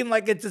it seem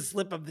like it's a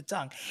slip of the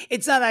tongue.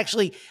 It's not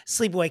actually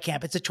sleepaway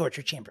camp. It's a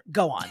torture chamber.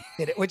 Go on.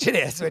 Which it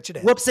is.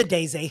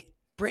 Whoops-a-daisy.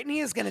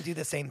 Britney is going to do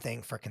the same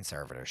thing for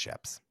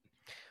conservatorships.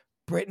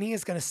 Britney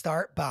is going to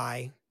start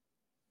by,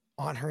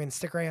 on her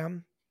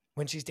Instagram,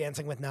 when she's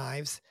dancing with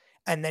knives,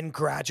 and then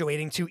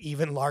graduating to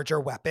even larger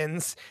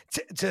weapons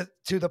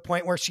to the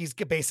point where she's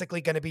basically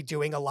going to be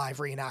doing a live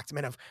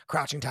reenactment of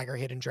Crouching Tiger,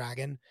 Hidden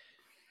Dragon.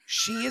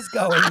 She is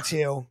going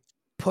to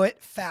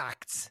put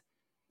facts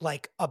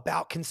like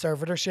about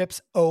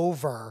conservatorships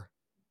over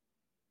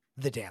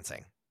the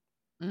dancing.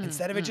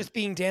 Instead of it just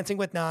being dancing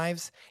with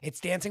knives,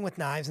 it's dancing with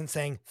knives and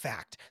saying,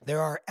 fact,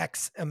 there are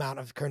X amount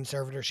of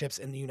conservatorships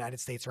in the United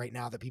States right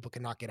now that people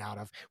cannot get out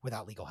of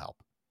without legal help.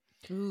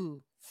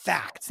 Ooh.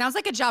 Fact. Sounds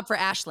like a job for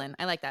Ashlyn.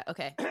 I like that.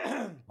 Okay.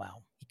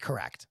 Wow.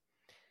 Correct.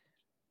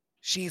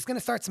 She's going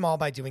to start small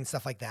by doing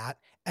stuff like that.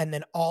 And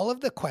then all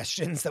of the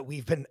questions that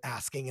we've been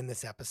asking in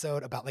this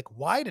episode about like,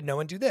 why did no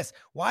one do this?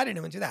 Why did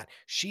no one do that?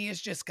 She is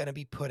just going to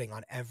be putting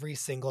on every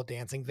single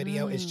dancing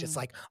video. It's just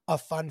like a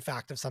fun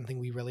fact of something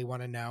we really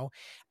want to know.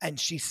 And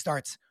she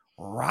starts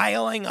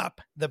riling up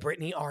the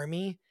Britney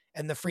army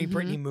and the Free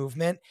Britney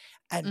movement.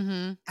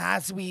 And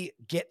as we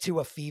get to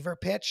a fever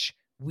pitch,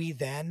 we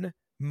then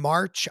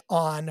march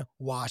on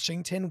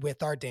Washington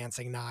with our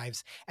dancing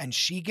knives. And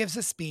she gives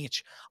a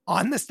speech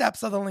on the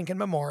steps of the Lincoln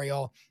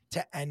Memorial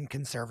to end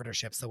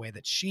conservatorships the way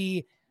that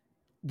she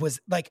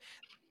was like,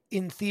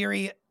 in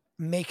theory,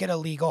 make it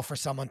illegal for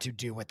someone to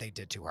do what they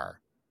did to her.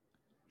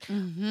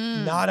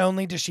 Not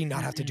only does she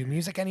not have to do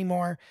music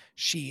anymore,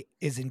 she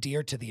is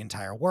endeared to the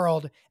entire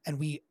world. And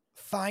we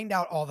find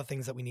out all the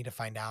things that we need to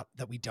find out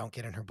that we don't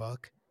get in her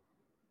book.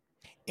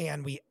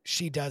 And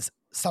she does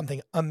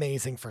something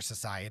amazing for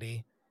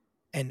society.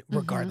 And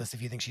regardless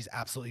if you think she's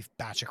absolutely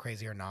batshit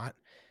crazy or not,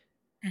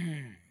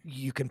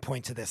 you can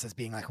point to this as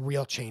being like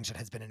real change that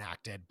has been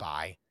enacted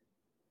by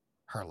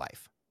her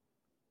life.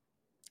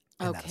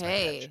 And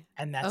okay.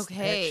 That's the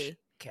pitch.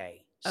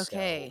 Okay.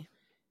 Okay.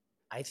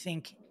 So I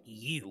think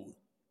you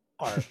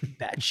are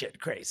batshit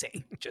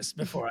crazy. Just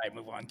before I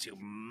move on to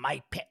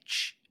my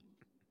pitch.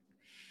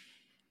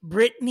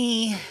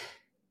 Britney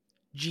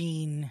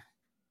Jean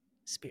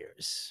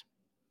Spears.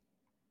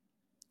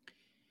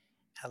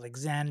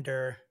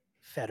 Alexander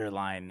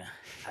Federline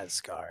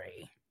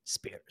Asghari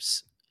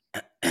Spears.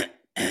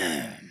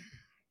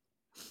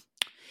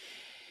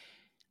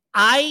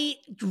 I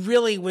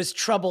really was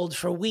troubled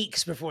for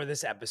weeks before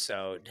this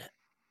episode.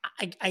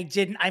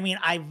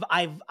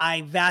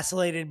 I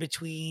vacillated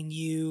between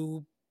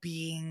you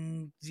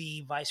being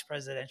the vice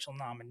presidential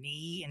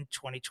nominee in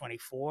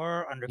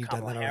 2024 under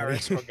Kamala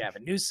Harris or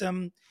Gavin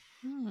Newsom.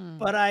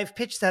 But I've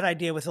pitched that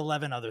idea with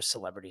 11 other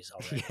celebrities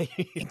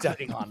already,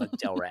 including Lana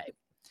Del Rey.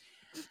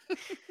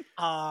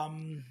 I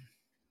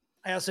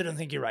also don't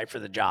think you're right for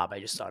the job. I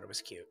just thought it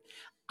was cute.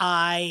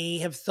 I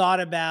have thought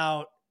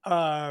about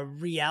a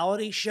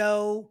reality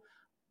show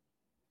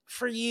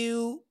for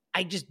you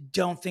I just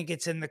don't think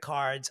it's in the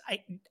cards.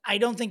 I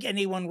don't think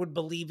anyone would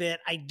believe it.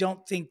 I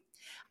don't think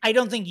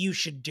you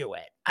should do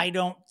it. I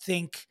don't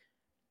think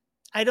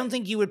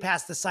you would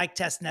pass the psych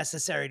test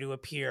necessary to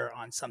appear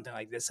on something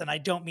like this. And I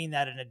don't mean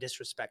that in a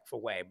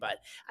disrespectful way, but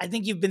I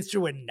think you've been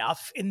through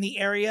enough in the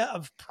area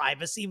of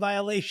privacy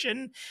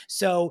violation.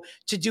 So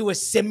to do a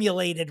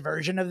simulated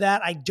version of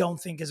that, I don't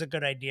think is a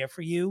good idea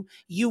for you.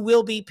 You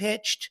will be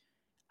pitched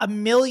a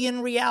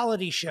million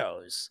reality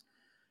shows.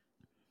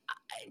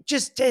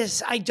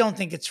 I don't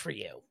think it's for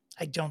you.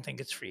 I don't think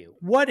it's for you.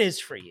 What is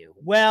for you?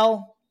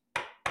 Well,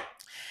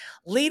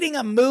 leading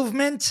a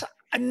movement.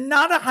 I'm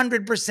not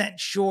 100%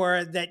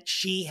 sure that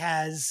she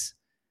has.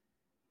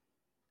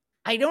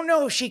 I don't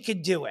know if she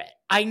could do it.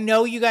 I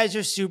know you guys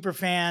are super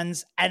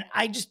fans, and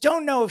I just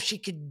don't know if she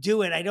could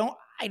do it. I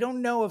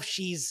don't know if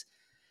she's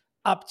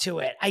up to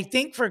it. I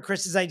think for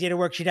Chris's idea to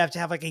work, she'd have to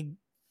have like a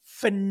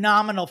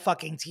phenomenal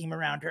fucking team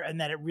around her,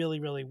 and that it really,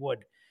 really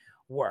would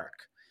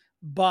work.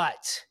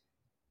 But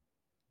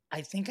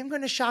I think I'm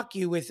going to shock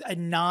you with a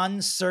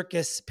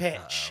non-circus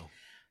pitch. Uh-oh.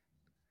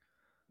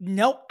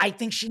 Nope. I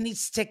think she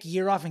needs to take a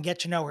year off and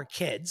get to know her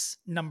kids,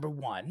 number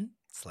one.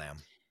 Slam.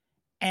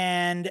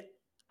 And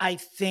I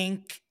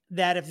think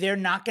that if they're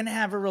not going to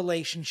have a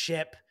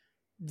relationship,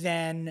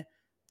 then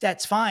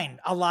that's fine.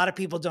 A lot of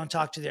people don't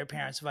talk to their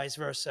parents, vice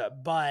versa.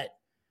 But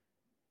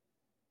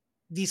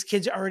these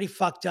kids are already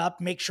fucked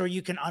up. Make sure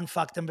you can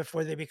unfuck them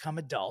before they become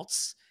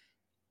adults.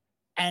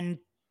 And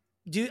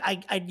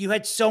you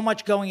had so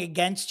much going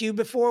against you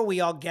before. We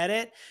all get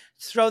it.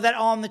 Throw that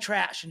all in the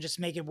trash and just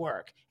make it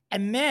work.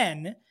 And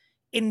then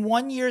in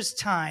 1 year's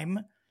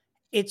time,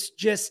 it's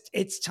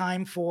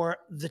time for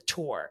the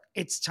tour.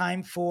 It's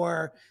time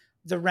for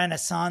the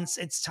Renaissance.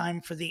 It's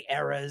time for the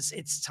eras.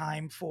 It's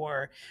time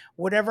for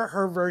whatever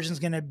her version is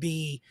going to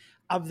be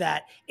of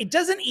that. It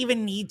doesn't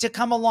even need to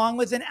come along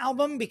with an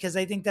album because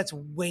I think that's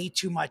way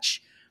too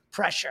much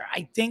pressure.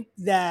 I think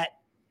that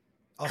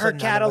also, her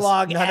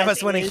catalog. None of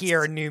us want to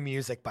hear new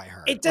music by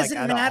her. It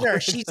doesn't matter.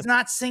 She's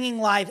not singing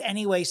live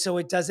anyway, so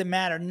it doesn't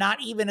matter.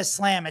 Not even a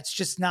slam. It's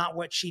just not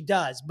what she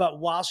does. But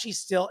while she's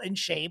still in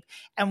shape,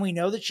 and we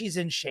know that she's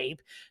in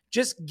shape,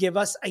 just give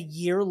us a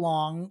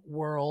year-long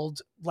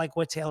world like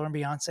what Taylor and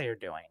Beyonce are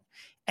doing.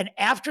 And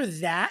after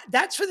that,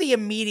 that's for the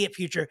immediate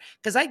future.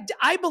 Because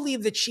I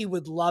believe that she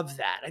would love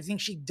that. I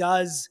think she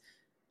does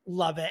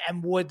love it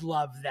and would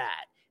love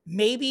that.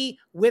 Maybe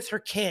with her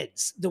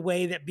kids, the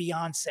way that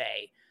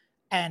Beyonce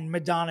and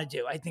Madonna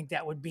do. I think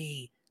that would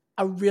be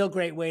a real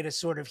great way to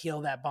sort of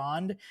heal that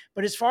bond.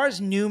 But as far as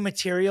new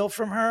material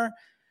from her,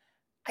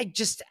 I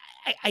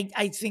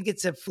think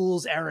it's a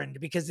fool's errand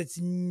because it's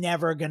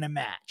never going to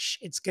match.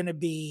 It's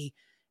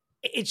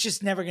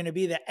just never going to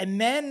be that. And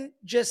then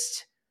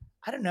just,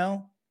 I don't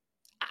know.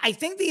 I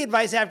think the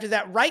advice after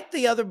that, write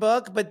the other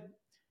book, but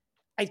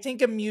I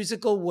think a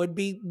musical would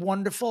be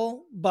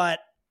wonderful, but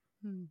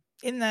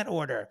in that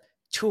order,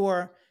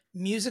 tour,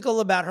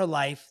 musical about her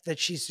life that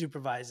she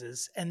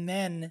supervises, and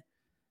then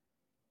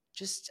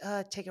just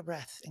take a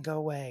breath and go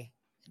away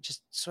and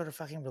just sort of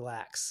fucking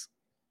relax.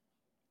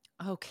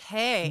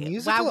 Okay.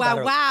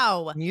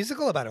 Wow.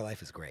 Musical about her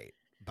life is great,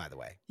 by the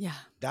way. Yeah.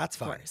 That's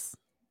fine.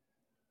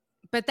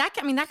 But that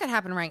could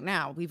happen right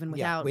now, even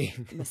without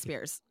Miss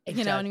Spears.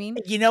 You know what I mean?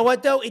 You know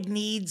what though? It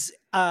needs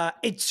I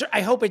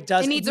hope it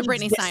does. It needs a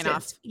Britney sign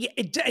off. Yeah,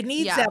 it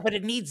needs that, but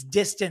it needs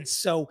distance.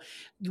 So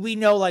we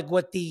know like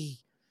what the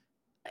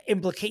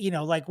implicate,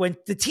 like when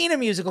the Tina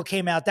musical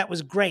came out, that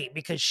was great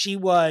because she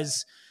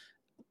was,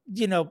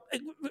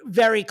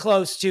 very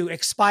close to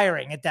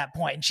expiring at that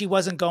point, and she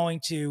wasn't going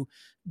to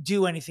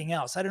do anything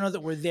else. I don't know that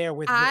we're there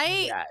with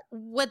that.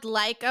 Would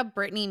like a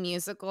Britney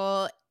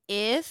musical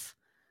if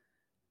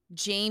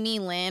Jamie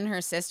Lynn,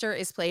 her sister,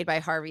 is played by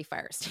Harvey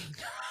Fierstein.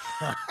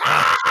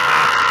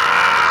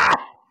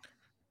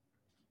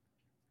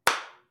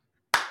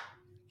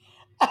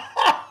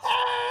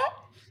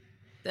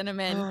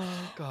 Cinnamon. Oh,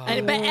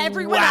 God. But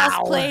everyone else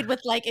played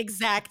with like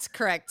exact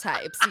correct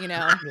types,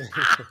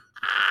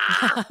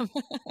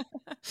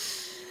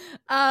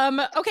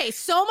 Okay,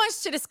 so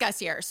much to discuss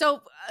here.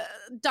 So,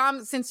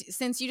 Dom,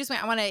 since you just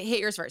went, I want to hit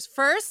yours first.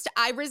 First,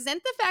 I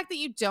resent the fact that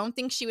you don't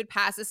think she would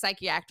pass a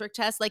psychiatric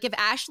test. Like if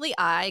Ashley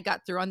I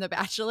got through on The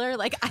Bachelor,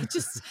 like I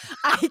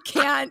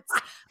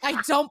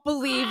don't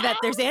believe that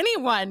there's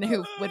anyone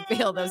who would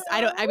fail those. I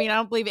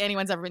don't believe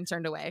anyone's ever been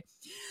turned away.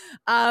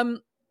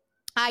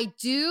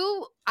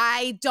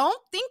 I don't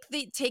think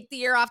they take the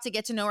year off to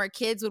get to know her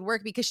kids would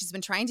work because she's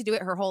been trying to do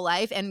it her whole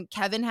life. And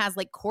Kevin has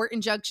like court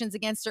injunctions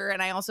against her.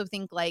 And I also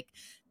think like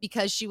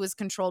because she was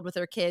controlled with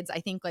her kids, I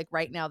think like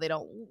right now they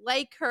don't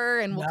like her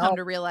and we'll come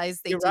to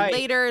realize they do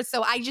later.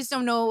 So I just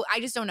don't know.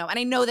 And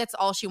I know that's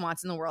all she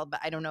wants in the world, but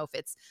I don't know if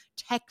it's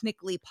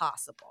technically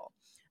possible.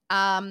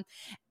 I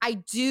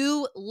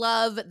do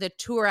love the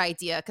tour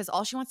idea because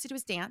all she wants to do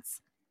is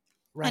dance.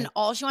 Right. And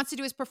all she wants to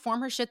do is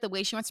perform her shit the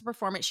way she wants to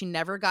perform it. She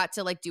never got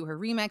to like do her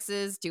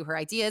remixes, do her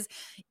ideas.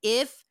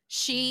 If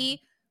she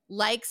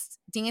likes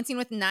Dancing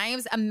with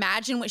Knives,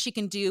 imagine what she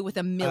can do with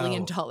 $1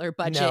 million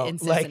budget in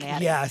Cincinnati.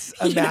 Like, yes.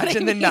 You know what I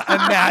mean?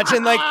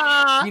 Imagine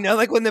like, you know,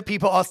 like when the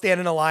people all stand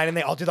in a line and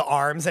they all do the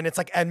arms and it's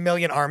like 1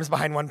 million arms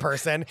behind one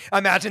person.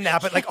 Imagine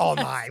that, but like all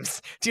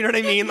knives. Do you know what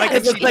I mean? Like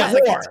it looks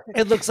like war.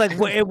 It looks like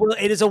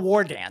it is a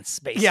war dance,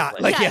 basically. Yeah,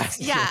 like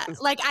yeah.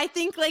 Like I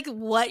think like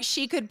what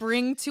she could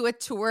bring to a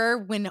tour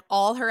when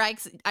all her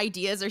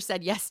ideas are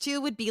said yes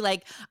to would be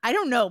like, I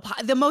don't know,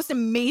 the most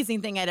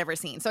amazing thing I'd ever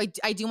seen. So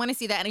I do want to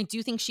see that, and I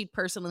do think she'd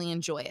personally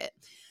enjoy it.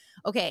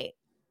 Okay.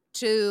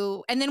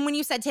 And then when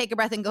you said take a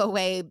breath and go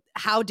away,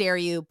 how dare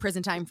you,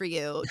 prison time for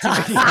you, to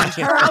snatch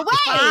her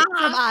away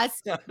from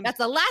us. That's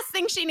the last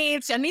thing she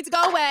needs. She needs to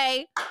go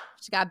away.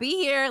 She got to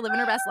be here, living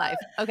her best life.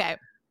 Okay.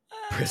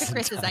 To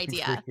Chris's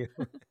idea.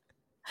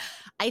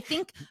 I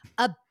think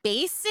a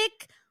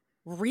basic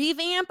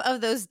revamp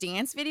of those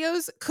dance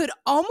videos could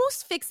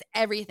almost fix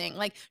everything.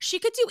 Like she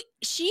could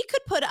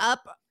put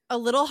up a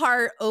little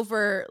heart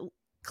over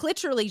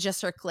literally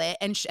just her clit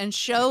and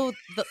show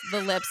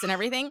the lips and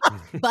everything.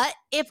 But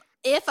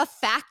if a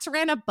fact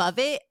ran above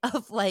it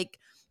of like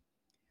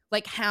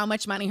how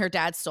much money her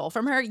dad stole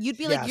from her, you'd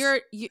be like,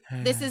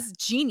 this is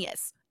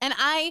genius. And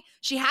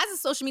she has a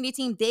social media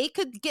team. They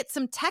could get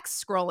some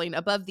text scrolling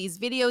above these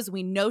videos.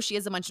 We know she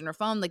has a bunch on her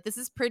phone. Like this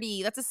is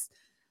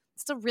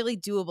it's a really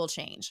doable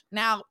change.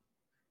 Now,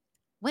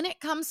 when it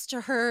comes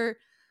to her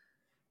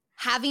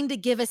having to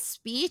give a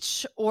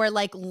speech or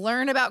like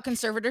learn about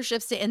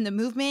conservatorships to end the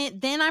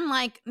movement, then I'm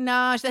like,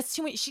 no, that's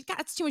too much.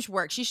 That's too much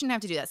work. She shouldn't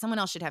have to do that. Someone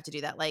else should have to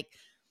do that. Like,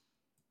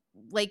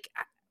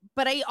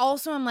 but I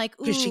also am like,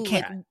 ooh, she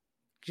can't. Like,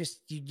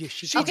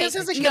 she just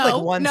has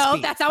like one no,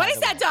 speech, that's not what I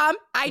said, Tom.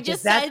 I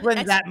just said that's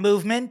when that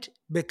movement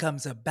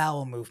becomes a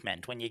bowel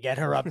movement when you get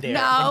her up there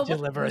and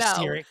deliver a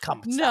steer.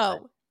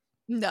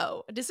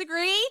 No,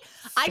 disagree.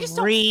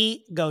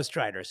 Three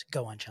ghostwriters.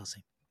 Go on,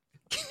 Chelsea.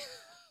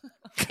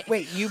 Okay.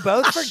 Wait, you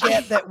both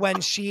forget that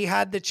when she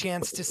had the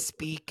chance to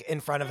speak in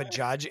front of a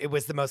judge, it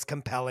was the most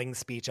compelling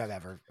speech I've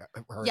ever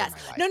heard in my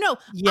life. No.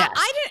 Yes.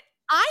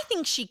 I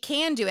think she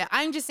can do it.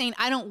 I'm just saying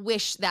I don't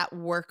wish that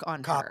work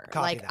on her.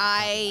 Copy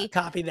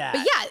that.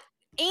 But yeah,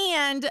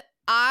 and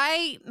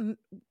I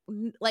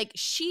like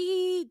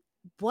she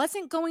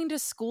wasn't going to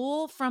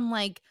school from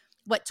like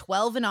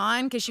 12 and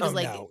on because she was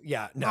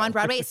on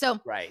Broadway. So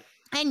right.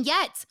 And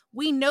yet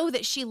we know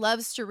that she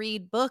loves to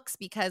read books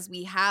because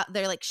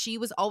they're like, she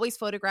was always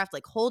photographed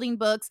like holding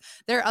books.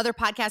 There are other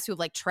podcasts who have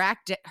like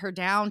tracked her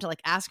down to like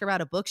ask her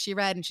about a book she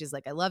read. And she's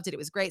like, I loved it. It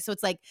was great. So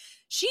it's like,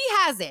 she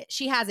has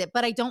it,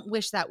 but I don't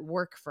wish that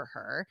work for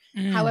her.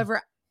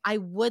 However, I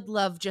would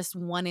love just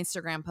one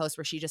Instagram post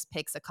where she just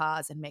picks a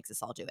cause and makes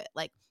us all do it.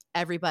 Like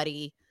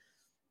everybody,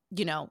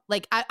 you know,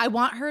 like I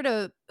want her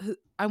to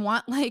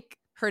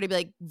be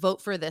like,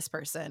 vote for this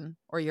person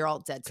or you're all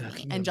dead to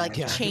me, and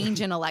like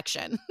change an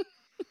election.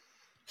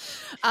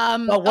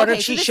 But what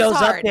if she shows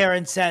up there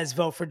and says,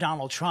 vote for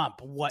Donald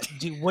Trump? What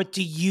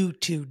do you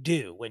two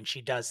do when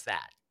she does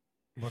that?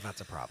 Well, that's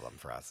a problem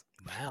for us.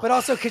 Wow. But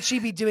also, could she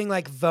be doing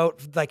like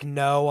vote like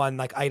no on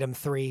like item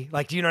 3?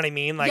 Like, do you know what I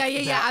mean? Like,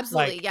 yeah,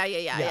 absolutely.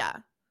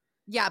 Like,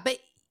 yeah. But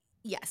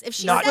yes, if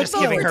she not said just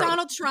vote giving for her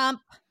Donald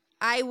Trump,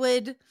 I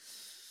would.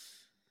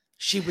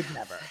 She would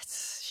never.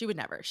 She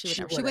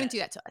wouldn't do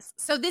that to us.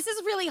 So this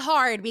is really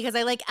hard because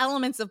I like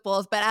elements of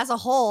both, but as a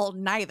whole,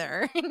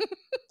 neither.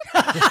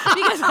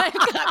 Because I've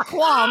got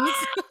qualms.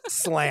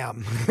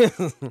 Slam.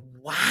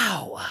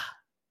 Wow.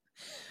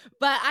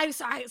 But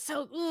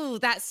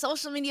that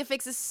social media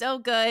fix is so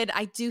good.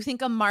 I do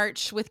think a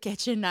march with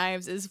kitchen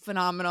knives is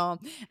phenomenal.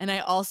 And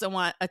I also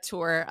want a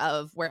tour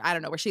of where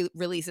she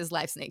releases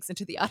live snakes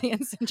into the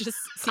audience and just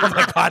oh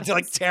my God, to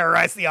like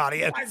terrorize the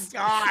audience. Oh my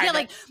God.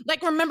 Yeah,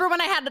 like remember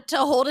when I had to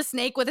hold a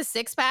snake with a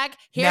 6-pack?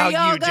 Here now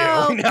y'all you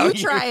go. Do. Now you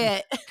try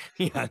it.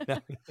 Yeah. No.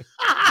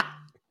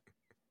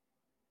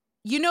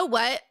 You know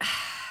what?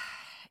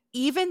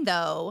 Even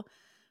though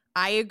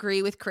I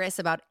agree with Chris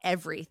about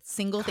every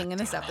single thing in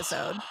this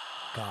episode.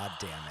 God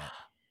damn it.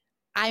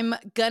 I'm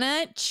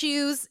gonna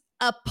choose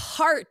a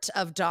part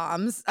of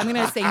Dom's. I'm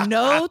gonna say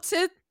no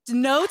to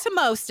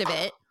most of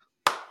it.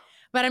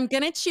 But I'm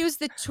gonna choose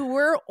the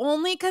tour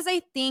only because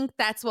I think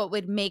that's what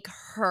would make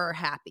her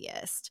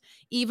happiest.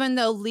 Even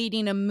though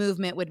leading a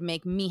movement would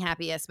make me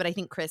happiest. But I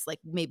think, Chris, like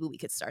maybe we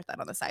could start that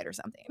on the side or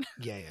something.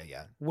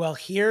 Yeah. Well,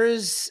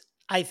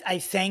 I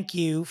thank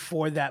you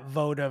for that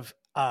vote of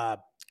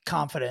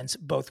confidence,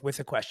 both with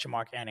a question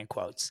mark and in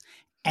quotes.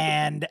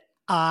 And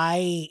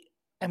I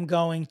am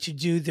going to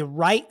do the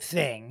right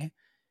thing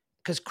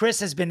because Chris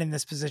has been in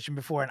this position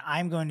before, and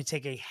I'm going to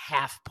take a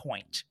half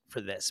point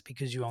for this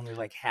because you only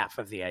like half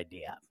of the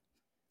idea.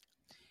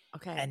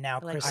 Okay. And now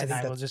Chris and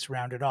I will just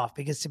round it off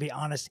because, to be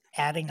honest,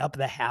 adding up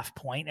the half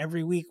point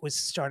every week was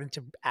starting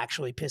to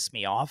actually piss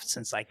me off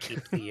since I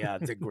keep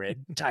the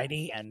grid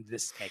tidy, and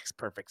this makes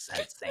perfect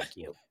sense. Thank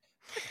you.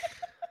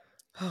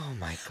 Oh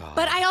my God.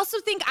 But I also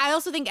think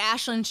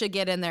Ashlyn should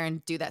get in there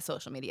and do that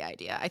social media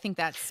idea. I think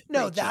that's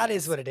that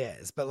is what it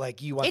is. But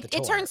like you want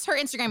it turns her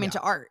Instagram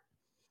into art.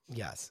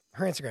 Yes.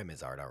 Her Instagram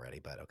is art already,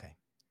 but okay.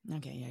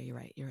 Okay, yeah, you're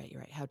right.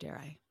 How dare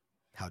I?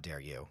 How dare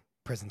you?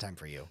 Prison time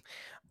for you.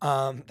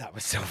 That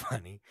was so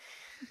funny.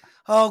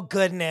 Oh,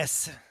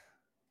 goodness.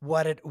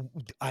 We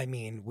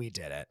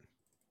did it.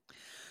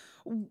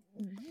 We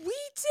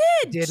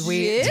did. Did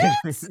we?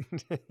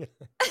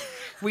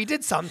 We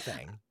did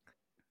something.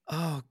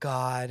 Oh,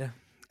 God.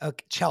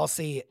 Okay,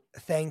 Chelsea,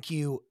 thank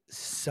you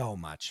so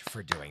much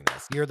for doing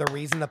this. You're the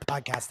reason the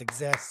podcast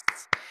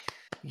exists.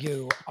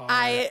 You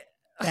are.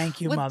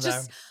 Thank you, would Mother.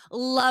 Just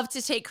love to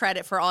take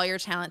credit for all your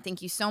talent.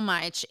 Thank you so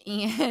much.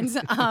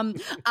 And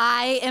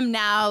I am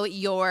now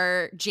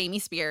your Jamie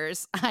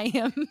Spears. I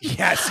am.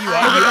 Yes, you are.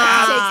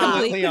 I take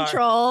complete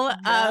control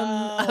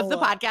of the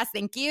podcast.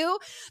 Thank you.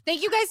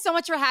 Thank you guys so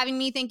much for having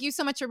me. Thank you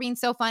so much for being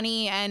so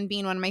funny and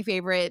being one of my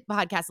favorite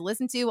podcasts to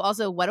listen to.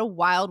 Also, what a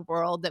wild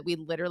world that we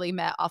literally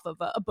met off of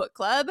a book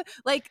club.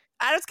 Like,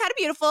 it's kind of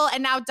beautiful.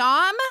 And now,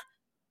 Dom,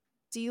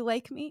 do you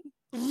like me?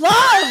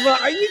 Love!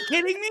 Are you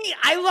kidding me?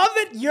 I love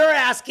that you're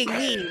asking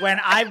me when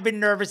I've been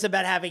nervous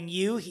about having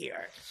you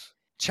here.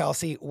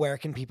 Chelsea, where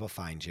can people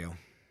find you?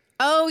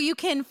 Oh, you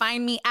can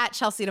find me at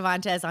Chelsea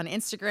Devantez on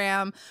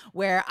Instagram,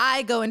 where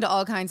I go into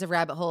all kinds of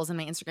rabbit holes in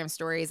my Instagram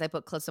stories. I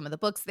put some of the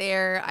books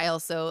there.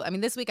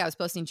 This week I was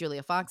posting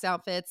Julia Fox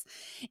outfits.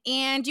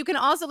 And you can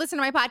also listen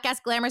to my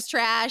podcast, Glamorous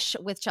Trash,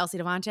 with Chelsea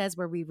Devantez,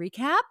 where we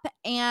recap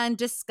and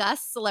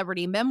discuss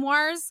celebrity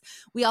memoirs.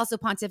 We also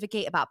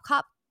pontificate about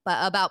pop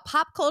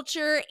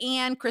culture,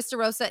 and Krista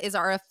Rosa is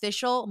our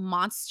official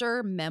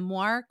Monster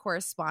Memoir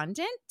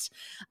correspondent.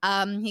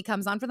 He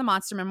comes on for the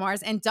Monster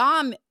Memoirs. And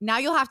Dom, now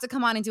you'll have to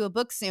come on and do a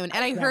book soon.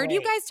 And I heard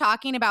you guys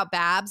talking about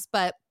Babs,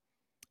 but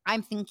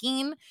I'm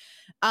thinking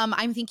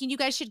you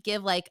guys should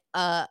give like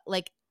a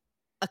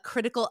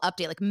critical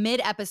update, like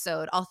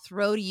mid-episode. I'll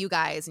throw to you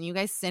guys, and you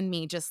guys send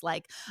me just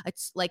like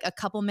a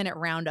couple minute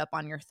roundup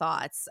on your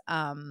thoughts.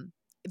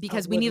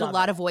 Because we need a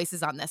lot of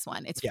voices on this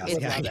one. It's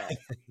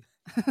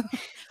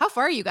How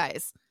far are you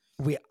guys?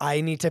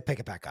 I need to pick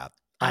it back up.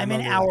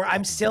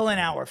 I'm still in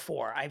hour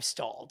 4. I've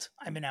stalled.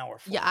 I'm in hour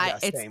 4. Yeah,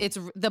 it's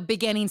the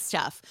beginning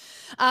stuff.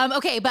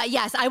 Okay, but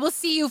yes, I will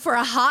see you for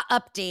a hot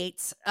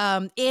update.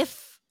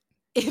 If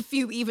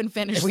you even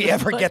finish. If we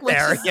ever get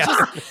there,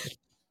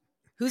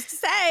 Who's to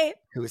say?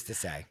 Who's to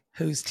say?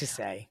 Who's to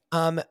say?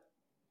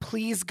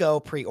 Please go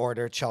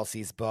pre-order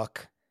Chelsea's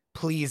book.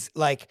 Please,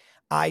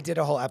 I did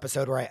a whole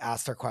episode where I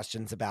asked her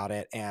questions about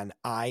it, and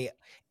I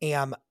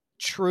am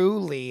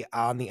truly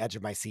on the edge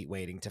of my seat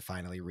waiting to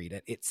finally read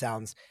it. It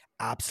sounds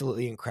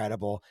absolutely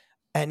incredible.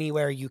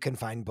 Anywhere you can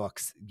find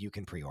books, you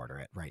can pre-order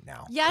it right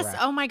now. Yes. Correct?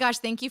 Oh my gosh.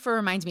 Thank you for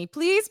reminding me.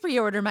 Please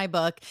pre-order my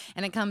book.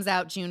 And it comes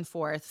out June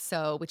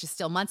 4th. Which is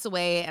still months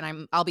away.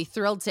 And I'll be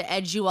thrilled to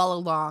edge you all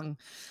along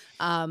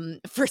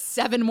for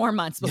 7 more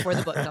months before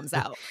the book comes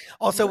out.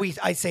 Also,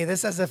 I say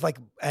this as if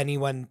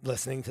anyone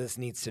listening to this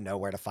needs to know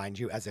where to find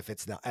you, as if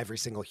it's not every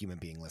single human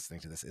being listening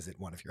to this isn't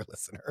one of your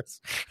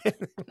listeners. I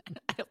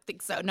don't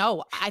think so.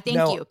 No, I thank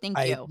you. Thank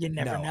you. You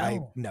never know. I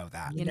know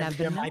that.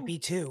 There might be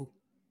 2.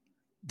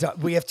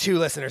 We have 2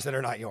 listeners that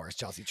are not yours,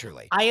 Chelsea,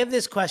 truly. I have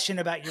this question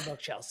about your book,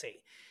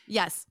 Chelsea.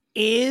 Yes.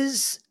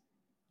 Is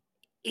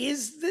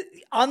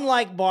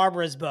unlike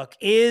Barbara's book,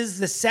 is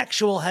the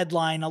sexual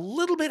headline a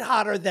little bit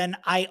hotter than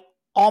I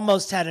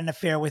almost had an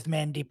affair with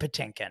Mandy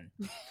Patinkin?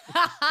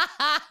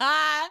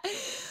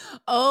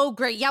 Oh,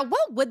 great. Yeah.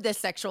 What would the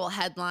sexual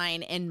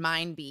headline in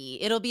mine be?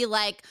 It'll be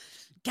like,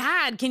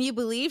 God, can you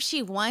believe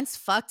she once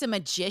fucked a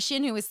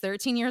magician who was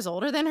 13 years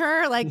older than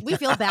her? We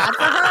feel bad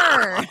for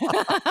her.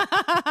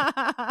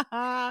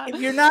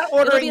 If you're not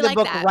ordering the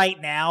book right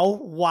now,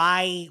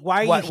 why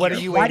are you here? What are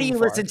you Why do waiting you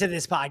for? listen to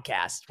this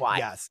podcast? Why?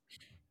 Yes.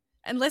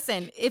 And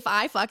listen, if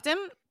I fucked him,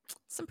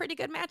 some pretty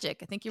good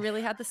magic. I think you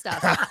really had the stuff.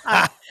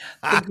 I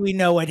think we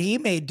know what he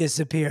made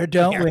disappear,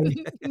 don't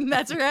we?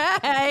 That's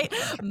right.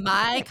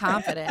 My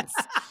confidence.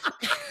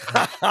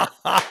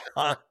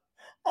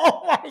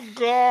 Oh my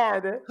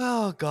God.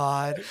 Oh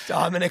God.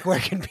 Dominic, where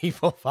can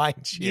people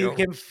find you? You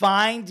can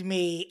find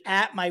me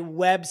at my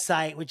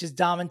website, which is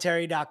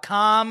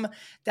domentary.com.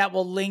 That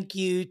will link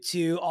you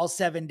to all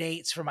 7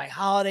 dates for my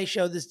holiday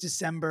show this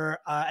December.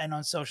 And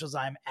on socials,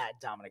 I'm at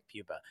Dominic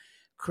Pupa.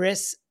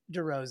 Chris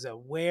DeRosa,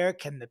 where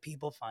can the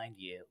people find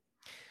you?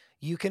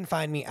 You can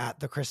find me at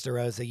the Chris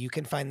DeRosa. You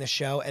can find the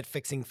show at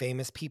Fixing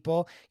Famous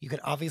People. You can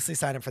obviously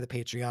sign up for the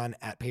Patreon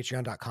at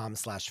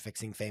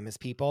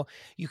patreon.com/fixingfamouspeople.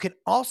 You can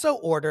also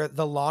order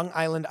the Long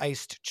Island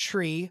Iced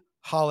Tree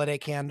holiday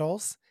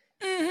candles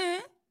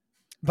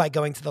by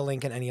going to the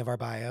link in any of our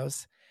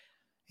bios.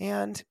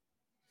 And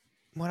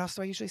what else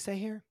do I usually say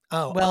here?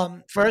 Oh,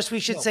 well, first we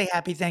should say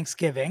Happy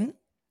Thanksgiving.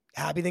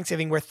 Happy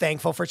Thanksgiving. We're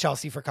thankful for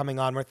Chelsea for coming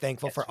on. We're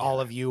thankful for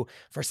all of you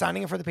for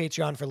signing up for the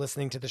Patreon, for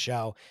listening to the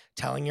show,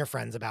 telling your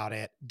friends about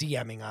it,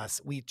 DMing us.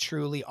 We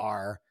truly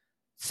are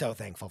so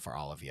thankful for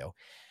all of you.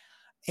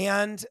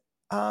 And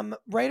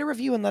write a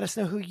review and let us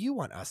know who you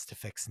want us to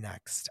fix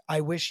next. I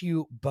wish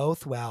you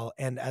both well.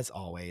 And as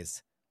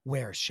always,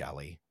 where's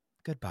Shelley?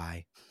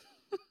 Goodbye.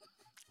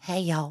 Hey,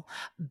 y'all.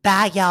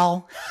 Bye,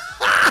 y'all.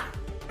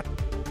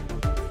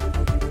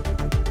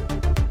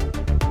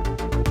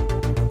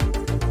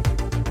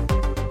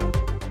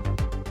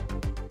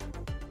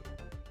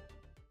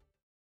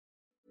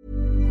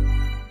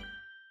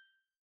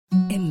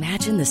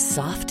 Imagine the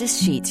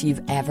softest sheets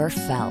you've ever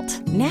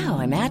felt. Now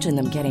imagine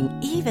them getting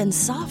even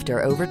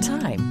softer over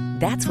time.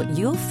 That's what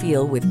you'll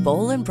feel with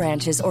Boll &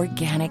 Branch's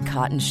organic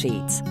cotton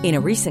sheets. In a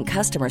recent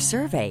customer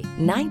survey,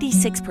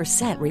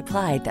 96%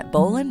 replied that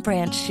Boll &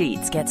 Branch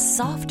sheets get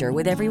softer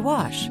with every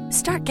wash.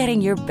 Start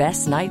getting your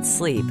best night's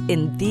sleep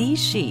in these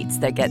sheets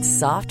that get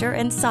softer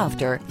and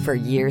softer for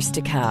years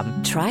to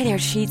come. Try their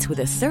sheets with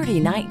a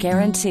 30-night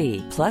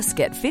guarantee. Plus,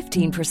 get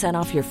 15%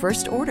 off your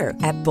first order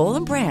at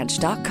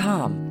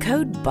bollandbranch.com.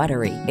 Code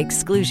BUTTERY.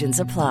 Exclusions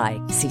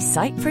apply. See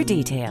site for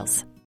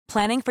details.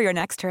 Planning for your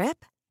next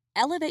trip?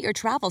 Elevate your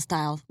travel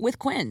style with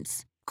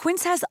Quince.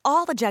 Quince has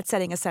all the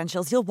jet-setting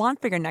essentials you'll want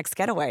for your next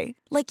getaway,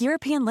 like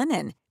European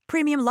linen,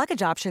 premium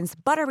luggage options,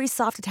 buttery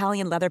soft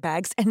Italian leather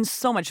bags, and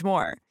so much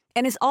more.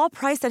 And is all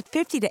priced at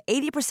 50 to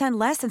 80%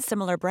 less than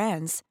similar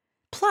brands.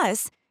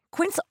 Plus,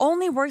 Quince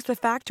only works with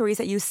factories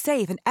that use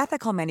safe and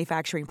ethical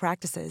manufacturing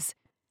practices.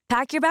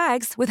 Pack your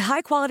bags with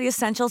high-quality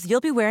essentials you'll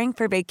be wearing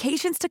for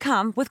vacations to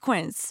come with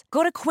Quince.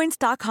 Go to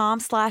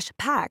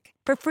quince.com/pack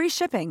for free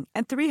shipping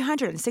and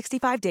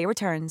 365-day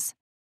returns.